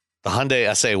 the Hyundai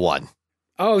SA1.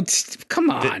 Oh, come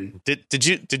on! Did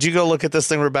you go look at this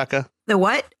thing, Rebecca? The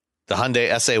what? The Hyundai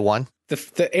SA1,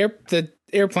 The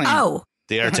airplane. Oh,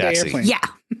 the air Hyundai taxi. airplane. yeah.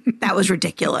 That was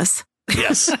ridiculous.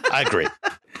 Yes, I agree.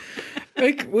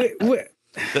 Like what?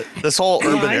 This whole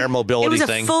urban Why? air It mobility was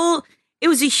thing. it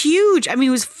was a huge, I mean,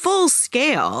 it was full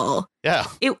scale. Yeah.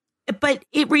 But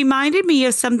it reminded me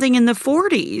of something in the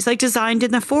 40s, like designed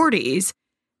in the 40s.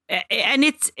 And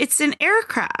it's an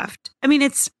aircraft. I mean,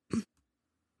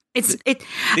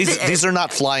 These are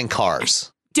not flying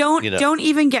cars. Don't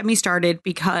even get me started,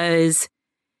 because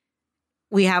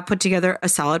we have put together a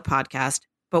solid podcast.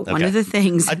 But one Okay. of the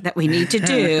things that we need to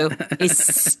do is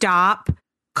stop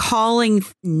calling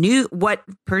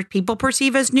people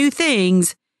perceive as new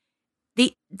things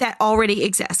that already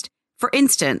exist. For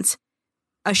instance,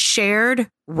 a shared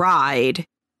ride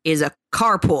is a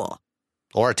carpool.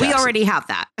 Or a taxi. We already have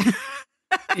that.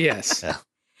 Yes. Yeah.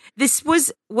 This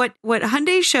was what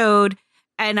Hyundai showed,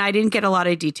 and I didn't get a lot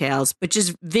of details, but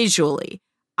just visually,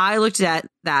 I looked at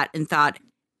that and thought,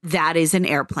 that is an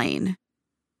airplane.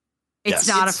 It's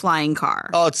Yes. not a flying car.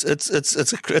 Oh,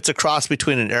 it's a cross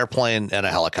between an airplane and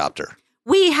a helicopter.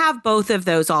 We have both of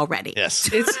those already. Yes.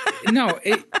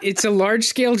 It's a large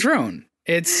scale drone.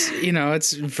 It's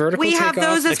vertical. We have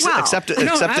takeoff. those as well. Except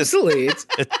Absolutely.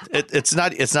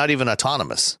 it's not even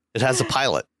autonomous. It has a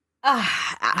pilot.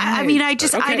 I mean, I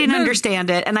didn't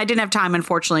understand it, and I didn't have time,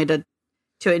 unfortunately,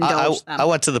 to indulge them. I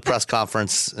went to the press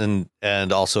conference and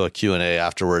also a Q&A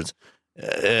afterwards.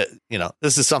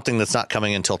 This is something that's not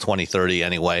coming until 2030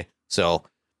 anyway. So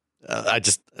I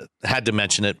just had to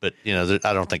mention it, but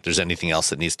I don't think there's anything else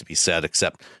that needs to be said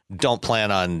except don't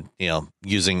plan on,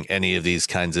 using any of these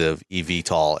kinds of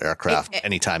eVTOL aircraft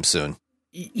anytime soon.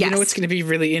 You know what's going to be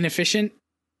really inefficient?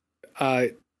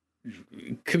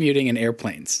 Commuting in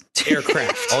aircraft.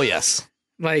 Oh yes.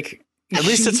 Like, at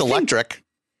least it's electric.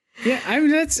 Yeah, I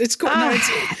mean it's cool. No,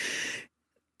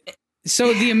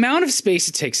 so the amount of space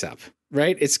it takes up,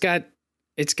 right? It's got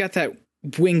that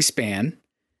wingspan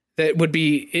that would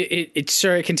be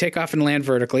it can take off and land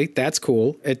vertically. That's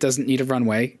cool. It doesn't need a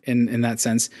runway in that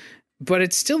sense, but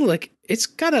it's still like it's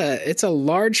a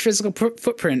large physical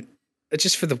footprint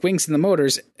just for the wings and the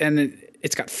motors, and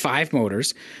it's got 5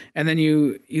 motors. And then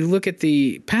you look at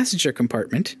the passenger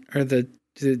compartment, or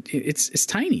it's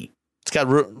tiny. It's got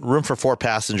room for 4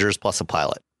 passengers plus a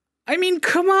pilot. I mean,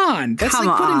 come on. That's Come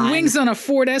like putting on. wings on a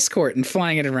Ford Escort and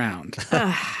flying it around.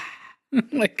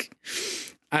 Like,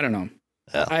 I don't know.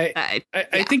 Yeah.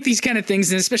 I think these kind of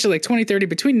things, and especially like 2030,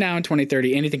 between now and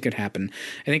 2030, anything could happen.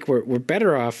 I think we're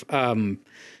better off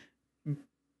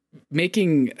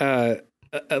making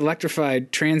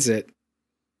electrified transit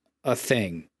a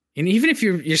thing. And even if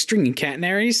you're stringing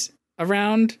catenaries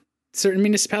around certain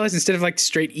municipalities instead of like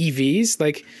straight EVs,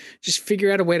 like just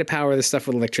figure out a way to power this stuff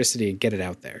with electricity and get it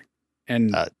out there.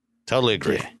 And Totally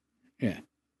agree. yeah.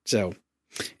 So,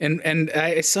 and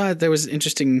I saw there was an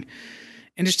interesting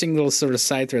little sort of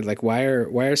side thread. Like, why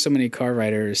are so many car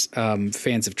riders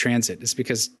fans of transit? It's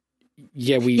because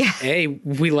we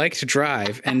like to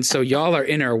drive, and so y'all are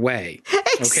in our way. Okay,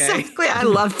 Exactly. I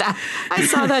love that. I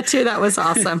saw that too. That was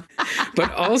awesome.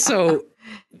 but also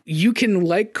you can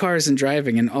like cars and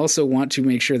driving, and also want to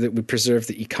make sure that we preserve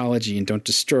the ecology and don't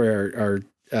destroy our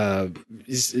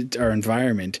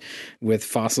environment with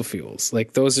fossil fuels.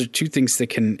 Like, those are two things that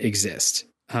can exist.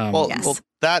 Well,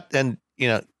 that, and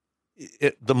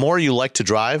the more you like to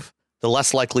drive, the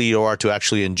less likely you are to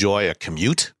actually enjoy a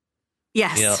commute.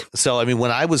 Yes. So I mean,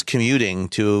 when I was commuting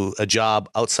to a job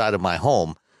outside of my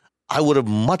home, I would have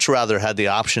much rather had the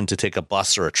option to take a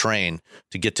bus or a train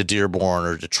to get to Dearborn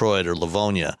or Detroit or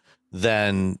Livonia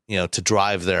than to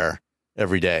drive there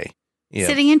every day.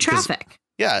 Sitting in traffic.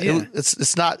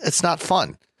 It's not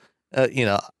fun.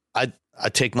 I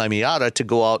take my Miata to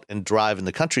go out and drive in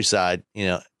the countryside,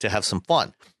 to have some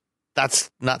fun. That's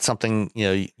not something,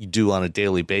 you do on a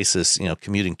daily basis,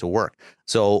 commuting to work.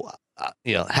 So,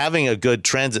 having a good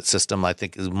transit system, I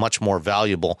think, is much more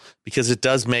valuable because it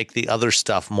does make the other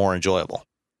stuff more enjoyable.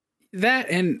 That,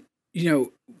 and,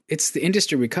 it's the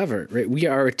industry we cover, right? We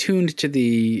are attuned to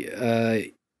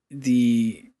the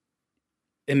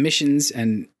emissions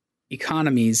and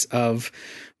economies of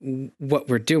what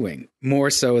we're doing, more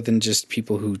so than just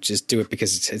people who just do it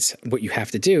because it's what you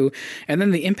have to do. And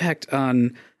then the impact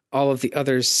on all of the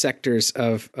other sectors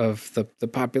of the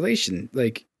population.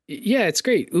 Like, yeah, it's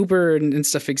great. Uber and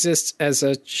stuff exists as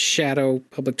a shadow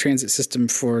public transit system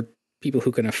for people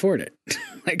who can afford it.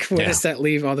 Like, where does that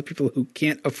leave all the people who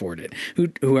can't afford it,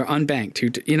 who are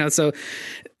unbanked, so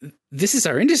this is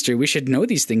our industry. We should know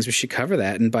these things. We should cover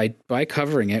that. And by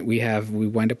covering it, we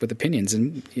wind up with opinions.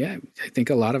 And I think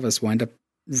a lot of us wind up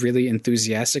really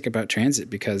enthusiastic about transit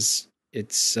because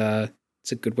it's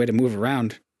it's a good way to move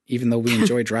around, even though we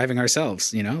enjoy driving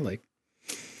ourselves, like.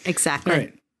 Exactly. All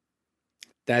right.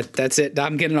 That's it.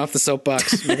 I'm getting off the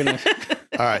soapbox. We're gonna.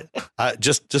 All right.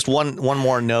 Just one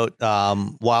more note.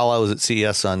 While I was at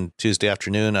CES on Tuesday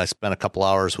afternoon, I spent a couple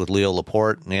hours with Leo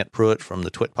Laporte and Ant Pruitt from the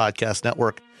Twit Podcast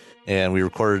Network, and we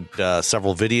recorded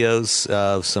several videos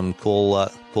of some cool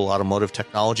automotive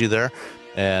technology there.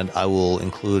 And I will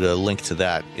include a link to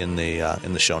that in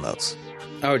the show notes.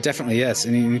 Oh, definitely, yes.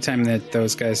 Anytime that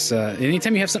those guys,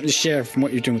 anytime you have something to share from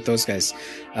what you're doing with those guys,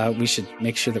 we should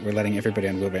make sure that we're letting everybody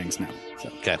on Wheel Bearings know.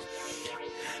 So. Okay.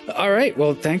 All right.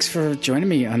 Well, thanks for joining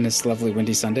me on this lovely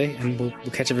windy Sunday, and we'll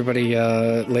catch everybody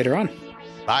later on.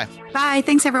 Bye. Bye.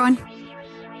 Thanks, everyone.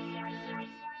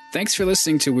 Thanks for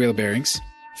listening to Wheel Bearings.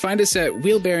 Find us at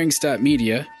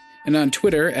wheelbearings.media and on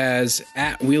Twitter as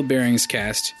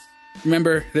 @WheelBearingsCast.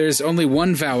 Remember, there's only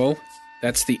one vowel.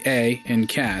 That's the A in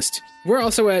cast. We're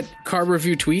also at Car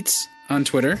Review Tweets on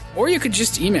Twitter, or you could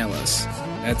just email us.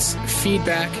 That's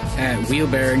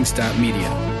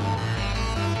feedback@wheelbearings.media.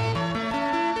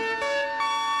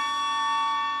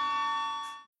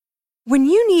 When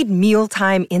you need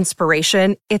mealtime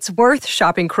inspiration, it's worth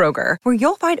shopping Kroger, where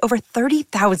you'll find over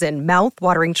 30,000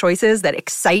 mouth-watering choices that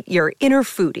excite your inner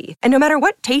foodie. And no matter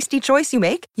what tasty choice you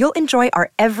make, you'll enjoy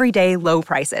our everyday low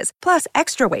prices, plus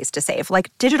extra ways to save,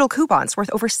 like digital coupons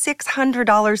worth over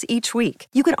 $600 each week.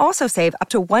 You can also save up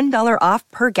to $1 off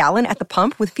per gallon at the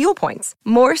pump with fuel points.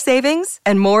 More savings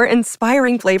and more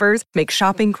inspiring flavors make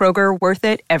shopping Kroger worth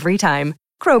it every time.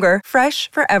 Kroger,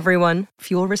 fresh for everyone.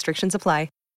 Fuel restrictions apply.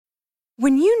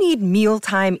 When you need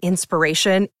mealtime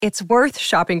inspiration, it's worth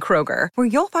shopping Kroger, where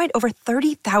you'll find over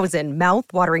 30,000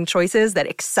 mouth-watering choices that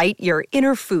excite your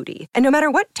inner foodie. And no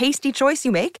matter what tasty choice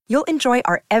you make, you'll enjoy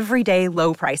our everyday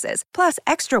low prices, plus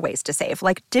extra ways to save,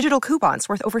 like digital coupons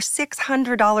worth over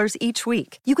 $600 each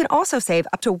week. You can also save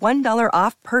up to $1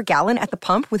 off per gallon at the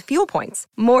pump with fuel points.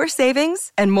 More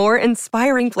savings and more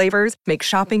inspiring flavors make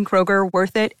shopping Kroger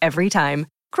worth it every time.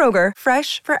 Kroger,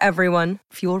 fresh for everyone.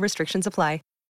 Fuel restrictions apply.